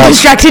know, I got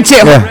distracted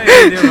too.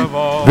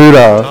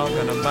 Voodoo.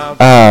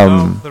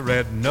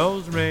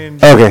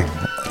 Okay.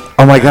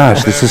 Oh my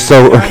gosh, this is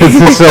so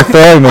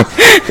throwing me.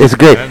 It's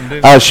great.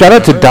 Shout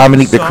out to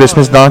Dominique the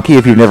Christmas Donkey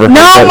if you've never heard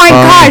that No, my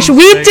song. gosh,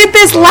 we did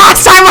this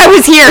last time I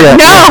was here. Yeah.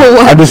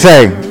 No. I'm just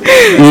saying.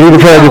 You need to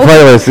put it on your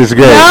playlist. It's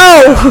great.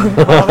 No.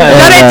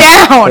 Shut it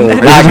down.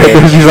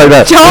 She's like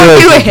that.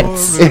 Don't do it.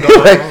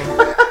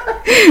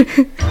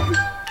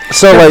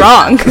 So You're like,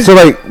 wrong. so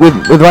like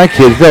with my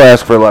kids, they'll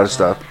ask for a lot of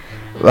stuff.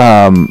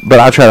 But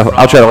I'll try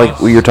to like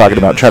what you're talking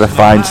about. Try to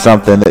find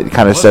something that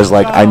kind of says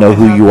like, I know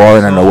who you are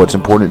and I know what's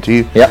important to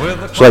you.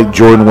 Yep. So like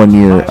Jordan one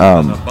year,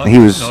 he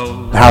was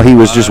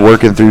just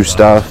working through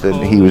stuff and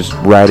he was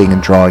writing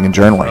and drawing and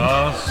journaling.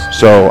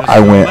 So I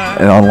went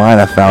and online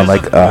I found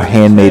like a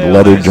handmade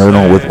leather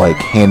journal with like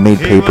handmade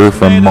paper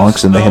from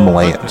monks in the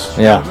Himalayas.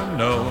 Yeah.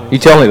 You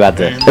told me about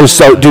this. It was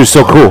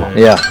so cool.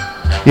 Yeah.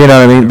 You know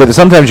what I mean? But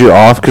sometimes you're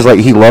off because like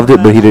he loved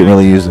it, but he didn't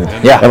really use it.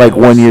 Yeah. And like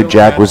one year,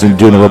 Jack was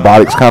doing a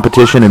robotics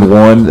competition and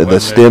won the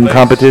STEM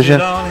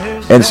competition,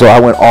 and so I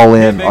went all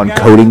in on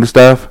coding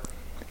stuff.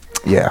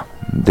 Yeah,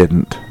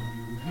 didn't.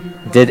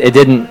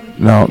 Didn't.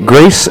 No,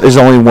 Grace is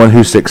the only one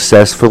who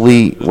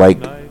successfully like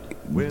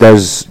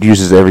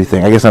uses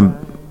everything. I guess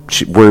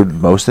we're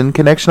most in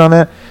connection on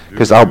that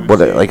because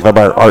if I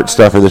buy art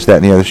stuff or this, that,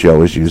 and the other, she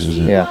always uses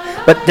it.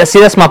 Yeah, but see,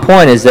 that's my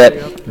point. Is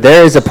that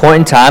there is a point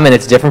in time, and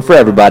it's different for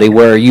everybody,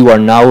 where you are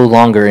no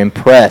longer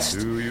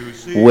impressed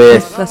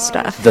with The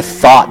stuff. the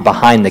thought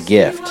behind the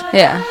gift.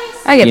 Yeah,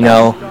 I get You that.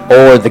 know,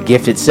 or the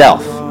gift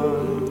itself.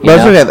 But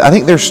that's okay. I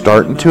think they're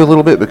starting to a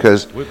little bit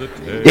because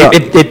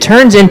It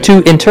turns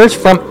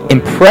from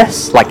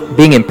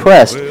being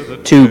impressed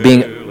to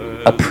being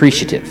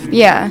appreciative.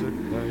 Yeah.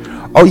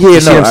 oh yeah,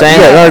 see what I'm saying?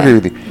 I agree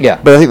with you. Yeah.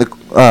 But I think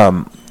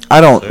I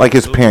don't like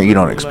as a parent. You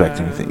don't expect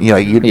anything. You know,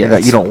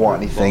 Yes. you don't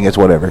want anything. It's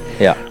whatever.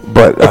 Yeah.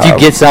 But If you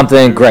get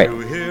something, great.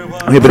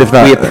 yeah, but if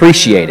not, We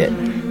appreciate it,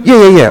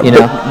 yeah. you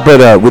know?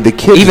 But with the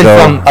kids, even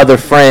though, from other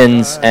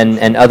friends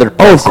and other.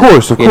 Oh, of places,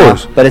 course. you know?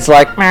 But it's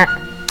like, meh.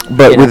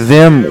 But you know. with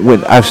them,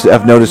 when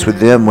I've noticed with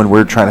them, when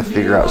we're trying to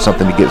figure out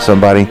something to get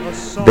somebody,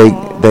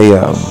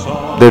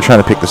 they're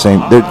trying to pick the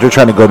same. They're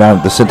trying to go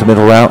down the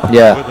sentimental route.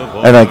 Yeah.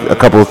 And like a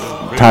couple of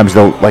times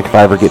they'll like if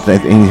I ever get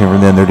anything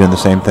from them, they're doing the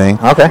same thing.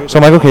 Okay. So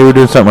I'm like, okay, we're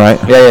doing something right.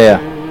 Yeah.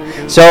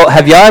 So,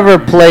 have y'all ever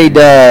played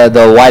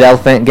the White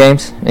Elephant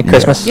games at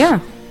Christmas? Yeah.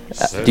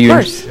 Do you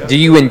course. do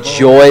you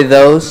enjoy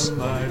those?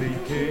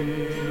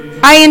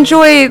 I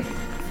enjoy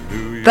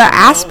the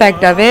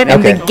aspect of it and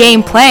Okay. the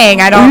game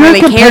playing. I don't You're a really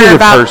care competitive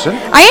about. person.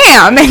 I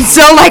am, and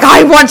so like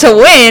I want to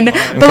win,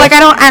 but like I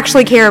don't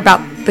actually care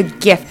about the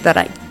gift that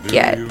I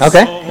get.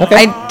 Okay.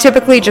 I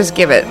typically just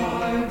give it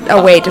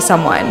away to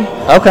someone.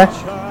 Okay.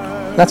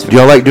 That's Do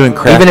y'all like doing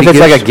crafty even if it's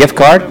like a gifts? gift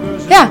card.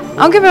 Yeah,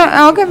 I'll give that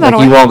Like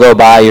away. you won't go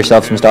buy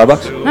yourself some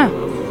Starbucks.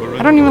 No,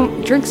 I don't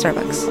even drink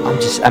Starbucks.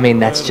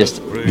 That's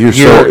just You're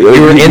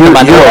in the your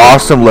minority.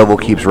 awesome level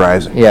keeps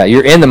rising. Yeah,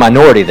 you're in the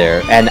minority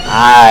there, and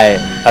I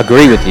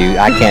agree with you.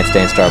 I can't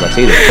stand Starbucks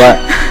either, but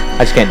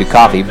I just can't do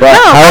coffee. But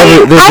No.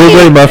 However, the I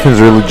blueberry mean- muffins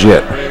are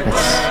legit,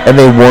 and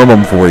they warm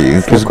them for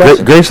you. Because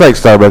question. Grace likes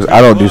Starbucks.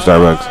 I don't do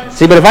Starbucks.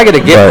 see, but if I get a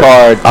gift But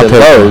card I'll to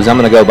take Lowe's, I'm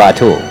gonna go buy a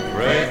tool,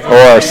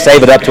 or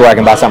save it up to where I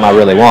can buy something I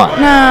really want.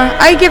 Nah,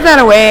 I give that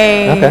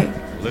away. Okay.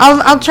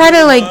 I'll try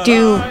to like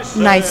do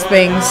nice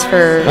things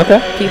for Okay.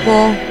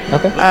 people,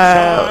 Okay.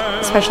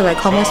 especially like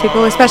homeless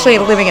people, especially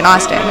living in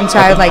Austin. And so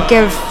I would like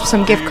give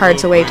some gift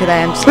cards away to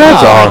them. So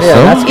That's awesome.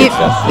 Yeah, that's good eat,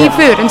 stuff. eat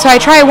food. And so I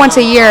try once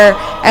a year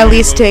at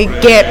least to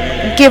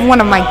give one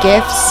of my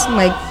gifts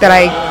like that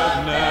I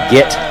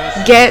Get.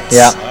 get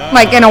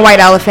like in a white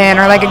elephant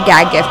or like a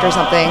gag gift or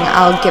something.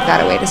 I'll give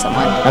that away to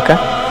someone. Okay.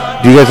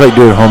 Do you guys like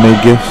doing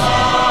homemade gifts?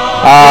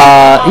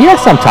 Yeah,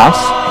 sometimes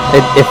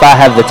if I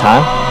have the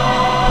time.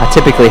 I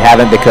typically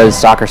haven't because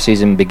soccer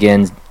season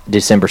begins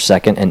December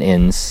 2nd and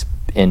ends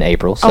in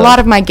April. So. A lot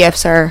of my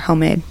gifts are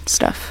homemade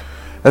stuff.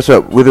 That's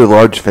what with a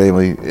large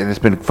family, and it's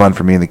been fun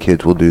for me and the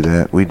kids. We'll do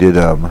that. We go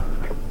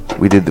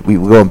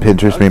on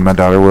Pinterest. Me and my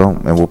daughter will,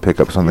 and we'll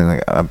pick up something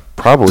like I'm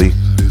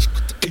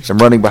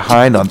running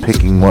behind on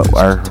picking what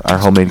our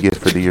homemade gift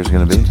for the year is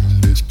going to be.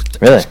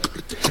 Really?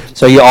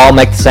 So you all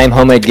make the same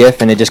homemade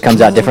gift and it just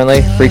comes out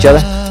differently for each other?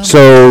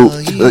 So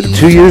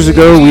 2 years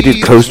ago we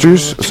did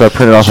coasters. So I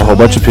printed off a whole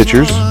bunch of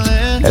pictures,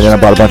 and then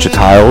I bought a bunch of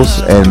tiles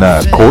and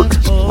cork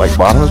like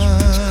bottoms.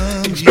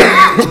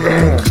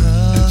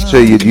 So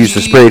you'd use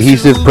the spray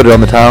adhesive, put it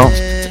on the tile,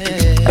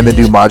 and then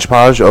do Mod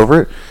Podge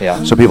over it.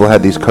 Yeah. So people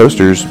had these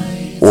coasters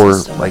or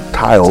like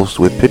tiles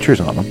with pictures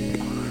on them.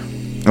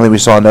 And then we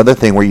saw another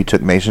thing where you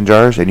took mason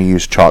jars and you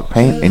used chalk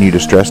paint and you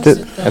distressed it.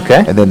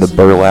 Okay. And then the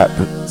burlap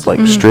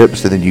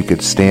strips, and then you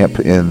could stamp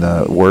in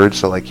the words.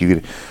 So like you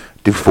could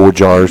do 4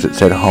 jars that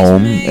said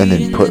home, and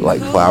then put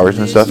like flowers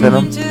and stuff in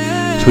them.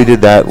 So we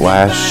did that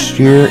last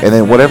year, and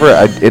then whatever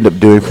I end up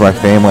doing for my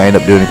family, I end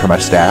up doing it for my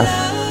staff.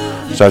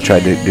 So I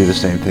tried to do the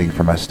same thing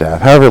for my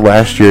staff. However,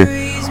 last year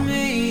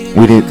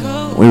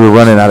we were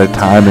running out of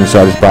time, and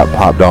so I just bought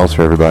pop dolls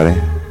for everybody,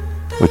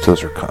 which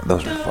those were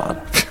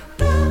fun.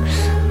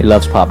 He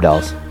loves pop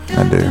dolls.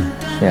 I do.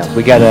 Yeah,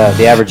 we got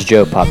the Average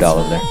Joe pop doll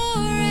over there.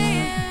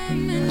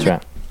 That's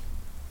right.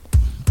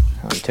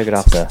 Oh, you took it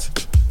off the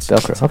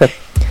Velcro. Okay.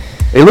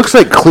 It looks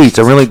like cleats.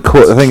 I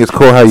think it's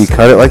cool how you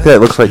cut it like that. It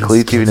looks like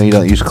cleats, even though you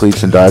don't use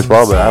cleats in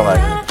dodgeball, but I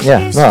like it.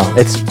 Yeah, well,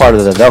 it's part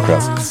of the Velcro.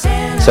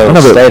 So I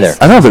know, stay there.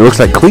 I know, but it looks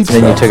like cleats.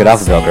 And then you though. took it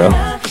off the Velcro.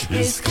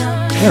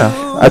 You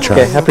know, I try.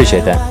 Okay, I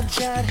appreciate that.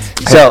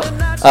 So,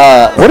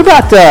 what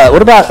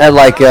about at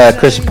like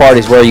Christmas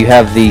parties where you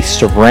have the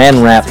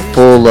Saran wrap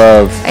full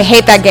of? I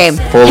hate that game.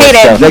 Full of Hate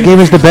stuff. it. That game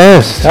is the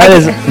best. That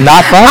is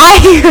not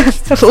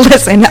fun.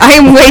 Listen, I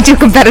am way too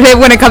competitive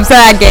when it comes to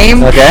that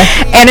game. Okay.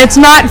 And it's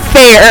not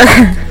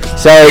fair.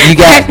 So you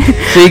got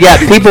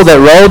people that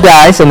roll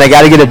dice and they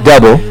got to get a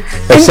double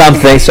or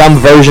something, some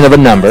version of a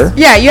number.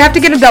 Yeah, you have to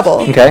get a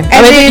double. Okay.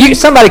 And I mean, then,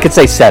 somebody could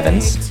say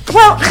sevens.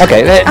 well,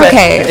 Okay.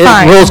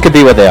 fine. Rules could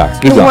be what they are.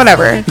 Keep going.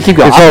 Whatever. You keep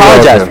going. It's I all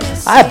apologize.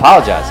 relative. I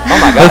apologize. Oh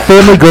my Her God.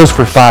 family goes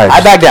for 5.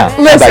 I back down.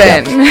 I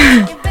back down.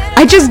 Listen,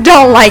 I just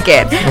don't like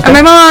it. And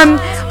my mom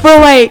will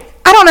like,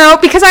 I don't know,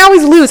 because I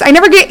always lose. I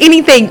never get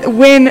anything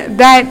when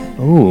that.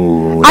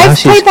 Ooh. I've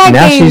played that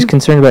now game. she's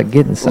concerned about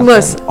getting something.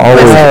 Listen,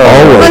 Always.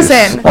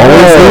 listen,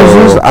 Always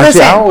loses. Actually,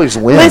 listen, I always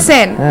win.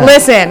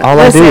 listen. All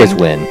I do is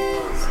win.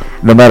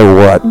 No matter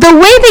what. The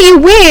way that you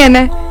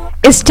win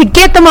is to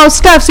get the most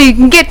stuff so you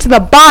can get to the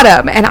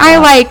bottom, and I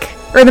like,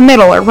 or the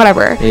middle, or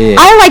whatever. Yeah.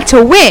 I like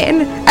to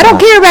win. I don't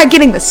care about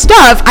getting the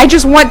stuff. I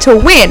just want to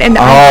win, and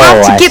I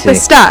have to get the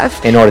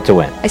stuff. In order to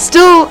win. I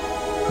still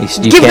You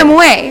give can't- them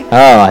away.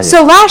 Oh, I see.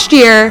 So last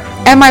year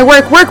at my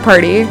work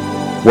party,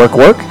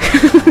 Work?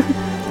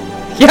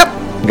 yep,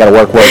 You gotta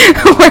work.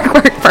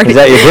 work party. Is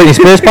that your Britney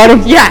Spears party?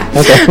 Yeah.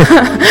 Okay.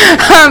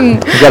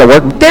 You gotta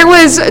work. There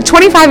was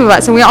 25 of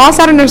us, and we all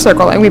sat in a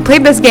circle, and we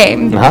played this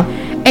game. Uh-huh.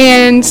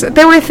 And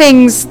there were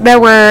things that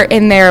were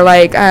in there,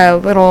 like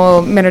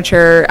little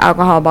miniature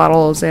alcohol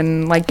bottles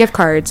and like gift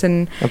cards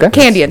and Okay.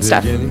 candy and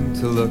stuff.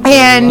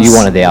 And You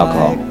wanted the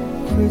alcohol.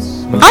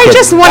 I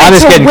just wanted I'm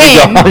just to kidding. Keep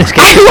win. going. I'm just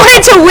kidding. I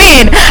wanted to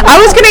win. I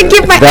was gonna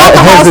give my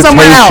alcohol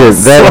somewhere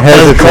else. That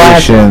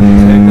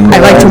hesitation. I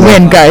like to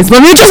win, guys.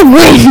 Let me just She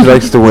win.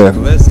 likes to win.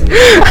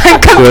 I'm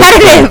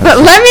competitive.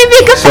 Let me be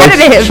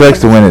competitive. She likes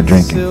to win at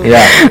drinking.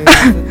 Yeah.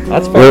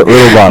 That's fair.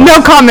 Little bottle.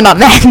 No comment on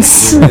that.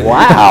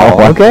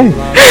 Wow. Okay.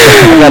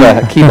 I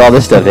gotta keep all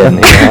this stuff in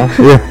here.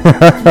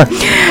 Huh?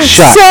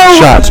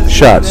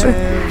 Shots.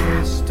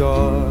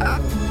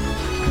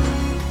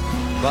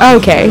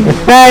 Okay.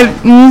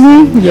 That.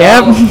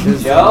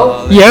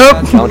 Joe?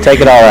 Yep. Don't take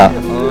it all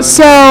out.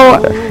 So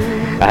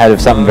I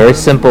had something very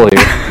simple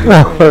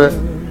here.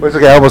 It's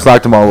okay. I almost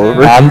knocked them all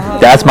over.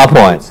 That's my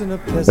point.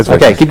 That's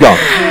Okay, keep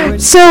going.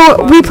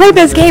 So we played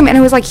this game and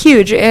it was like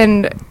huge,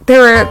 and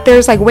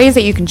there's like ways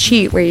that you can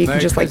cheat where you can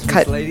just like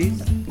cut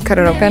it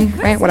open,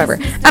 right? Whatever.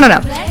 I don't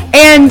know.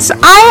 And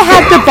I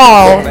had the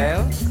ball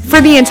for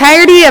the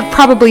entirety of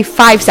probably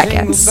 5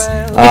 seconds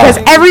because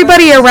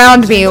everybody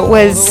around me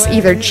was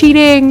either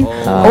cheating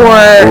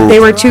or they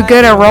were too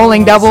good at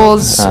rolling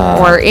doubles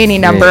or any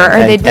number, or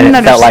they didn't and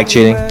it felt understand. like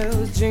cheating.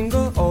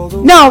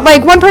 No,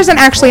 like one person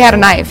actually had a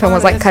knife and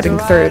was like cutting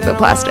through the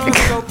plastic.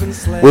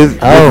 With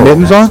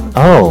mittens on?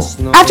 Oh.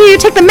 After you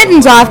take the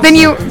mittens off, then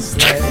you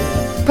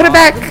put it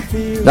back.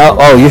 No.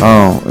 Oh, you.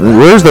 Oh,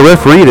 where's the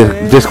referee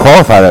to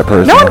disqualify that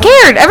person? No one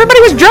cared.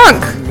 Everybody was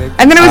drunk.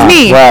 And then it was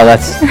me. Well,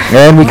 that's.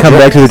 And we come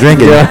back to the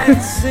drinking.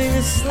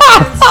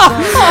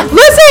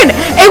 Listen,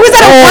 it was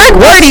at a work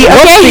party,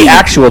 What's okay? the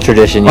actual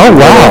tradition? You Oh, really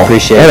wow.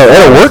 appreciate At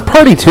it. a work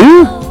party,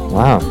 too?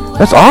 Wow.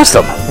 That's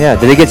awesome. Yeah.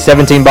 Did he get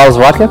 17 bottles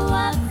of vodka?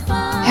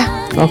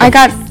 I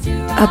got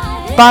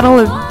a bottle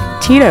of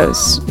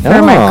Tito's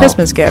for my Oh.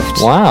 Christmas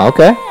gift. Wow.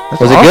 Okay.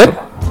 Was it awesome.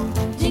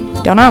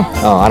 good? Don't know.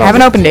 Oh, I don't.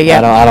 Haven't opened it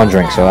yet. I don't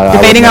drink, so I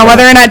Debating would on never-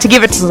 whether or not to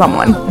give it to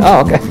someone. Oh,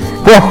 okay.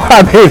 Well,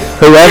 I mean,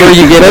 Whoever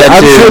you get that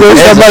I'm to, sure there's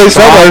is somebody a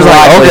somewhere who's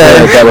like, strong okay,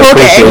 likelihood that would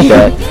okay. appreciate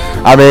that.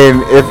 I mean,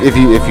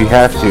 if you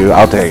have to,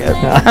 I'll take it.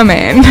 Oh,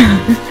 man.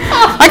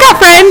 I got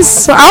friends.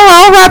 So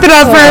I'll wrap it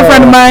up for a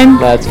friend of mine.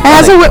 That's It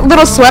has a funny.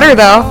 little sweater,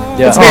 though.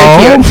 Yeah. It's very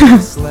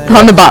cute.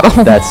 On the bottle.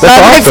 That's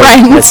Not my awesome.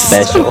 friends. That's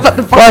special. But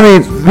the Well, I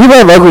mean, people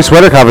have ugly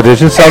sweater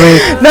competitions, so I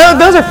mean, No,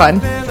 those are fun.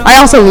 I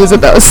also lose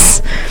at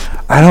those.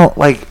 I don't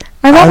like.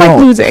 I don't like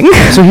losing.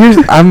 So here's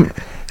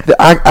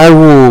I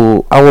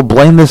will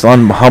blame this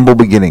on humble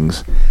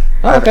beginnings.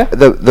 Oh, okay.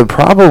 The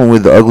problem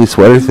with the ugly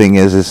sweater thing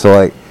is so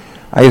like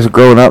I guess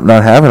growing up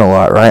not having a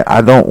lot, right?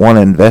 I don't want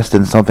to invest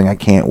in something I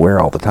can't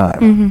wear all the time.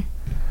 Mm-hmm.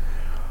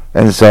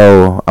 And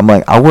so I'm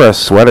like, I'll wear a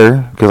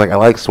sweater because like I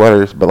like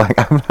sweaters, but like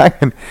I'm not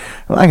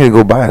gonna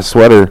go buy a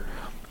sweater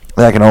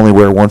that I can only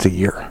wear once a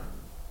year.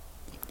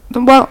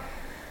 Well,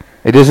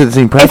 It doesn't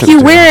seem if practical. you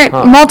to me. wear it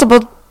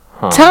multiple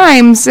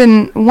times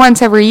and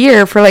once every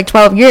year for like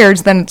 12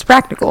 years, then it's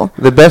practical.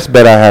 The best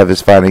bet I have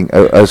is finding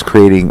us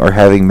creating or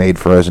having made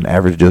for us an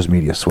Average Joe's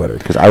Media sweater,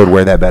 because I would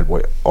wear that bad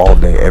boy all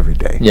day, every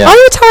day. Yeah. Are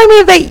you telling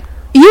me that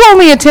you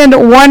only attend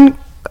one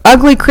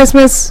ugly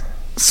Christmas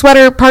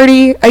sweater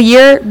party a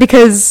year?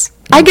 Because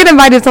I get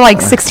invited to like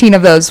 16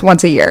 of those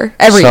once a year,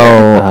 every So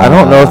year. I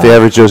don't know if the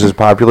Average Joe's is as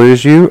popular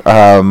as you.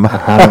 I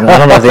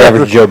don't know if the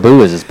average Joe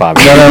Boo is as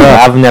popular. No.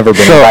 I've never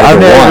been invited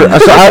to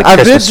one.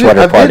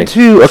 I've been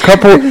to a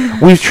couple.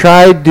 We've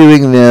tried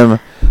doing them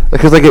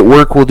because, like, at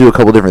work we'll do a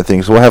couple different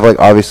things. So we'll have, like,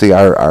 obviously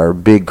our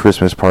big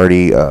Christmas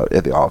party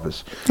at the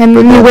office. And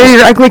But then you then- wear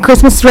your ugly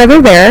Christmas sweater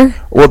there.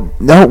 Well,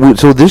 no.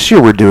 So this year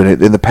we're doing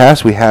it. In the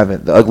past we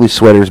haven't. The ugly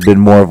sweater's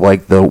been more of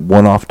like the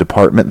one-off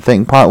department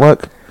thing,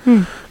 potluck.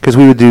 Because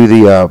we would do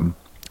the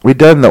we'd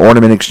done the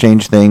ornament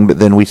exchange thing, but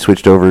then we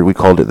switched over. We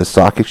called it the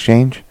sock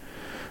exchange,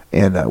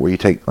 and where you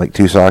take like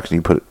 2 socks and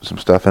you put some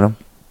stuff in them.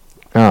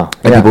 Oh,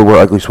 And yeah. people wear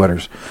ugly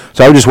sweaters.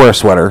 So I would just wear a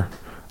sweater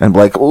and be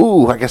like,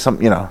 ooh, I guess I'm,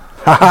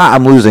 haha,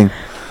 I'm losing,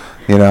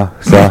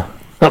 so,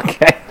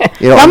 Okay.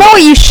 I know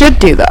what you should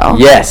do, though.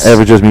 Yes.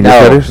 Average Joe's Media No,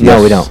 sweaters? no,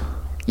 Yes. we don't.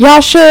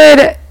 Y'all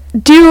should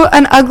do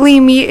an ugly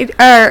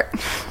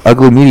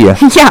Ugly media.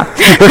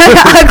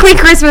 ugly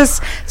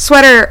Christmas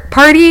sweater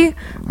party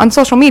on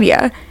social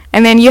media,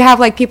 and then you have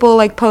like people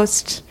like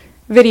post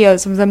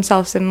videos of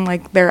themselves in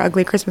like their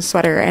ugly Christmas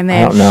sweater, and I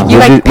then don't know. you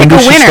When like do- when pick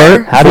a does she winner.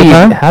 start? How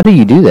Full-time? do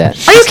you do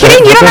that? Are you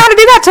kidding? You don't know how to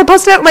do that. So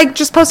post it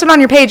just post it on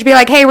your page. Be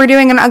like, hey, we're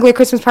doing an ugly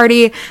Christmas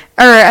party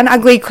or an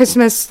ugly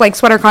Christmas like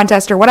sweater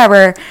contest or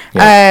whatever.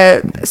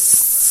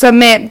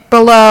 Submit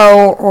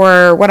below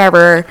or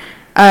whatever.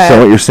 So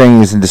what you're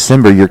saying is in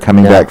December you're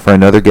coming No. back for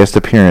another guest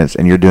appearance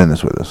and you're doing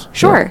this with us.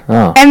 Sure.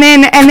 Oh. And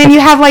then you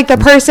have like the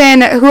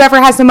person whoever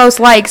has the most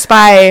likes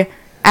by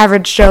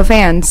Average Joe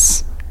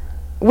fans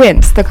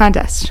wins the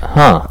contest.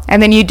 Huh.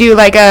 And then you do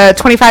like a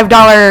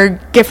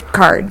 $25 gift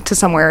card to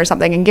somewhere or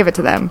something and give it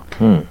to them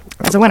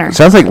as a winner.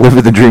 Sounds like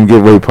Living the Dream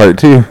giveaway part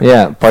 2.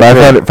 Yeah. Part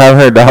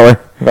 $500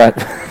 Right.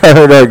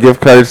 $500 gift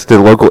cards to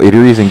local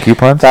eateries and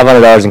coupons.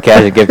 $500 in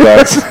cash and gift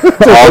cards.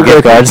 All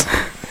gift cards.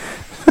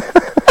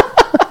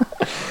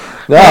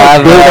 No,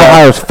 Billy,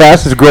 Ohio's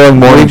fastest growing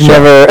morning we've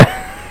show. never,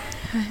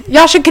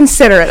 Y'all should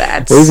consider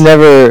that. we've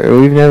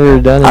never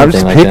done I'm anything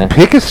just like that.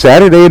 pick a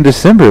Saturday in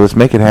December. Let's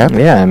make it happen.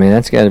 Yeah, I mean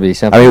that's got to be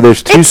something. I mean,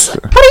 there's 2.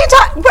 What are you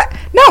talking?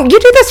 No, you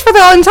do this for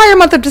the entire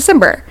month of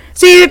December.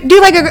 So you do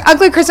like an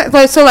ugly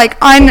Christmas. So like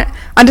on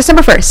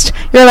December 1st,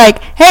 you're like,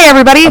 hey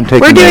everybody, I'm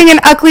taking we're doing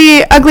that.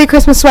 an ugly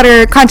Christmas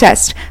sweater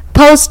contest.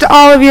 Post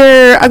all of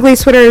your ugly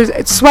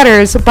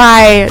sweaters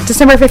by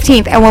December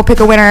 15th, and we'll pick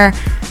a winner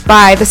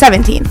by the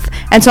 17th.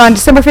 And so on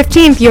December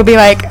 15th, you'll be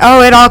like,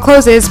 oh, it all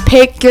closes.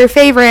 Pick your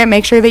favorite.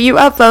 Make sure that you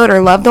upvote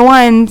or love the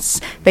ones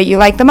that you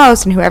like the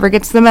most, and whoever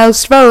gets the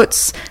most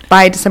votes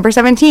by December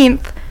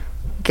 17th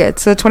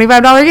gets a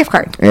 $25 gift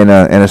card. and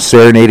a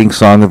serenading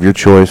song of your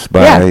choice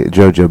by Yeah.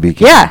 JoJo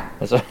Beaky. Yeah,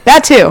 That's right.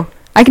 that too.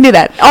 I can do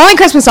that. Only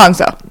Christmas songs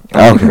though.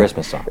 That's a Okay.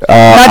 Christmas song.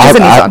 Not just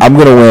any song. I'm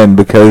gonna win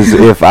because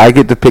if I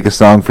get to pick a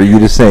song for you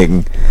to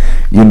sing,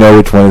 you know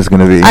which one it's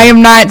gonna be. I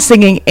am not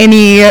singing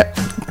any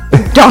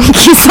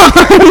donkey song.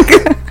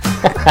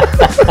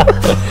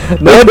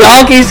 No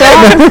donkey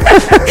song.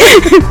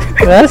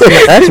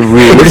 That's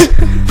rude.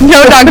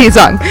 No donkey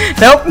song.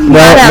 Nope. no, not no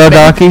happening.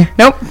 donkey.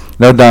 Nope.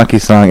 No donkey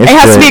song. It's It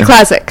has to be a great.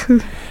 classic.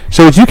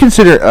 So would you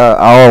consider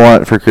 "All I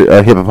Want for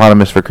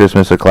Hippopotamus for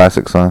Christmas" a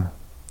classic song?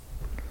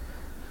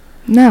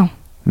 No.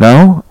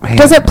 No. Man,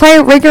 Does it play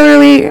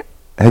regularly?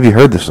 Have you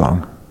heard the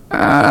song?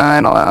 I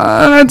don't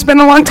know. It's been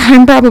a long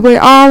time, probably.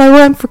 All I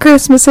want for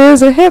Christmas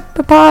is a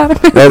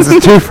hippopotamus. That's a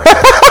two.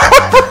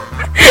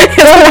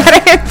 Is that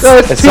it?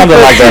 It's something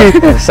like that.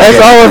 That's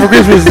all I want for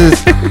Christmas is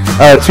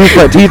 2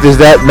 front teeth is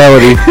that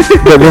melody.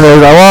 But then there's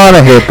 "I want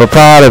a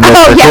hippopotamus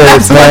Oh, for yeah,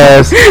 that's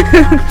Christmas."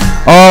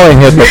 All a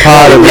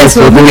hippopotamus Yes,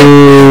 will okay.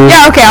 do.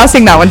 Yeah, okay, I'll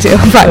sing that one too.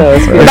 Fine.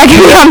 That can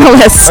be on the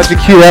Why list. don't you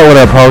cue that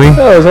one up, homie?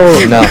 No,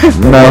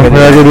 No, we're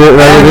not gonna do it. We're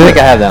not I gonna don't do think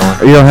it. I have that one.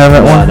 You don't have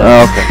that No, one? I don't.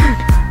 Oh, okay.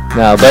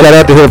 No, Shout but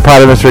out to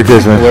Hippopotamus for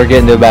Christmas. we're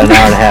getting to about an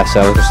hour and a half,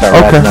 so we can start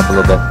Okay. wrapping up a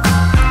little bit.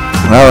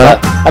 All right.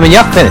 I mean,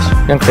 y'all can finish.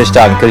 Y'all can finish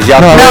talking because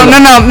y'all. No.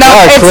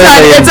 Alright,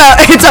 It's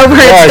not. clearly- It's over.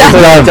 Alright, It's done.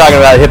 clearly talking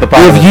about If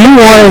hippopotamus. you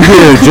want to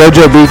hear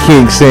JoJo B.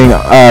 King sing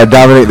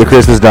 "Dominate the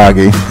Christmas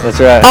Doggy," That's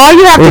right. All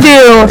you have to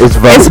do It's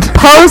vote. is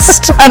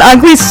post an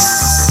ugly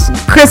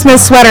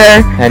Christmas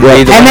sweater And Yeah.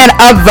 either and then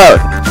upvote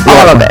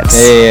all of it.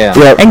 yeah.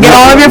 Yep. And get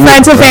all of your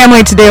friends and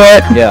family to do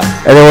it. Yeah,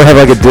 And then we'll have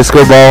like a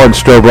disco ball and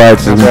strobe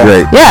lights. It's right.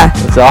 great. Yeah.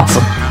 that's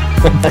awesome.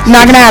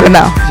 Not gonna happen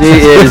though. She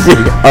is.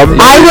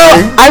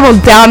 I will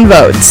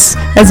downvote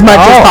as much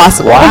as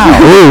possible. Wow.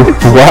 Ooh,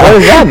 What wow.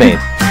 does that mean?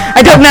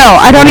 I don't know.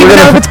 I don't even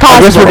know if it's I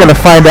possible. guess we're gonna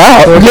find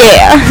out.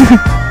 Yeah.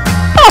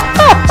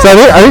 So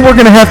I think we're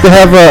gonna have to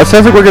have.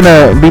 Sounds like we're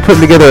gonna be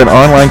putting together an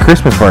online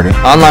Christmas party.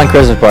 Online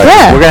Christmas party.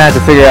 Yeah. We're gonna have to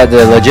figure out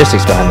the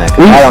logistics behind that.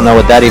 'Cause I don't know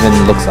what that even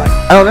looks like.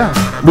 I don't know.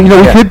 But, we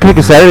Yeah. could pick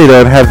a Saturday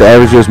though and have the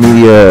Average Joe's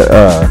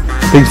Media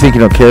things think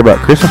you don't care about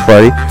Christmas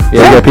party.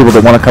 Yeah. We got people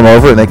that want to come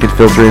over and they can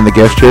filter in the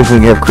guest chairs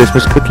and we can have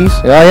Christmas cookies.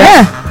 Oh yeah.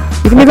 Yeah.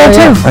 You can do that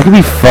yeah. too. That could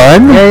be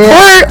fun.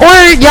 Or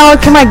y'all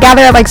can like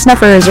gather at like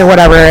Snuffers or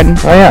whatever and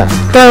Oh yeah.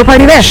 throw a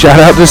party there. Shout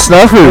out to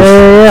Snuffers.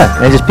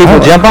 Yeah. And just people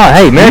jump on.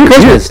 Hey, Merry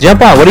Christmas.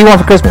 Jump on. What do you want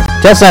for Christmas?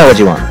 Tell Santa what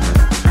you want.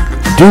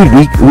 Dude,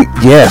 we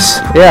yes.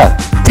 Yeah.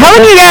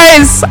 Telling you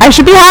guys, I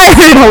should be hired.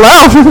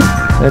 Hello.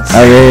 That's.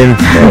 I mean,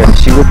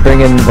 She would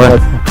bring in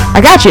I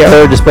got you.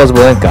 her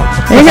disposable income.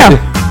 There you go.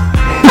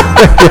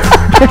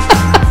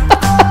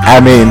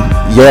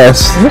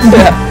 yes.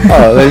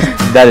 Oh,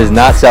 that is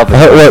not selfish.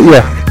 Well,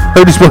 yeah.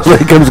 Her disposable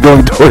income is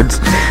going towards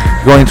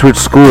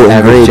school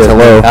and grades.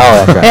 Hello.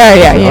 Oh, that's right.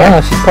 Yeah.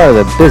 Oh, she's part of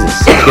the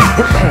business.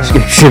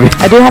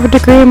 I do have a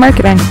degree in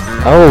marketing.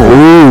 Oh,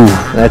 Ooh.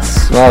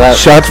 that's that.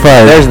 Shots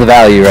fired. There's the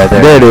value right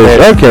there. There it is.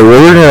 Okay,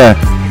 well, we're gonna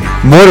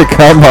more to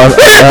come on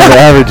the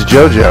Average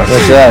JoJo.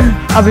 What's up?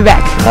 I'll be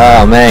back.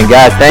 Oh man,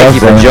 guys, thank you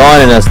for Definitely.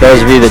 joining us.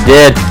 Those of you that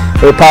did,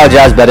 we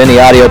apologize about any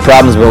audio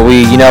problems, but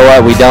you know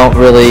what? We don't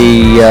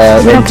really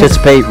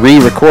anticipate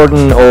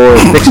re-recording or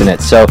fixing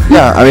it. So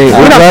Yeah, I mean,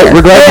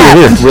 we're glad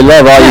you're here. we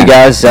love all you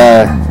guys.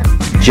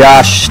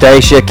 Josh,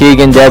 Stacia,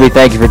 Keegan, Debbie,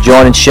 thank you for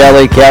joining.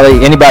 Shelly,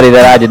 Kelly, anybody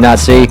that I did not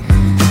see.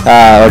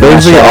 Or did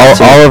not Basically, shout out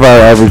to. all of our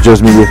Average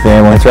Joe's Media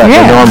family. That's right.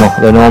 Yeah.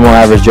 The normal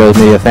Average Joe's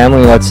Media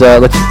family. Let's try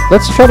to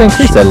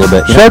increase that a little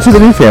bit. you know? Shout out to the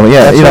new family.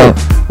 Yeah, That's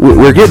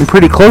we're getting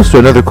pretty close to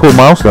another cool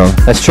milestone.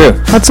 That's true.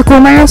 What's a cool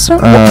milestone?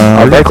 We're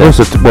getting birthday. close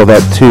to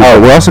that too. Oh.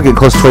 We're also getting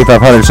close to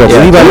 2,500. So if Yeah.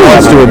 anybody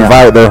wants to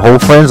invite their whole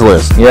friends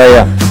list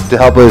Yeah. to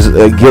help us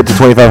get to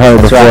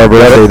 2,500 before right. our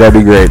birthday, that'd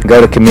be great.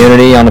 Go to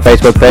community on the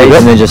Facebook page Yep.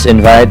 and then just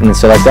invite and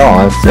select all.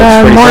 That's The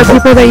pretty more simple.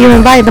 people that you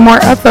invite, the more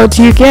upvotes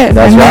you get,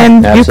 That's and right.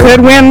 then you Absolutely.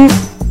 could win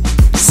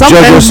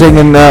something. JoJo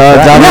singing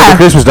Dominic Yeah. the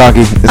Christmas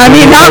Donkey. I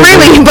mean, not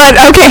really, but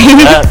okay.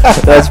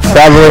 That's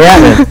probably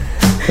happening.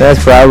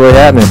 That's probably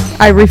happening.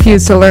 I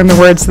refuse to learn the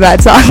words to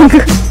that song.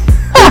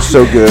 It's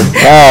so good.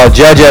 Oh,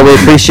 JoJo, we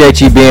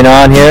appreciate you being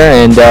on here,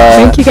 and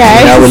Thank you,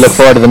 guys. we look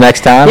forward to the next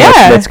time. Yeah.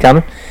 That's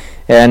coming.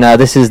 And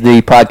this is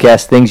the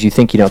podcast "Things You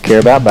Think You Don't Care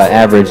About" by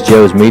Average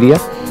Joe's Media.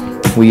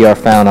 We are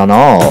found on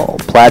all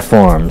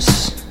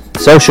platforms: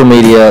 social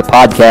media,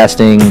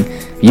 podcasting,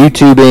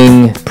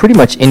 YouTubing, pretty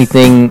much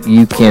anything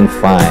you can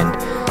find.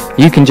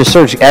 You can just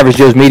search Average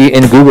Joe's Media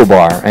in Google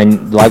bar,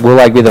 and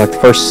we'll be the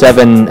first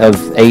 7 of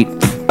 8.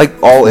 Like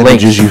all Links.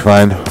 images you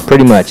find.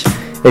 Pretty much.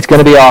 It's going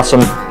to be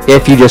awesome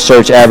if you just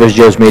search Average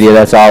Joe's Media.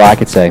 That's all I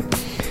could say.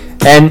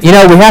 And, we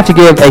have to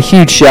give a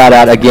huge shout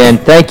out again.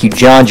 Thank you,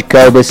 John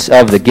Jacobus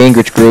of the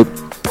Gingrich Group,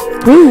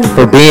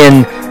 for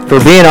being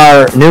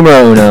our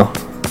numero uno,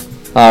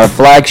 our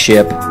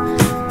flagship.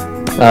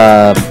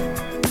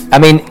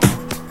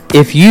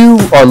 If you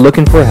are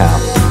looking for a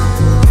house,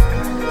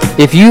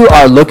 if you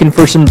are looking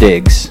for some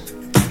digs,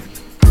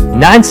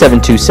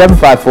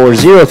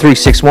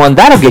 972-754-0361.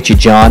 That'll get you,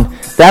 John.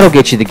 That'll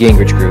get you the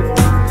Gingrich Group.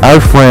 Our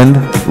friend,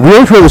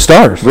 Realtor of the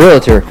Stars.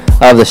 Realtor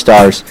of the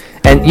Stars.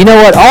 And you know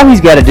what? All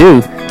he's got to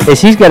do is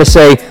he's got to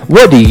say,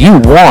 what do you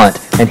want?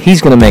 And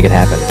he's going to make it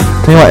happen.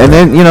 Tell you what, and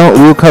then,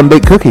 we'll come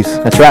bake cookies.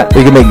 That's right.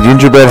 We can make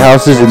gingerbread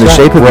houses in the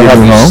shape of We'll your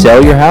help you home.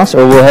 sell your house,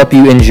 or we'll help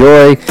you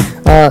enjoy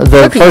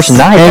the first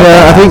night. And of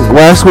the I think house.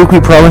 last week we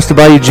promised to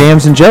buy you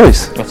jams and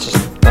jellies.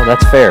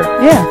 That's fair.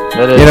 Yeah.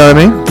 That is, You know what I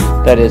mean?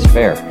 That is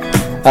fair.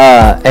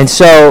 And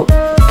so,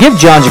 give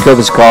John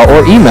Jacobus a call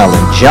or email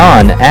him,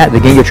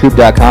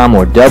 john@thegingrichgroup.com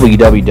or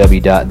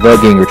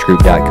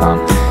www.thegingrichgroup.com.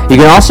 You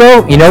can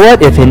also, you know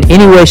what, if in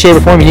any way, shape,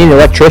 or form you need an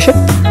electrician,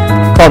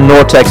 call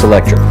Nortex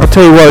Electric. I'll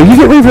tell you what, you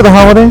get ready for the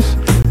holidays?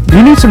 Do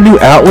you need some new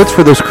outlets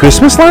for those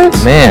Christmas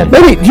lights? Man.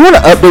 Maybe, do you want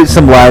to update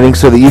some lighting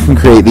so that you can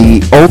create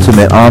the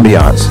ultimate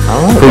ambiance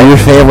for your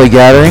family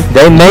gathering?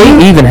 They may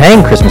even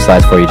hang Christmas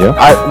lights for you, Joe.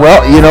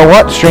 Well, you know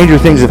what? Stranger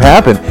things have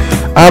happened.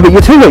 But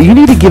you tell you what, you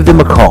need to give them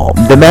a call.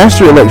 The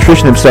master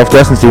electrician himself,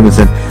 Dustin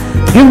Stevenson,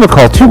 give him a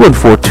call,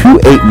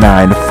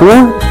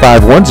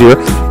 214-289-4510.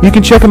 You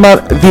can check him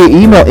out via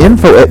email,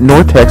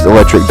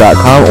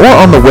 info@nortexelectric.com, or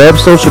on the web,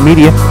 social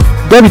media,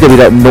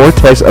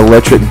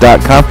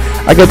 www.nortexelectric.com.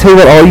 I gotta tell you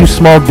what, all you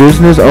small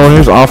business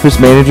owners, office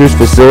managers,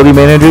 facility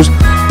managers,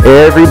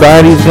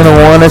 everybody's gonna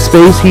want a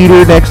space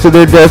heater next to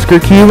their desk or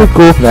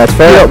cubicle. That's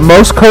fair. You know,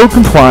 most code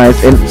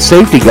compliance and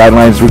safety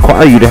guidelines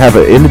require you to have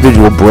an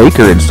individual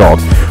breaker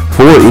installed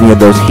for any of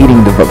those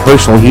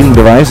personal heating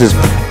devices.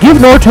 Give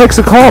Nortex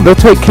a call. They'll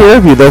take care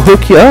of you. They'll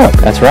hook you up.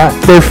 That's right.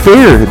 They're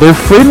fair. They're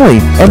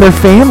friendly, and they're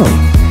family.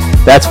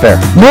 That's fair.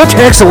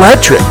 Nortex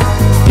Electric.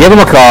 Give them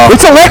a call.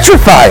 It's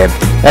electrifying.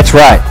 That's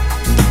right.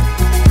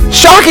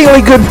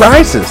 Shockingly good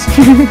prices.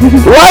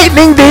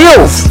 Lightning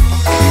deals.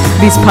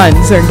 These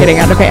puns are getting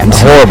out of hand.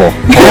 Horrible.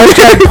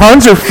 Hashtag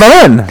puns are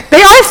fun.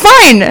 They are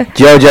fun.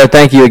 JoJo,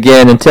 thank you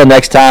again. Until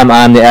next time,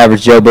 I'm the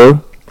Average Joe Boo.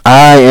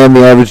 I am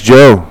the Average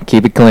Joe.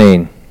 Keep it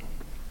clean.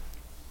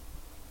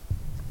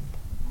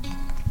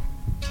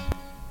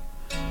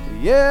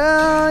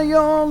 Yeah,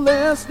 you're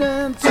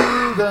listening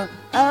to the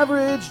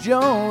Average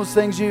Joe's,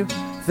 things you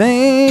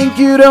think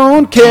you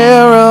don't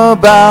care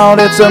about.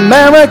 It's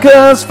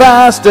America's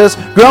fastest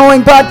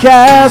growing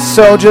podcast,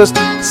 so just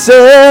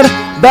sit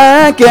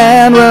back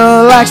and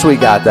relax. We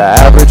got the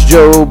Average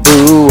Joe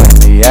Boo and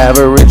the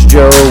Average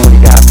Joe. We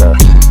got the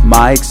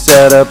mic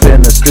set up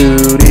in the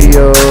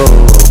studio,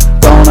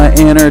 gonna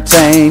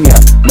entertain ya,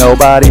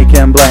 nobody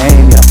can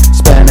blame ya.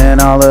 Spending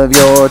all of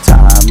your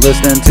time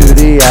listening to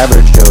the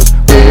Average Joes.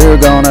 We're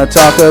gonna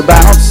talk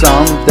about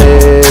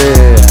something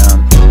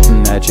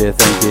that you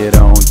think you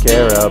don't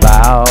care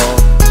about.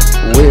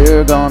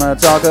 We're gonna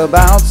talk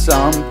about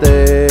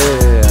something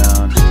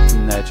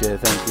that you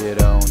think you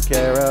don't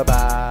care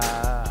about.